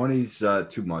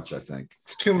 20's too much, I think.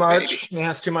 It's too much.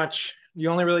 Yeah, it's too much. You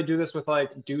only really do this with like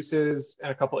deuces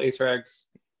and a couple ace regs.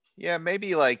 Yeah,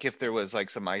 maybe like if there was like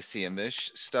some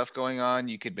ICM-ish stuff going on,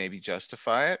 you could maybe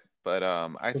justify it. But,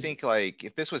 I think like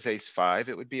if this was ace five,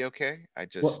 it would be okay. I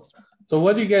just, So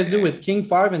what do you guys do with king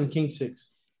 5 and king 6?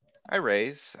 I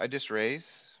just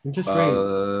raise. You just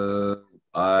raise.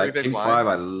 Three big King 5,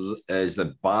 blinds. is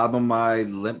the bottom of my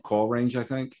limp call range, I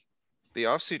think. The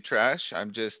offsuit trash,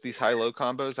 I'm just, these high-low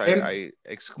combos, I They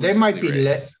exclusively might be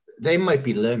raise. they might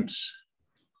be limps.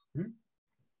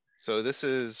 So this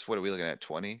is, what are we looking at,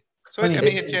 20? So 20. I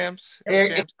mean, it jams, it It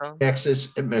jams some. mixes,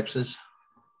 it mixes.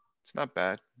 It's not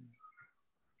bad,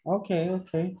 Okay,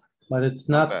 but it's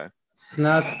not not, bad. it's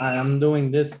not, I am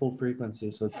doing this full frequency,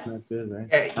 so it's not good, right?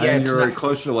 Yeah, And it's you're not,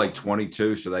 closer to like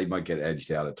 22, so they might get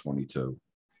edged out at 22.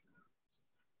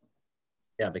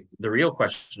 Yeah, the real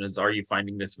question is, are you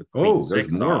finding this with Oh, queen there's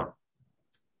six more. off?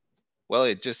 Well,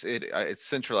 it just, it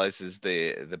centralizes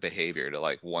the behavior to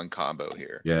like one combo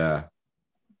here. Yeah.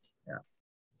 Yeah.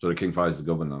 So the king 5 is the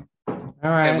good one though.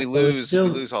 Alright. And we lose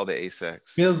all the ace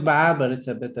X. Feels bad, but it's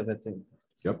a bit of a thing.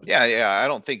 Yep. Yeah, I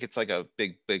don't think it's like a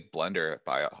big blunder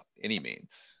by any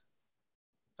means.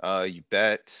 You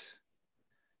bet.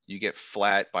 You get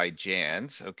flat by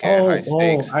Jans, okay, Oh, high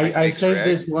stakes. high I stakes saved reg.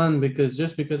 this one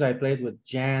because I played with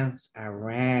Jans, I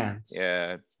ran.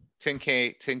 Yeah,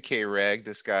 10K reg,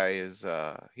 this guy is,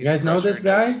 You he's a guys know this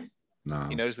crusher, guy? No,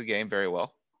 He knows the game very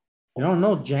well. You don't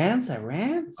know Jans, I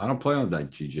ran? I don't play on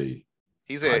that GG.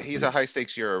 He's I a think- high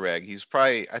stakes Euro reg. He's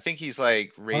probably, I think he's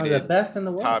like One of the rated best in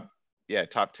the world. top, yeah,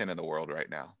 top 10 in the world right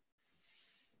now.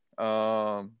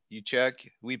 You check,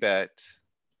 we bet.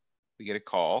 We get a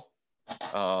call.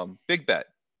 Big bet.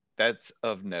 That's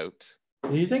of note.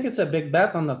 Do you think it's a big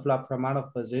bet on the flop from out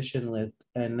of position with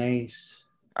an ace?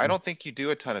 I don't think you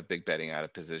do a ton of big betting out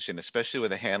of position, especially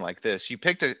with a hand like this. You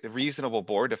picked a reasonable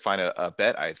board to find a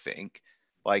bet, I think.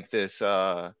 Like this,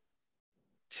 10-8,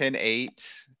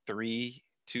 3,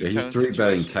 Yeah, he's two-tone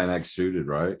 3-betting situation. 10x suited,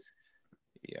 right?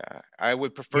 Yeah, I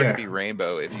would prefer to Yeah. be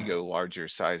rainbow if you go larger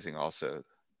sizing also.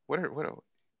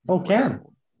 Oh, Ken.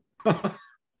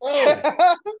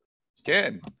 Oh,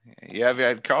 Ken, you have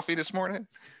had coffee this morning?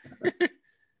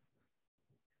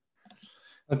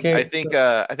 Okay. I think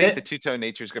It- the two-tone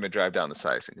nature is gonna drive down the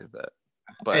sizing a bit.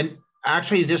 But And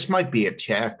actually, this might be a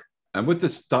check. And with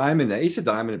this diamond, the ace of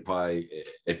diamond, it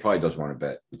probably does want to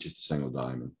bet with just a single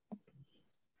diamond.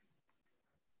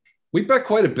 We bet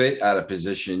quite a bit out of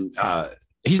position.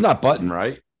 He's not button,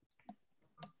 right?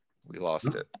 we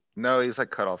lost it. No, he's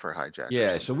like cut off or hijack. or Yeah,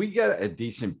 something. so we get a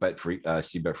decent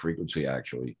C bet frequency,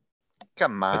 actually.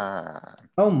 Come on.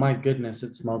 Oh my goodness,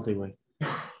 it's multi-way.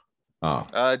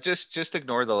 Oh, Just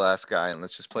ignore the last guy and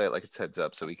let's just play it like it's heads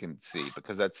up so we can see,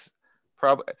 because that's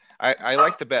probably, I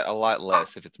like the bet a lot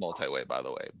less if it's multi-way, by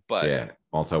the way, but yeah,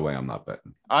 multi-way, I'm not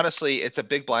betting. honestly, it's a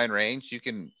big blind range. You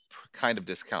can kind of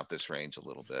discount this range a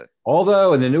little bit.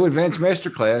 Although in the new advanced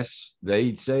masterclass,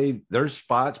 they say there's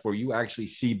spots where you actually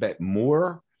see bet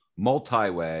more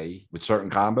multi-way with certain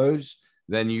combos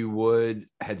than you would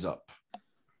heads up.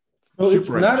 So it's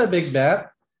Super not a interesting. big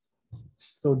bet.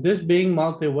 So this being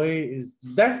multi-way is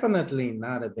definitely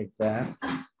not a big bet.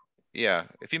 Yeah,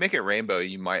 if you make it rainbow,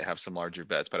 you might have some larger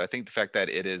bets, but I think the fact that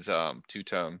it is,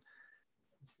 two-tone,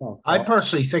 It's not I call.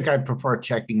 personally think I prefer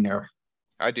checking there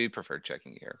I do prefer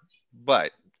checking here,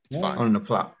 but it's Yeah. fine. on the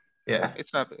flop. Yeah.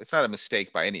 It's not a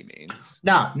mistake by any means.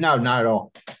 No, not at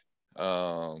all.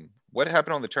 What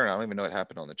happened on the turn? I don't even know what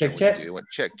happened on the Check, turn. What'd you check. do? It went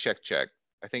check, check, check.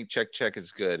 I think check, check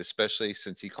is good, especially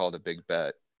since he called a big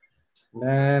bet.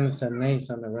 Then it's an ace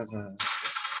on the river.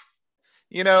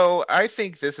 You know, I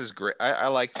think this is great. I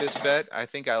like this bet. I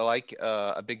think I like,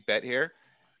 a big bet here.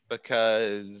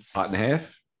 Because Hot and a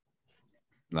half?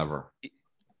 Never.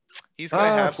 he's gonna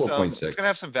have some, 4.6. he's gonna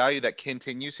have some value that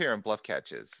continues here and bluff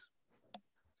catches.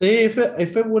 See, if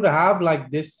it would have like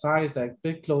this size, like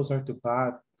bit closer to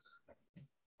pot.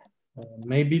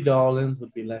 Maybe the all-ins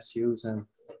would be less used and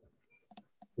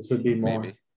this would be more.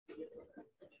 Maybe.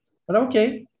 But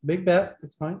okay, big bet,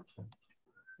 it's fine.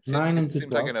 Nine It into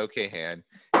seems like 12. an okay hand.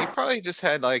 He probably just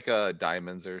had like,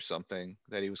 diamonds or something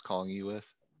that he was calling you with.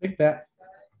 Big bet.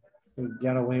 We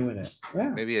got away with it. Yeah,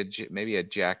 Maybe a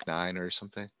jack nine or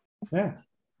something. yeah.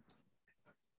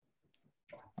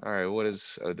 Alright, what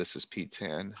is, oh, this is Pete's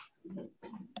hand.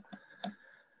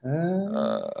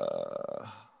 Uh,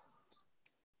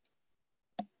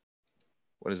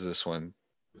 What is this one?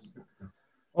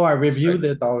 Oh, I reviewed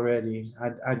it already.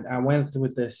 I went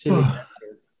with the silly method.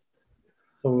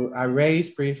 So I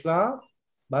raised pre-flop,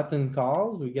 button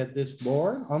calls, we get this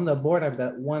board. On the board, I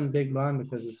bet one big blind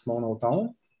because it's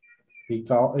monotone. He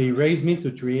raised me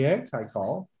to 3x, I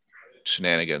call.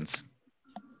 Shenanigans.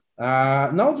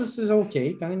 No, this is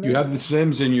okay, kind of. You have the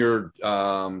Sims in your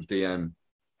DM.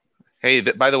 Hey,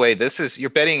 by the way, this is, you're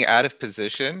betting out of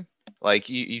position. Like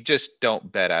you just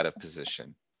don't bet out of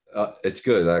position. It's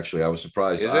good, actually. I was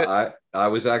surprised. Is it? I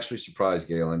was actually surprised,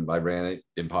 Galen. I ran it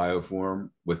in Pio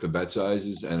form with the bet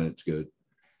sizes and it's good.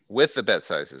 With the bet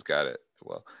sizes, got it.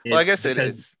 Well, I guess it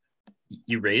because is.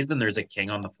 You raised and there's a king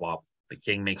on the flop. The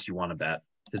king makes you want to bet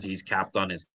because he's capped on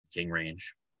his king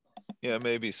range. Yeah,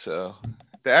 maybe so.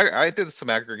 I did some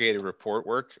aggregated report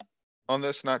work on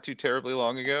this not too terribly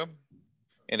long ago.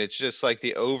 And it's just like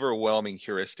the overwhelming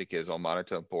heuristic is on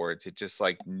monotone boards. It just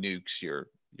like nukes your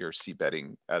C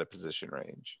betting out of position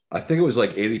range. I think it was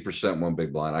like 80% one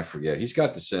big blind. I forget. He's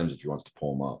got the Sims if he wants to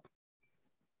pull them up.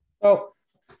 So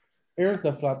here's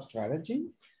the flop strategy.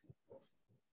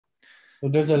 So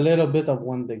there's a little bit of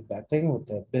one big betting with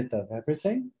a bit of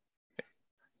everything.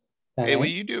 Hey, will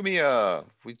And you do me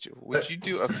would you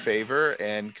do a favor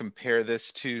and compare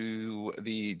this to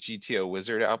the GTO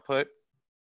wizard output?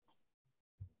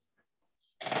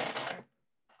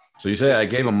 So you say I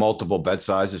Just to gave see- him multiple bet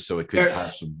sizes so it could There-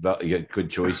 have some, you get good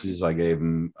choices. I gave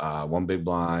him one big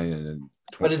blind and then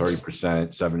But it's-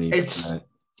 30%, 70%.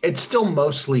 It's still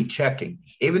mostly checking,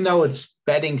 even though it's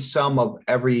betting some of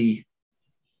every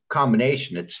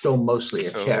combination, it's still mostly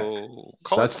a check. So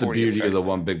call it That's the 40 beauty of the effective.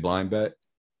 one big blind bet.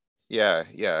 Yeah,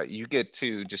 you get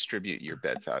to distribute your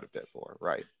bets out a bit more,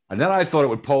 right? And then I thought it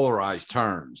would polarize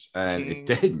turns and King. it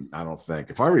didn't, I don't think.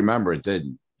 If I remember, it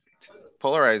didn't.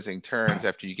 Polarizing turns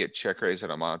after you get check raised on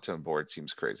a monotone board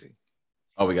seems crazy.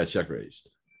 Oh, we got check raised.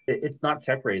 It's not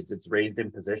check raised, it's raised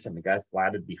in position. The guy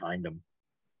flatted behind him.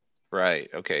 Right,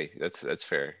 okay, that's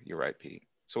fair. You're right, Pete.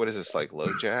 So what is this, like low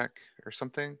jack or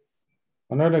something?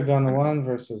 under the gun one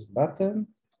versus button.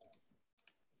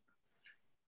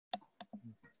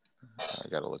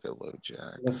 gotta look at low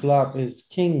jack. The flop is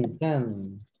king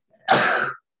 10.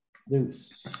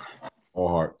 Deuce. All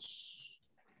hearts.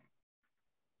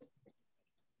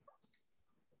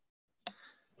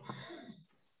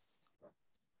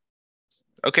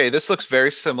 Okay, this looks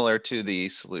very similar to the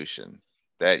solution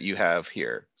that you have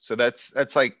here. So that's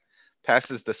like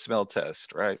passes the smell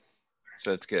test, right?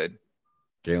 So it's good.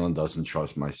 Galen doesn't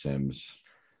trust my Sims.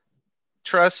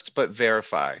 Trust, but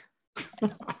verify.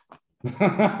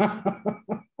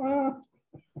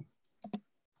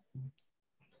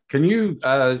 Can you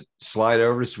slide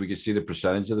over so we can see the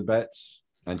percentage of the bets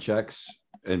and checks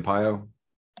in Pio?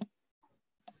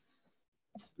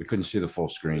 We couldn't see the full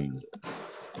screen.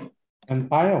 And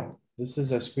Pio, this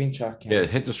is a screenshot. Cam. Yeah,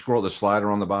 hit the scroll, the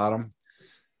slider on the bottom.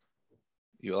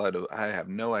 I have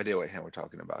no idea what hand we're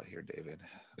talking about here, David.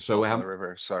 So On how, the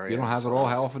river, sorry. you don't I have it saw all?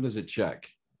 this. How often does it check?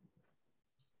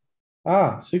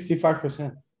 Ah,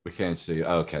 65%. We can't see it.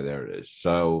 Okay, there it is.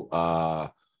 So,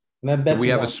 And I bet we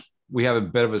you have one. we have a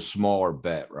bit of a smaller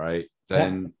bet, right?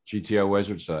 Than GTO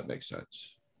Wizards, so that makes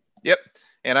sense. Yep,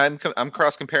 and I'm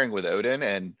cross comparing with Odin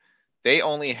and they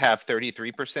only have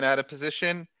 33% out of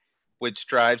position, which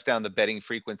drives down the betting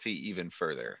frequency even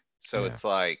further. So Yeah. it's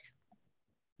like,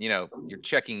 you know, you're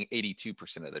checking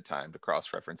 82% of the time to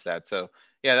cross reference that. So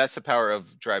yeah, that's the power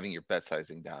of driving your bet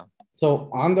sizing down.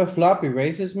 So on the flop, he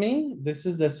raises me. This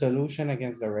is the solution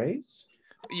against the raise.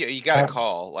 Yeah, you gotta Uh,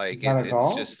 call, like, gotta it's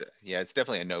call? just, yeah, it's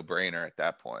definitely a no brainer at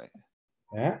that point.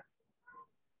 Yeah.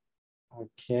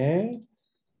 Okay.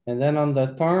 And then on the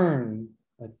turn,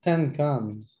 a 10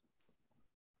 comes.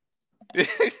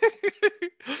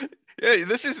 Yeah,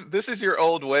 this is your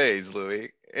old ways,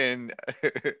 Louis, and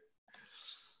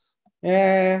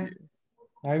Yeah.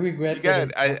 I regret You got-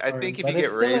 it. I think if But you get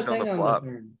it's still a raised on the thing flop-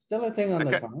 turn. Still a thing on the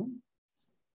Okay. turn.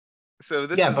 so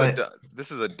this Yeah, is but-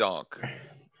 this is a donk,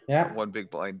 Yeah. one big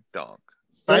blind donk.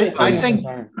 Still a I thing on the think-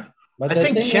 turn. But I the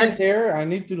think thing check- is here, I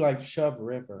need to like shove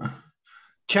river.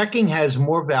 Checking has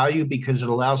more value because it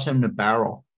allows him to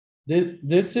barrel.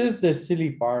 This is the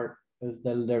silly part, is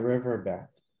the river bet.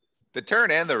 The turn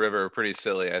and the river are pretty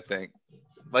silly, I think.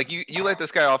 Like you let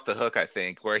this guy off the hook, I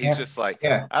think, where he's Yeah. just like,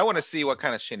 Yeah. I wanna see what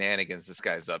kind of shenanigans this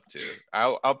guy's up to.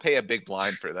 I'll pay a big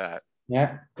blind for that.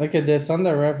 Yeah, look at this on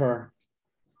the river.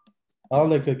 All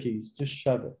the cookies, just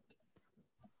shove it.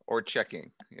 Or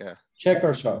checking, yeah. Check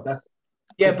or shove.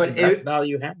 Yeah, It's but the best it,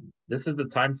 value hand. This is the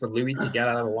time for Louis to get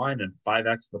out of the line and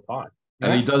 5x the pot.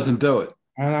 And he Yeah, doesn't do it.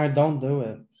 and I don't do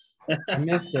it. I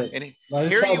missed it. And But it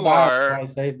here felt you bad, so are. I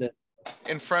saved it.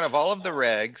 In front of all of the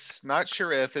regs, not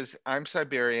sure if I'm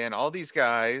Siberian, all these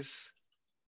guys.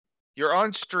 You're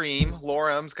on stream,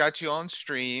 Lorem's got you on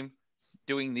stream,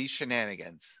 doing these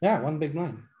shenanigans. Yeah, one big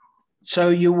line. so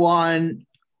you won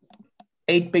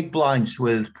 8 big blinds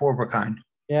with 4 of a kind.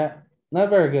 Yeah, not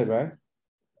very good, right?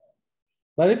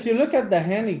 But if you look at the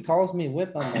hand, he calls me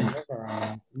with on the river. I'm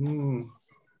like,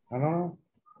 I don't know.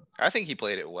 I think he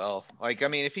played it well. Like, I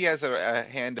mean, if he has a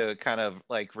hand to kind of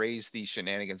like raise these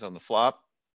shenanigans on the flop,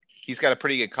 he's got a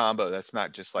pretty good combo. That's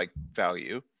not just like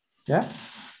value. Yeah,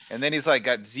 And then he's like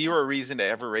got zero reason to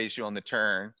ever raise you on the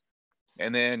turn.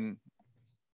 And then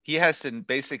he has to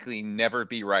basically never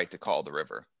be right to call the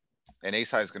river. And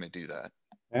ace high is gonna do that.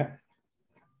 yeah.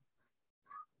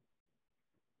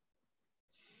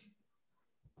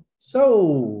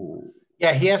 So,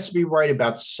 Yeah, he has to be right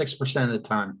about 6% of the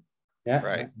time. yeah.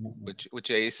 Right. Which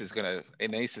ace is gonna,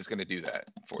 an ace is gonna do that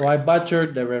for So you. I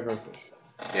butchered the river for sure.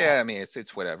 Yeah, I mean,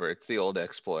 it's whatever. It's the old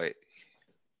exploit.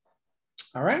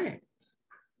 Alright.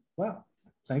 Well,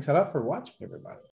 thanks a lot for watching, everybody.